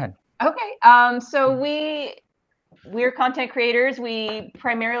 yeah, go ahead. Okay, so we're content creators. We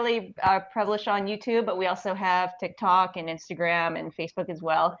primarily publish on YouTube, but we also have TikTok and Instagram and Facebook as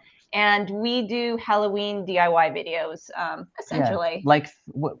well. And we do Halloween DIY videos, essentially. Yeah, like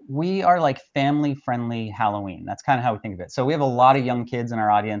we are like family-friendly Halloween. That's kind of how we think of it. So we have a lot of young kids in our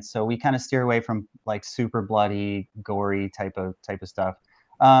audience, so we kind of steer away from like super bloody, gory type of stuff.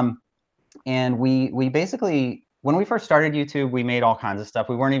 And we basically, when we first started YouTube, we made all kinds of stuff.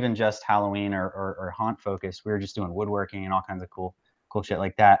 We weren't even just Halloween or haunt focused. We were just doing woodworking and all kinds of cool shit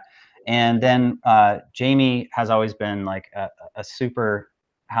like that. And then Jaimie has always been like a super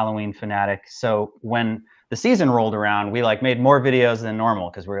Halloween fanatic. So when the season rolled around, we like made more videos than normal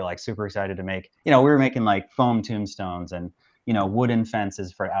because we were like super excited to make, we were making like foam tombstones and, wooden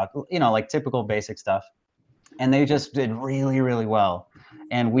fences for out, like typical basic stuff. And they just did really, really well.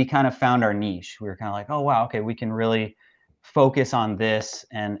 And we kind of found our niche. We were kind of like, oh, wow, okay, we can really focus on this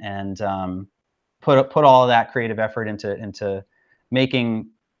and put all of that creative effort into making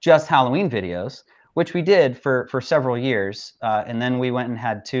just Halloween videos, which we did for several years. And then we went and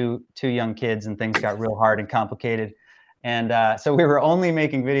had two young kids, and things got real hard and complicated. And so we were only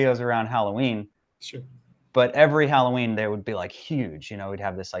making videos around Halloween. Sure. But every Halloween, they would be like huge. We'd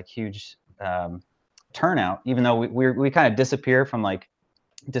have this like huge turnout, even though we kind of disappear from like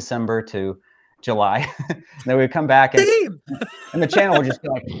December to July. And then we'd come back and the channel would just be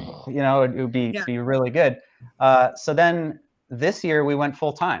like, it would be really good. So then this year we went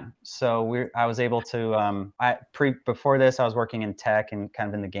full time. So I was able to, before this, I was working in tech and kind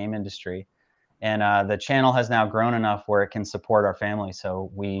of in the game industry. And the channel has now grown enough where it can support our family.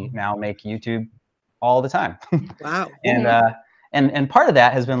 So we now make YouTube all the time. Wow. And part of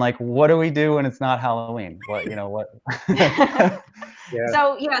that has been like, what do we do when it's not Halloween? What?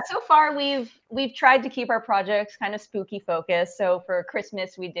 So far we've tried to keep our projects kind of spooky focused. So for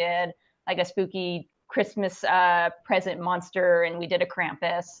Christmas, we did like a spooky Christmas present monster, and we did a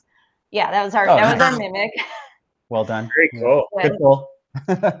Krampus. Yeah, that was our mimic. Well done. Very cool. Good cool.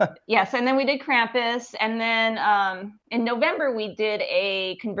 Yes, and then we did Krampus, and then in November we did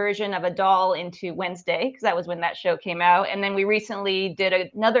a conversion of a doll into Wednesday, because that was when that show came out. And then we recently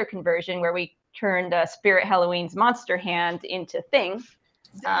did another conversion where we turned Spirit Halloween's monster hand into Thing.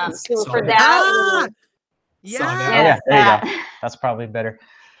 So for that, there you go. That's probably better.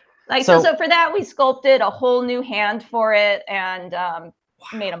 So for that, we sculpted a whole new hand for it, and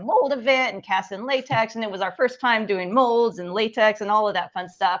made a mold of it and cast in latex. And it was our first time doing molds and latex and all of that fun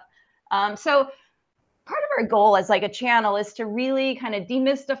stuff. So part of our goal as like a channel is to really kind of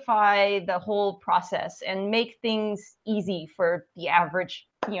demystify the whole process and make things easy for the average,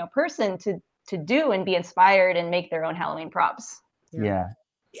 person to do and be inspired and make their own Halloween props. Yeah.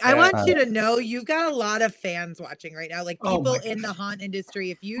 I want you to know you've got a lot of fans watching right now, like people in the haunt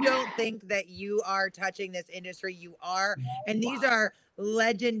industry. If you don't think that you are touching this industry, you are. And these are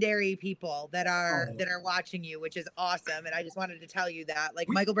legendary people that are watching you, which is awesome. And I just wanted to tell you that, like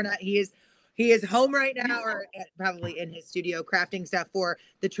Michael Burnett, he is home right now, or probably in his studio crafting stuff for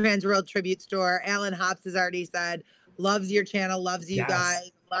the Transworld Tribute Store. Alan Hops has already said loves your channel, loves you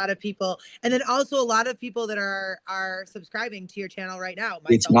guys. A lot of people, and then also a lot of people that are subscribing to your channel right now.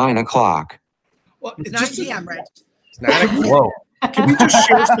 It's 9 o'clock. Well, it's 9 p.m. Rich. It's 9 o'clock. Whoa. Can we just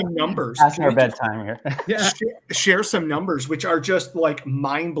share some numbers? That's our bedtime here. Share some numbers, which are just like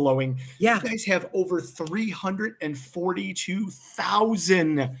mind blowing. Yeah. You guys have over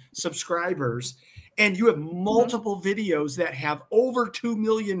 342,000 subscribers, and you have multiple videos that have over 2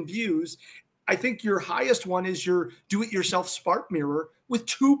 million views. I think your highest one is your do-it-yourself spark mirror with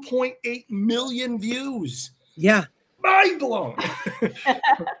 2.8 million views. Yeah. Mind blown.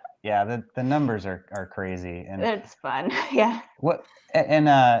 Yeah, the numbers are crazy, and it's fun. Yeah.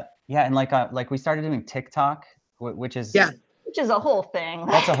 And like we started doing TikTok, which is a whole thing.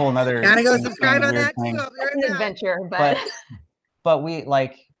 That's a whole nother. Gotta go subscribe on that thing. too. It's an adventure, but we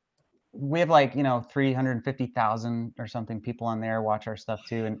have 350,000 or something people on there watch our stuff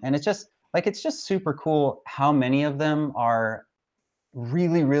too, and it's just super cool how many of them are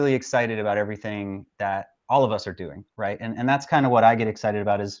really, really excited about everything that all of us are doing, right? And that's kind of what I get excited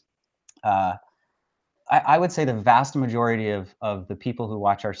about is, I would say the vast majority of the people who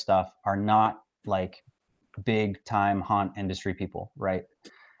watch our stuff are not like big time haunt industry people, right?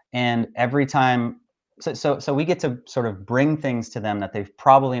 And every time, so we get to sort of bring things to them that they've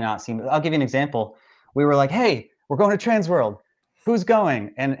probably not seen. I'll give you an example. We were like, hey, we're going to Transworld. Who's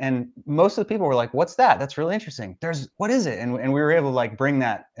going? And most of the people were like, what's that? That's really interesting. What is it? And we were able to like bring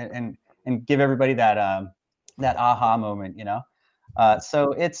that and give everybody that aha moment,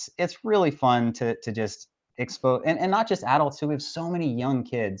 so it's really fun to just expose, and not just adults too. We have so many young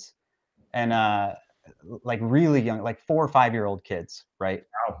kids, and like really young, like 4 or 5 year old kids, right?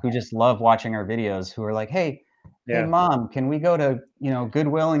 Who just love watching our videos, who are like, hey, Mom, can we go to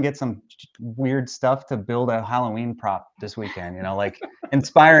Goodwill and get some weird stuff to build a Halloween prop this weekend? Like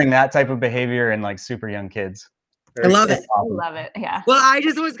inspiring that type of behavior in like super young kids. I love it. I love it. Yeah. Well, I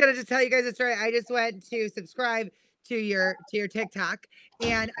just was gonna just tell you guys a story. I just went to subscribe to your TikTok,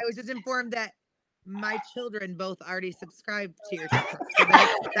 and I was just informed that my children both already subscribed to your TikTok. So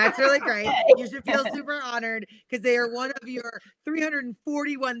that's really great. You should feel super honored because they are one of your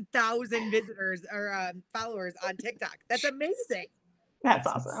 341,000 visitors or followers on TikTok. That's amazing. That's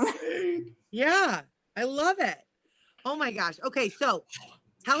awesome. Yeah, I love it. Oh my gosh. Okay, so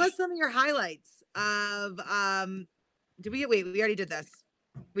tell us some of your highlights of we already did this.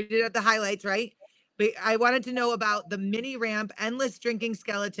 We did the highlights, right? But I wanted to know about the mini ramp, endless drinking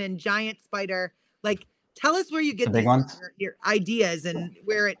skeleton, giant spider. Like, tell us where you get the big ones, your ideas, and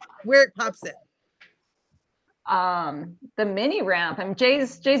where it pops in. The mini ramp.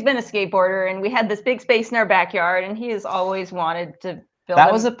 Jay's been a skateboarder, and we had this big space in our backyard, and he has always wanted to build.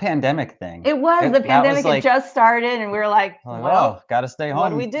 That was a pandemic thing. It was the pandemic had just started, and we were like, well, got to stay home. What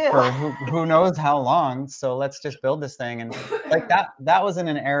do we do? For who knows how long? So let's just build this thing. And like that was in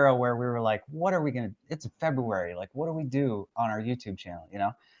an era where we were like, what are we gonna? It's February. Like, what do we do on our YouTube channel?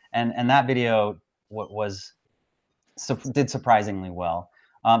 And that video did surprisingly well.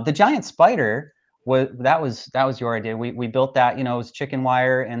 The giant spider that was your idea. We built that. It was chicken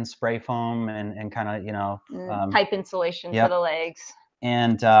wire and spray foam and kind of pipe insulation for the legs.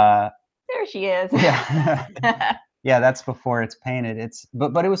 And there she is. Yeah. Yeah, that's before it's painted.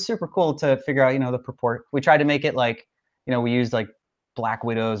 But it was super cool to figure out the purport. We tried to make it like we used like black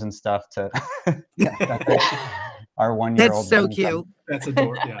widows and stuff to our 1-year-old. That's so cute. That's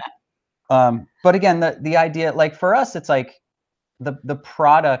adorable. Yeah. But again, the idea, like for us, it's like the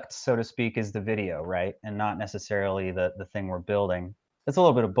product, so to speak, is the video, right? And not necessarily the thing we're building. It's a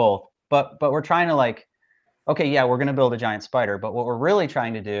little bit of both, but we're trying to like, okay, yeah, we're going to build a giant spider, but what we're really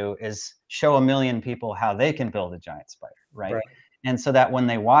trying to do is show 1 million people how they can build a giant spider, right? And so that when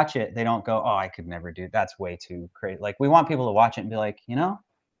they watch it, they don't go, oh, I could never do, that's way too crazy. Like we want people to watch it and be like, I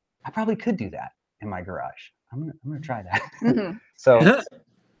probably could do that in my garage. I'm gonna try that. Mm-hmm. So.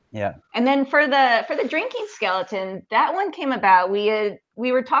 Yeah. And then for the drinking skeleton, that one came about. We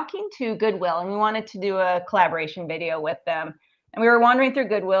were talking to Goodwill, and we wanted to do a collaboration video with them. And we were wandering through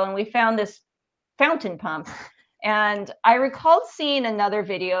Goodwill, and we found this fountain pump. And I recalled seeing another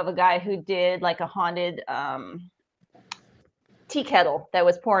video of a guy who did like a haunted tea kettle that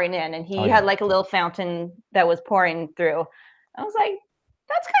was pouring in, and he had like a little fountain that was pouring through. I was like,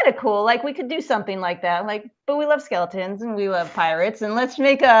 that's kind of cool. Like we could do something like that. Like, but we love skeletons and we love pirates, and let's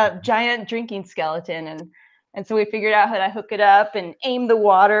make a giant drinking skeleton. And so we figured out how to hook it up and aim the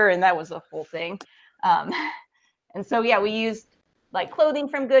water, and that was the whole thing. And so yeah, we used like clothing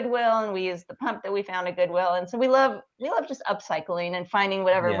from Goodwill, and we used the pump that we found at Goodwill. And so we love just upcycling and finding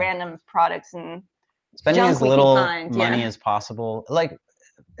whatever random products and spending as little money as possible, like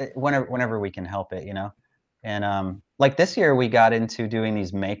whenever we can help it, you know. And like this year we got into doing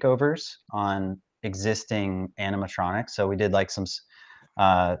these makeovers on existing animatronics. So we did like some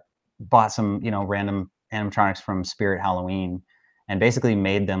bought some, you know, random animatronics from Spirit Halloween and basically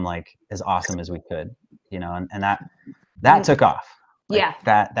made them like as awesome as we could, you know, and that took off. Like,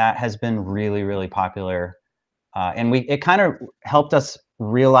 that has been really, really popular. And it kind of helped us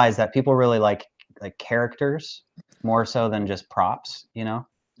realize that people really like characters more so than just props, you know,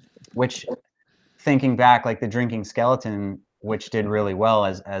 which thinking back, like the drinking skeleton, which did really well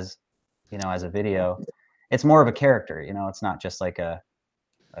as you know, as a video, it's more of a character, you know, it's not just like a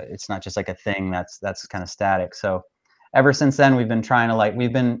thing that's kind of static. So ever since then, we've been trying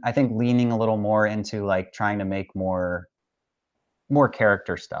to I think leaning a little more into like trying to make more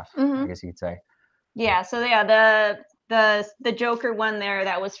character stuff, I guess you could say. Yeah. So yeah, the Joker one there,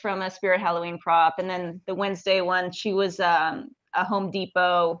 that was from a Spirit Halloween prop. And then the Wednesday one, she was a Home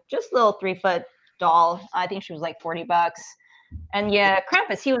Depot, just little 3-foot doll. I think she was like $40. And yeah,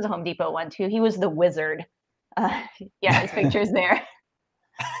 Krampus, he was a Home Depot one too. He was the wizard. Yeah, his picture's there.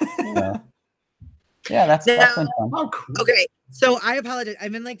 Yeah, that's been fun. Oh, cool. Okay, so I apologize.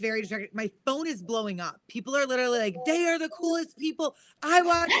 I've been like very distracted. My phone is blowing up. People are literally like, they are the coolest people. I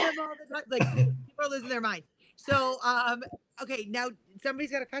watch them all the time. Like people are losing their mind. So, okay, now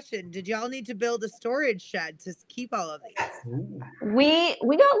somebody's got a question. Did y'all need to build a storage shed to keep all of these?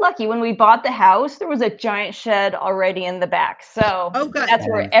 We got lucky when we bought the house. There was a giant shed already in the back, so that's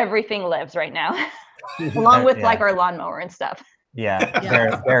where everything lives right now, along with like our lawnmower and stuff.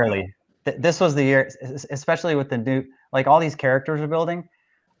 Yeah, barely. This was the year, especially with the new, like all these characters we're building.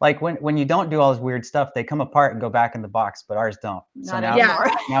 Like when you don't do all this weird stuff, they come apart and go back in the box, but ours don't. So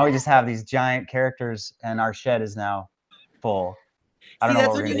now we just have these giant characters, and our shed is now full. I don't know.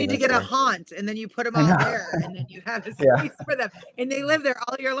 That's when you need to get a haunt, and then you put them all there, and then you have a space for them, and they live there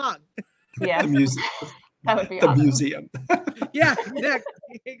all year long. Yeah, the museum. That would be the awesome. museum. Yeah,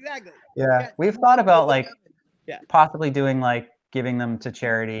 exactly. Yeah, we've thought about like possibly doing like giving them to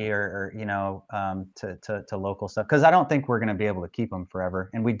charity or you know, to local stuff, because I don't think we're going to be able to keep them forever,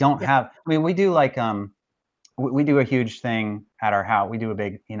 and we don't have. I mean, we do like we do a huge thing at our house. We do a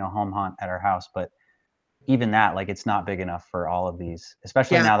big, you know, home haunt at our house, but even that, like, it's not big enough for all of these,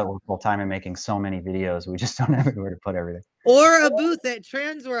 especially now that we're full time and making so many videos. We just don't have anywhere to put everything. Or a booth at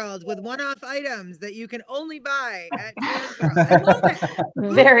Transworld with one-off items that you can only buy at Transworld. I love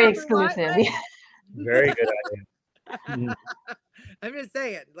it. Very exclusive. Very good idea. I'm just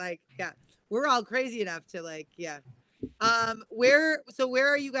saying, like, we're all crazy enough to like, where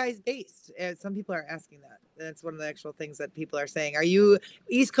are you guys based? Some people are asking that. That's one of the actual things that people are saying. Are you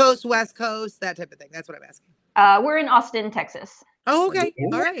East Coast, West Coast, that type of thing? That's what I'm asking. We're in Austin, Texas. Oh, okay.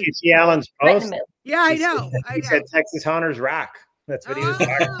 All right. You see Alan's post? Right, yeah, I know. He said Texas Hunters Rock. That's what he was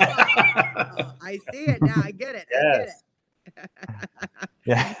talking about. I see it now. I get it.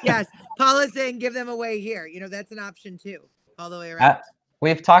 Yes. Yes. Paula's saying give them away here. You know, that's an option too, all the way around.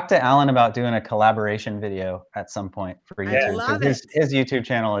 We've talked to Alan about doing a collaboration video at some point for YouTube. I love his YouTube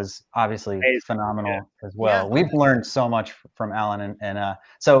channel is obviously phenomenal as well. Yeah. We've learned so much from Alan, and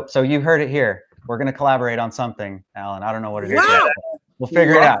so you heard it here. We're going to collaborate on something, Alan. I don't know what it is yet. We'll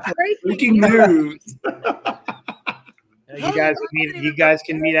figure it out. Breaking news. You guys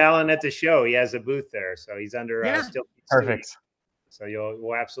can meet Alan at the show. He has a booth there, so he's under still perfect. So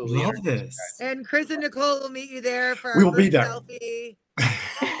we'll absolutely love this. And Chris and Nicole will meet you there for we will be there. Selfie.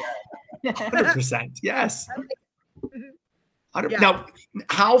 100%. Yes. Now,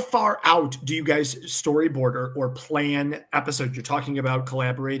 how far out do you guys storyboard or plan episodes? You're talking about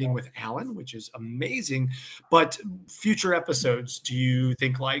collaborating with Alan, which is amazing. But future episodes, do you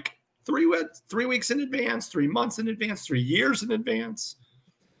think like 3 weeks in advance, 3 months in advance, 3 years in advance?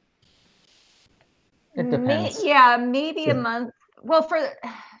 It depends. Maybe a month. Well, for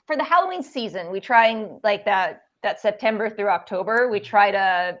the Halloween season, we try and like that September through October, we try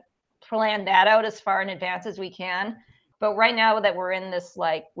to plan that out as far in advance as we can. But right now that we're in this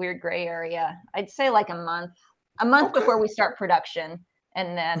like weird gray area, I'd say like a month before we start production.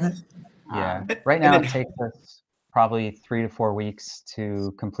 And then right now it takes us probably 3 to 4 weeks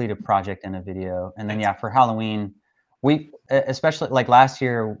to complete a project and a video. And then, yeah, for Halloween, we, especially like last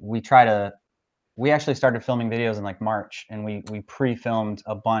year, we actually started filming videos in like March, and we pre-filmed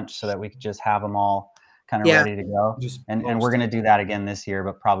a bunch so that we could just have them all kind of ready to go. And we're going to do that again this year,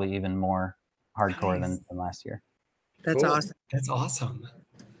 but probably even more hardcore than last year. That's awesome. That's awesome.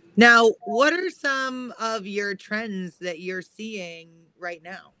 Now, what are some of your trends that you're seeing right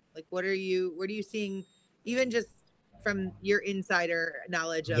now? Like, what are you seeing, even just from your insider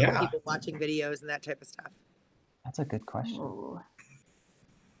knowledge of people watching videos and that type of stuff? That's a good question. Ooh.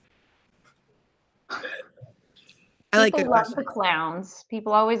 I like People love the clowns.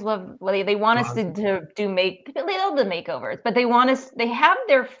 People always love. Well, they want us to do They love the makeovers, but they want us. They have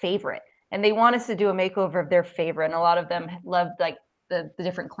their favorite, and they want us to do a makeover of their favorite. And a lot of them love like the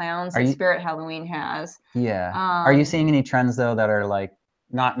different clowns that Spirit Halloween has. Yeah. Are you seeing any trends though that are like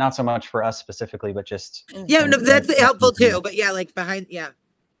not so much for us specifically, but just no, that's helpful too. But yeah, like behind, yeah.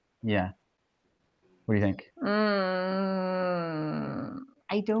 What do you think?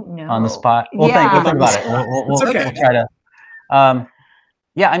 I don't know. On the spot. We'll think about it. We'll try to.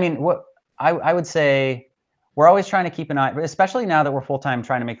 Yeah, I mean, what I would say, we're always trying to keep an eye, especially now that we're full-time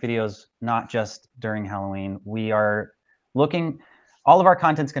trying to make videos, not just during Halloween. We are looking, all of our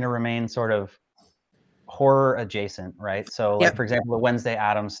content's going to remain sort of horror adjacent, right? So like, for example, the Wednesday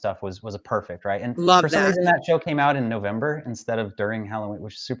Addams stuff was a perfect, right? And for some reason that show came out in November instead of during Halloween,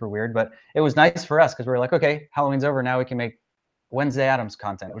 which is super weird, but it was nice for us because we were like, okay, Halloween's over, now we can make Wednesday Addams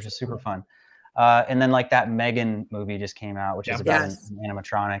content, which is super fun. And then like that Megan movie just came out, which is about an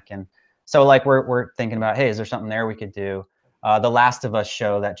animatronic. And so like we're thinking about, hey, is there something there we could do? The Last of Us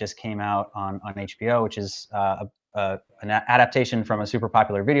show that just came out on HBO, which is an adaptation from a super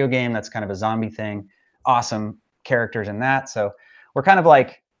popular video game that's kind of a zombie thing. Awesome characters in that. So we're kind of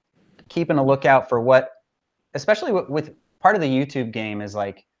like keeping a lookout for what, especially with part of the YouTube game is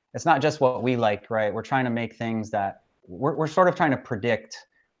like, it's not just what we like, right? We're trying to make things that we're sort of trying to predict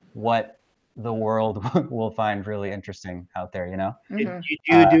what the world will find really interesting out there, you know? Did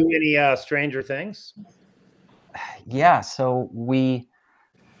you do any Stranger Things? Yeah, so we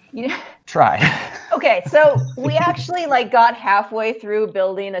tried. Okay, so we actually like got halfway through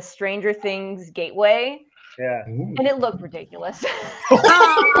building a Stranger Things gateway. Yeah. And it looked ridiculous. We're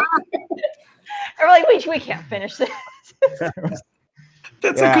like, we can't finish this.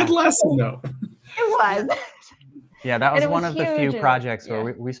 That's a good lesson, though. It was. Yeah, that was one of the few projects where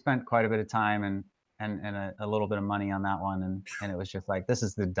we spent quite a bit of time and a little bit of money on that one, and it was just like, this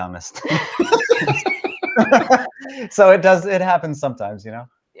is the dumbest. So it happens sometimes, you know.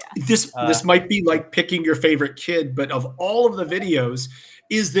 Yeah. This might be like picking your favorite kid, but of all of the videos,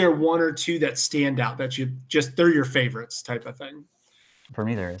 is there one or two that stand out that they're your favorites type of thing? For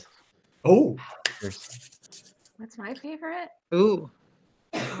me, there is. Oh, what's my favorite? Ooh.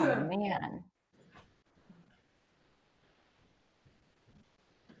 Oh man.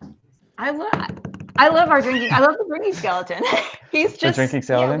 I love our drinking. I love the drinking skeleton. He's just the drinking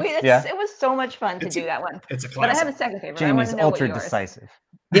skeleton. It was so much fun to do that one. It's a classic. But I have a second favorite. Jaimie's ultra decisive.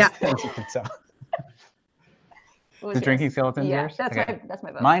 Yeah. The drinking skeleton. Yeah, yours? that's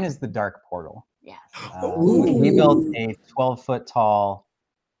my vote. Mine is the Dark Portal. Yes. We built a 12-foot tall,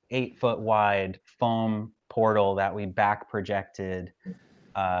 8-foot wide foam portal that we back projected.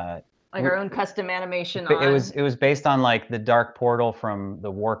 Like our own custom animation. It was based on like the Dark Portal from the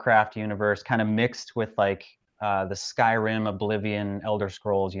Warcraft universe, kind of mixed with like the Skyrim, Oblivion, Elder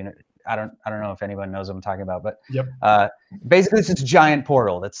Scrolls. You know, I don't know if anyone knows what I'm talking about, but basically it's this giant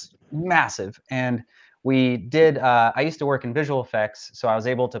portal that's massive. And we did. I used to work in visual effects, so I was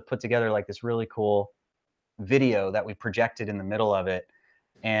able to put together like this really cool video that we projected in the middle of it,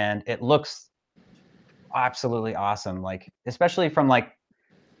 and it looks absolutely awesome. Like especially from like,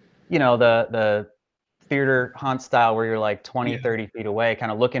 you know, the theater haunt style where you're like 20, 30 feet away,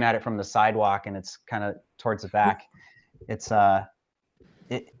 kind of looking at it from the sidewalk and it's kind of towards the back. It's that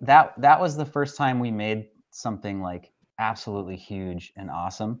was the first time we made something like absolutely huge and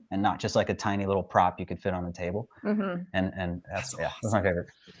awesome and not just like a tiny little prop you could fit on the table. And that's awesome. That's my favorite.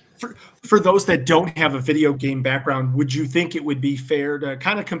 For those that don't have a video game background, would you think it would be fair to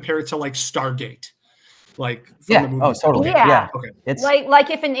kind of compare it to like Stargate? Like from the movie. Oh, totally. Yeah. Okay. It's like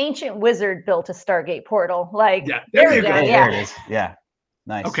if an ancient wizard built a Stargate portal. Like there you go. There it is. Yeah.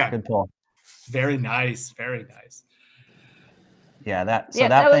 Nice. Okay. Good pull. Very nice. Very nice. Yeah. That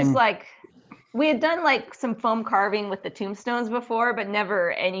was like, we had done like some foam carving with the tombstones before, but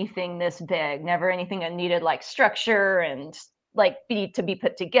never anything this big. Never anything that needed like structure and like to be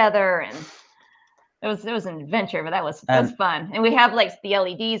put together. And It was an adventure, but that was fun. And we have like the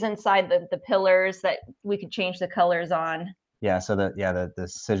LEDs inside the pillars that we could change the colors on. Yeah, so the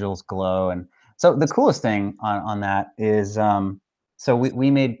sigils glow. And so the coolest thing on that is so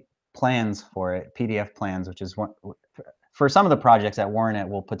we made plans for it, PDF plans, which is one for some of the projects at Warren It,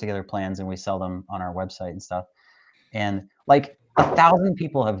 we'll put together plans and we sell them on our website and stuff. And like 1,000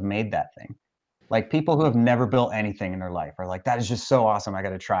 people have made that thing. Like people who have never built anything in their life are like, that is just so awesome. I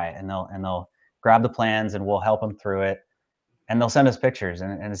got to try it. And they'll grab the plans and we'll help them through it. And they'll send us pictures.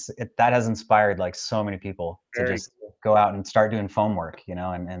 And that has inspired like so many people to just go out and start doing foam work, you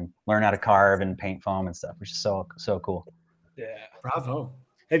know, and learn how to carve and paint foam and stuff, which is so cool. Yeah. Bravo.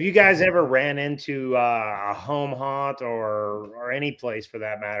 Have you guys ever ran into a home haunt or any place for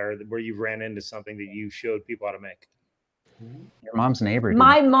that matter where you've ran into something that you showed people how to make? Your mom's neighbor.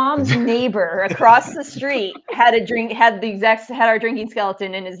 My mom's neighbor across the street had our drinking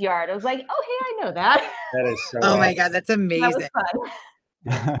skeleton in his yard. I was like, oh, hey, I know that. That is so awesome. My God, that's amazing. That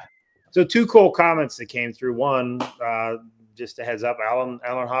was fun. So 2 cool comments that came through. One, just a heads up, Alan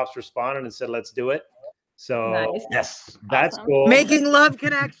Hops responded and said, let's do it. So nice. Yes, that's awesome. cool. Making love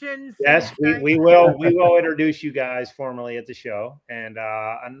connections. Yes, we will introduce you guys formally at the show. And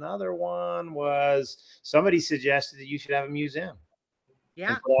another one was somebody suggested that you should have a museum.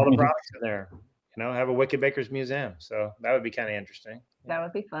 Yeah. Put all the products in there. You know, have a Wicked Bakers museum. So that would be kind of interesting. That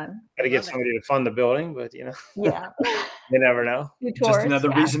would be fun. Got to get somebody to fund the building, but you know, yeah, you never know. Just another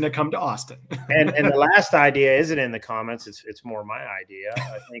reason to come to Austin. and the last idea isn't in the comments. It's more my idea.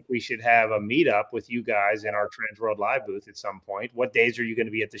 I think we should have a meetup with you guys in our Transworld Live booth at some point. What days are you going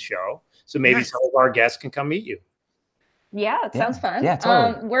to be at the show? So maybe some of our guests can come meet you. Yeah, it sounds fun. Yeah,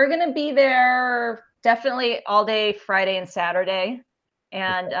 totally. We're going to be there definitely all day Friday and Saturday.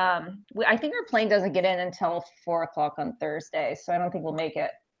 And I think our plane doesn't get in until 4 o'clock on Thursday, so I don't think we'll make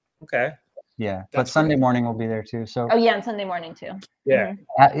it. Okay. Yeah, but Sunday morning we'll be there too. So. Oh yeah, and Sunday morning too. Yeah.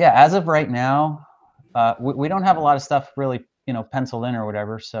 Yeah. As of right now, we don't have a lot of stuff really, penciled in or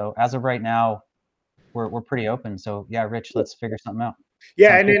whatever. So as of right now, we're pretty open. So yeah, Rich, let's figure something out.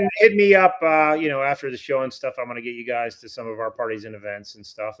 Yeah, and then hit me up, after the show and stuff. I'm going to get you guys to some of our parties and events and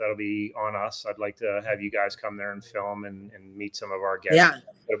stuff. That'll be on us. I'd like to have you guys come there and film and meet some of our guests. Yeah.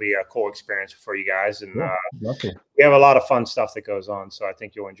 It'll be a cool experience for you guys. And Love to. We have a lot of fun stuff that goes on. So I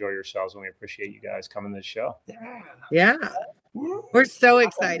think you'll enjoy yourselves, and we appreciate you guys coming to the show. Yeah. We're so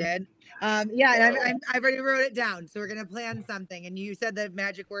excited. And I've already wrote it down. So we're going to plan something. And you said the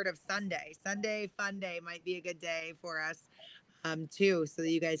magic word of Sunday. Sunday fun day might be a good day for us. Too, so that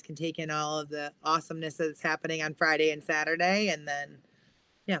you guys can take in all of the awesomeness that's happening on Friday and Saturday, and then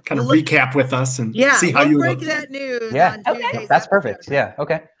kind of recap with us and see how you break that news. Yeah, on Tuesday's that's episode. Perfect. Yeah,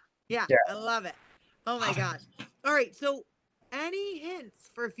 okay. Yeah, I love it. Oh my gosh! All right, so any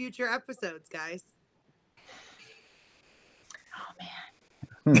hints for future episodes, guys?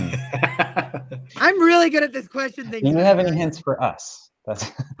 Oh man, I'm really good at this question thing. Do you have any hints for us?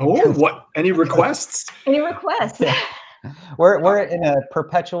 What? Any requests? Any requests? Yeah. We're in a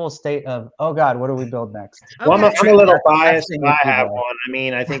perpetual state of, oh God, what do we build next? Okay. Well, I'm a little biased. I have one. I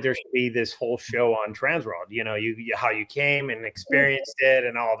mean, I think there should be this whole show on Transworld. How you came and experienced it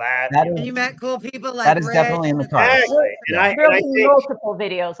and all that. And you met cool people like that is definitely in the cards. Exactly. And I think multiple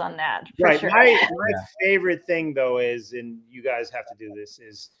videos on that. Right. Sure. My favorite thing though is, and you guys have to do this,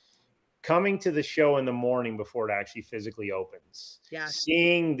 is coming to the show in the morning before it actually physically opens. Yeah.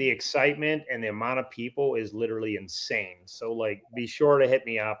 Seeing the excitement and the amount of people is literally insane. So be sure to hit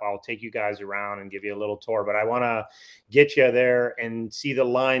me up. I'll take you guys around and give you a little tour, but I want to get you there and see the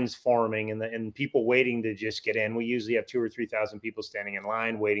lines forming and people waiting to just get in. We usually have 2,000 or 3,000 people standing in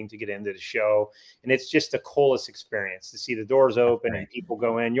line waiting to get into the show. And it's just the coolest experience to see the doors open and people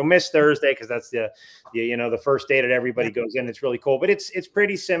go in. You'll miss Thursday because that's the first day that everybody goes in. It's really cool, but it's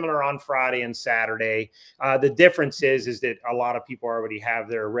pretty similar on Friday and Saturday. The difference is that a lot of people already have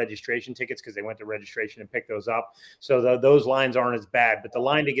their registration tickets because they went to registration and picked those up. So those lines aren't as bad, but the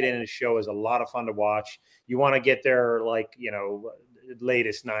line to get in the show is a lot of fun to watch. You want to get there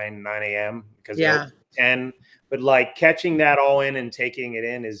latest 9 a.m. because 10, but catching that all in and taking it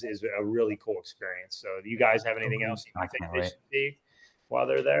in is a really cool experience. So do you guys have anything else you think they should see while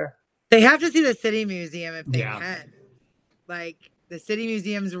they're there? They have to see the City Museum if they can. The City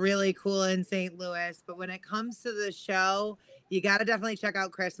Museum's really cool in St. Louis, but when it comes to the show, you got to definitely check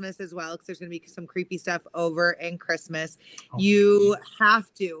out Christmas as well, because there's going to be some creepy stuff over in Christmas. You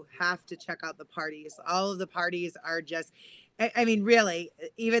have to check out the parties. All of the parties are just, I mean, really,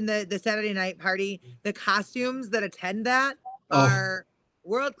 even the Saturday night party, the costumes that attend that are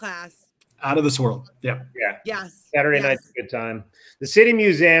world class. Out of this world. Yeah. Yeah. Yes. Saturday yes. night's a good time. The City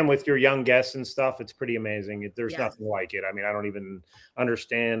Museum with your young guests and stuff, it's pretty amazing. There's Yes. nothing like it. I mean, I don't even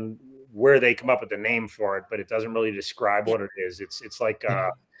understand where they come up with the name for it, but it doesn't really describe what it is. It's like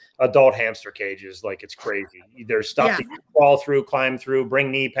adult hamster cages. Like, it's crazy. There's stuff that you crawl through, climb through,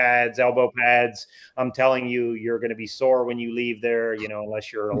 bring knee pads, elbow pads. I'm telling you, you're going to be sore when you leave there, you know,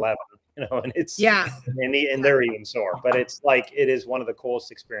 unless you're 11. You know, and it's and they're even sore, but it's like, it is one of the coolest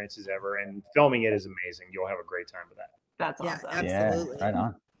experiences ever, and filming it is amazing. You'll have a great time with that. That's awesome. Absolutely. Yeah, right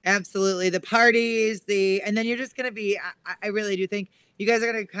on. Absolutely. The parties, and then you're just going to be, I really do think you guys are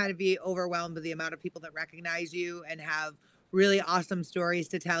going to kind of be overwhelmed with the amount of people that recognize you and have really awesome stories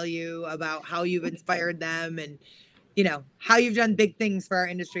to tell you about how you've inspired them and, you know, how you've done big things for our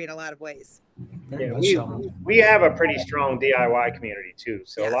industry in a lot of ways. Yeah, we have a pretty strong DIY community too.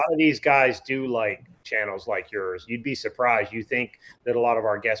 So a lot of these guys do like channels like yours. You'd be surprised. You think that a lot of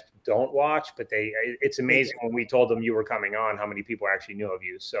our guests don't watch, but it's amazing when we told them you were coming on, how many people actually knew of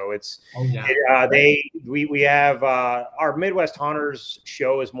you. So it's, we have our Midwest Haunters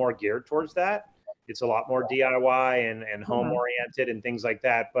show is more geared towards that. It's a lot more DIY and home oriented and things like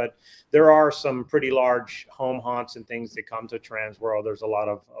that. But there are some pretty large home haunts and things that come to Transworld. There's a lot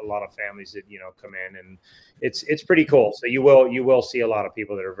of families that, you know, come in, and it's pretty cool. So you will see a lot of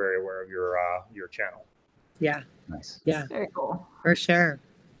people that are very aware of your channel. Yeah. Nice. Yeah. Very cool. For sure.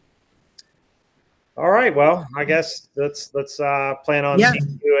 All right. Well, I guess let's plan on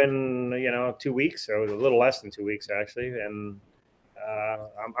seeing you in, you know, 2 weeks, or a little less than 2 weeks actually, and.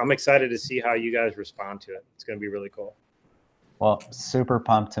 I'm excited to see how you guys respond to it. It's going to be really cool. Well, super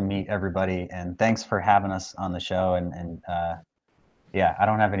pumped to meet everybody, and thanks for having us on the show. And yeah, I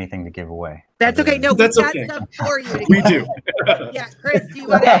don't have anything to give away. That's okay. No, that's we've got okay. stuff for you. We do. Yeah, Chris, do you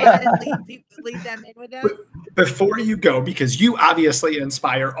want to go ahead and lead them in with us? Before you go, because you obviously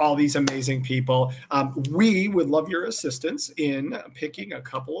inspire all these amazing people, we would love your assistance in picking a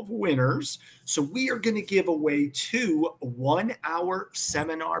couple of winners. So we are going to give away 2 1-hour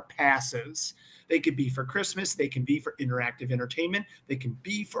seminar passes. They could be for Christmas. They can be for interactive entertainment. They can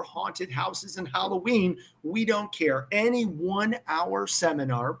be for haunted houses and Halloween. We don't care. Any 1-hour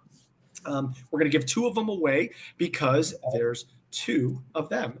seminar. We're going to give 2 of them away because there's 2 of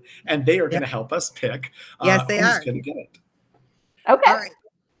them, and they are going to help us pick yes, they who's are going to get it. Okay. All right.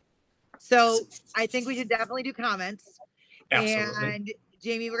 So I think we should definitely do comments. Absolutely. And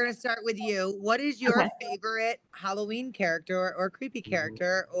Jaimie, we're going to start with you. What is your favorite Halloween character or creepy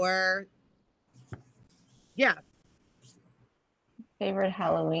character or favorite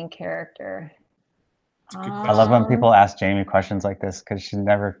Halloween character? I love when people ask Jaimie questions like this because she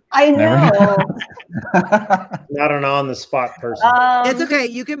never. I know. Not an on the spot person. It's okay.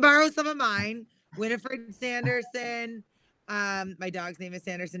 You can borrow some of mine. Winifred Sanderson. My dog's name is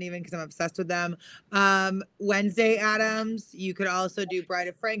Sanderson, even because I'm obsessed with them. Wednesday Addams. You could also do Bride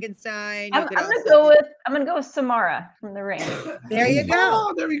of Frankenstein. I'm gonna go with Samara from The Ring. There you go.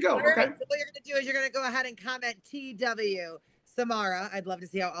 Oh, there you go. All Okay. right, so what you're gonna do is you're gonna go ahead and comment TW Samara. I'd love to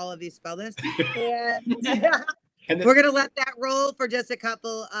see how all of you spell this. And we're going to let that roll for just a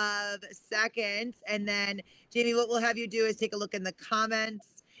couple of seconds. And then, Jaimie, what we'll have you do is take a look in the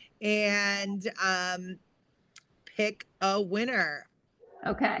comments and pick a winner.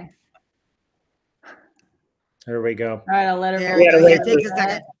 Okay. There we go. All right, I'll let her. There we go. Yeah, take a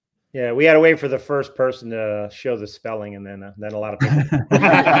second. Yeah, we had to wait for the first person to show the spelling, and then a lot of people.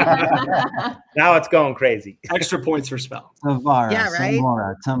 Now it's going crazy. Extra points for spell. Tamara, Yeah, right?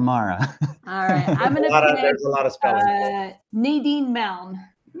 Tamara. All right, I'm gonna pick there's a lot of spelling. Nadine Meln.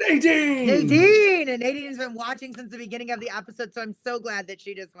 Nadine! And Nadine's been watching since the beginning of the episode, so I'm so glad that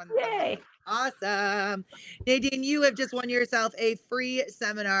she just won. Yay! Awesome. Nadine, you have just won yourself a free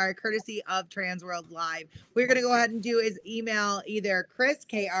seminar courtesy of Transworld Live. We're going to go ahead and do is email either Chris,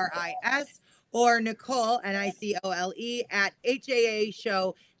 K-R-I-S, or Nicole, N-I-C-O-L-E, at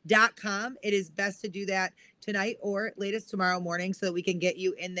haashow.com. It is best to do that tonight or latest tomorrow morning so that we can get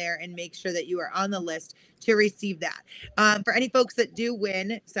you in there and make sure that you are on the list to receive that. For any folks that do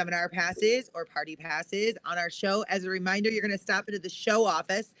win seminar passes or party passes on our show, as a reminder, you're going to stop into the show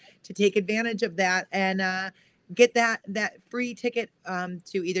office to take advantage of that and get that free ticket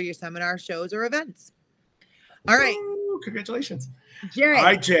to either your seminar, shows, or events. All right. Ooh, congratulations. Jay. All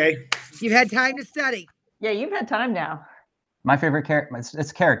right, Jay. You've had time to study. Yeah, you've had time now. My favorite character,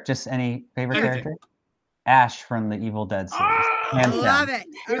 it's character, just any favorite character. Ash from the Evil Dead series. I love it.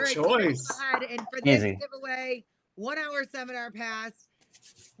 Good All right, choice. So go ahead, and for this Easy. giveaway, 1-hour seminar pass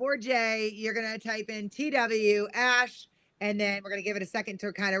for Jay, you're going to type in TW Ash, and then we're going to give it a second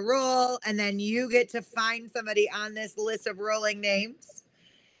to kind of roll, and then you get to find somebody on this list of rolling names.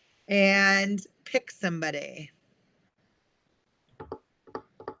 and pick somebody.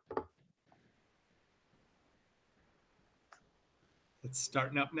 It's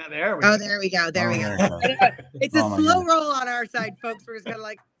starting up now. There we go. There we go. There we go. It's a slow roll on our side, folks. We're just kind of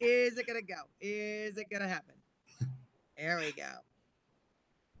like, is it going to go? Is it going to happen? There we go.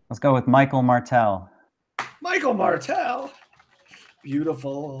 Let's go with Michael Martell. Michael Martell.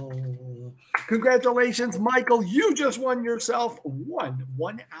 Beautiful. Congratulations, Michael. You just won yourself one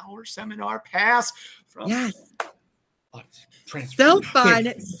 1-hour seminar pass from so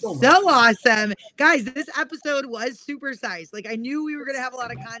fun, so awesome. Guys, this episode was supersized. Like, I knew we were going to have a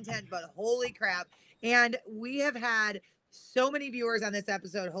lot of content, but holy crap. And we have had so many viewers on this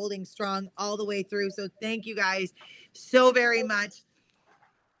episode holding strong all the way through. So thank you guys so very much.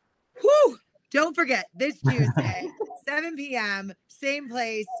 Whew. Don't forget, this Tuesday, 7 p.m., same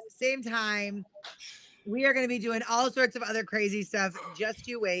place, same time. We are going to be doing all sorts of other crazy stuff. Just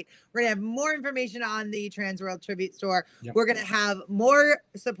you wait. We're going to have more information on the Transworld Tribute Store. Yep. We're going to have more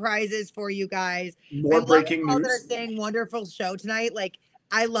surprises for you guys. More breaking news. That are saying wonderful show tonight. Like,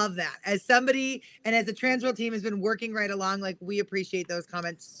 I love that. As somebody and as the Transworld team has been working right along, like, we appreciate those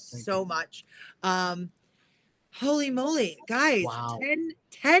comments so much. Holy moly, guys,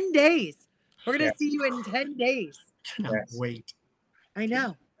 10 days. We're going to see you in 10 days. Cannot wait. I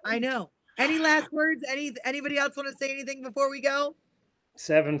know. Any last words? Anybody else want to say anything before we go?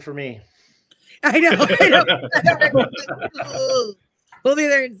 7 for me. I know. We'll be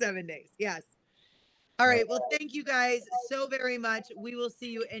there in 7 days. Yes. All right. Well, thank you guys so very much. We will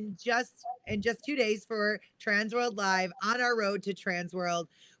see you in just 2 days for Transworld Live on our road to Transworld.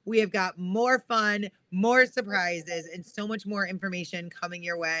 We have got more fun, more surprises, and so much more information coming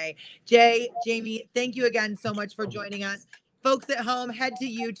your way. Jay, Jaimie, thank you again so much for joining us. Folks at home, head to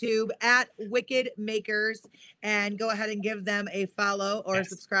YouTube at Wicked Makers and go ahead and give them a follow or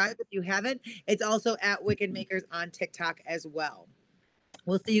subscribe if you haven't. It's also at Wicked Makers on TikTok as well.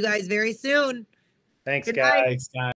 We'll see you guys very soon. Thanks, guys.